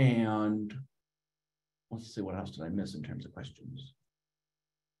 And let's see, what else did I miss in terms of questions?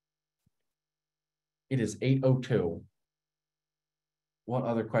 It is 8:02. What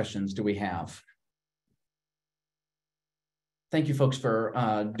other questions do we have? Thank you, folks, for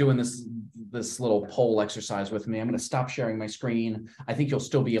doing this little poll exercise with me. I'm going to stop sharing my screen. I think you'll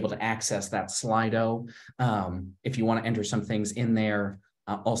still be able to access that Slido if you want to enter some things in there.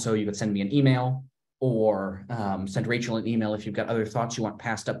 Also, you could send me an email or send Rachel an email if you've got other thoughts you want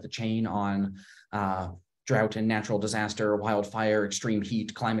passed up the chain on drought and natural disaster, wildfire, extreme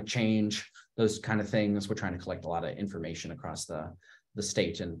heat, climate change, those kind of things. We're trying to collect a lot of information across the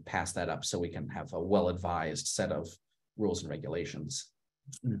state and pass that up so we can have a well-advised set of rules and regulations.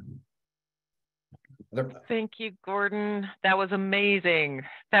 Thank you, Gordon. That was amazing.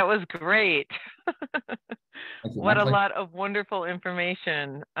 That was great. What a lot of wonderful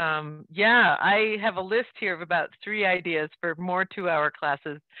information. Yeah, I have a list here of about 3 ideas for more 2-hour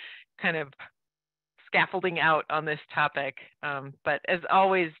classes, kind of scaffolding out on this topic. But as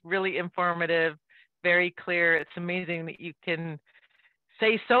always, really informative, very clear. It's amazing that you can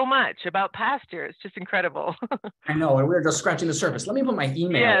say so much about pasture. It's just incredible. I know, and we're just scratching the surface. Let me put my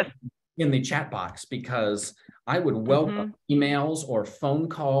email in the chat box because I would welcome emails or phone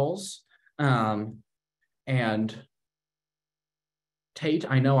calls. And Tate,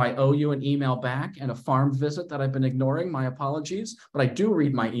 I know I owe you an email back and a farm visit that I've been ignoring. My apologies, but I do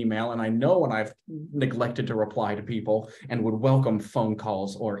read my email and I know when I've neglected to reply to people and would welcome phone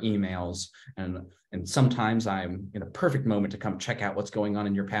calls or emails. And sometimes I'm in a perfect moment to come check out what's going on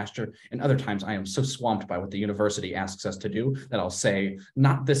in your pasture. And other times I am so swamped by what the university asks us to do that I'll say,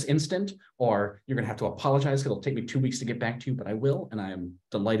 not this instant, or you're going to have to apologize because it'll take me 2 weeks to get back to you, but I will. And I am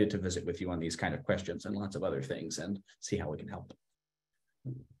delighted to visit with you on these kind of questions and lots of other things and see how we can help.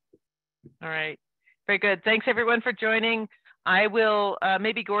 All right. Very good. Thanks, everyone, for joining. I will,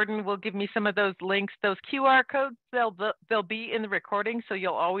 maybe Gordon will give me some of those links, those QR codes, they'll be in the recording, so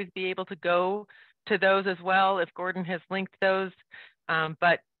you'll always be able to go to those as well if Gordon has linked those.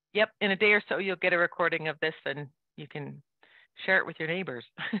 But yep, in a day or so, you'll get a recording of this and you can share it with your neighbors.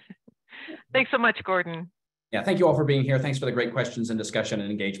 Thanks so much, Gordon. Yeah, thank you all for being here. Thanks for the great questions and discussion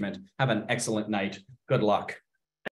and engagement. Have an excellent night. Good luck.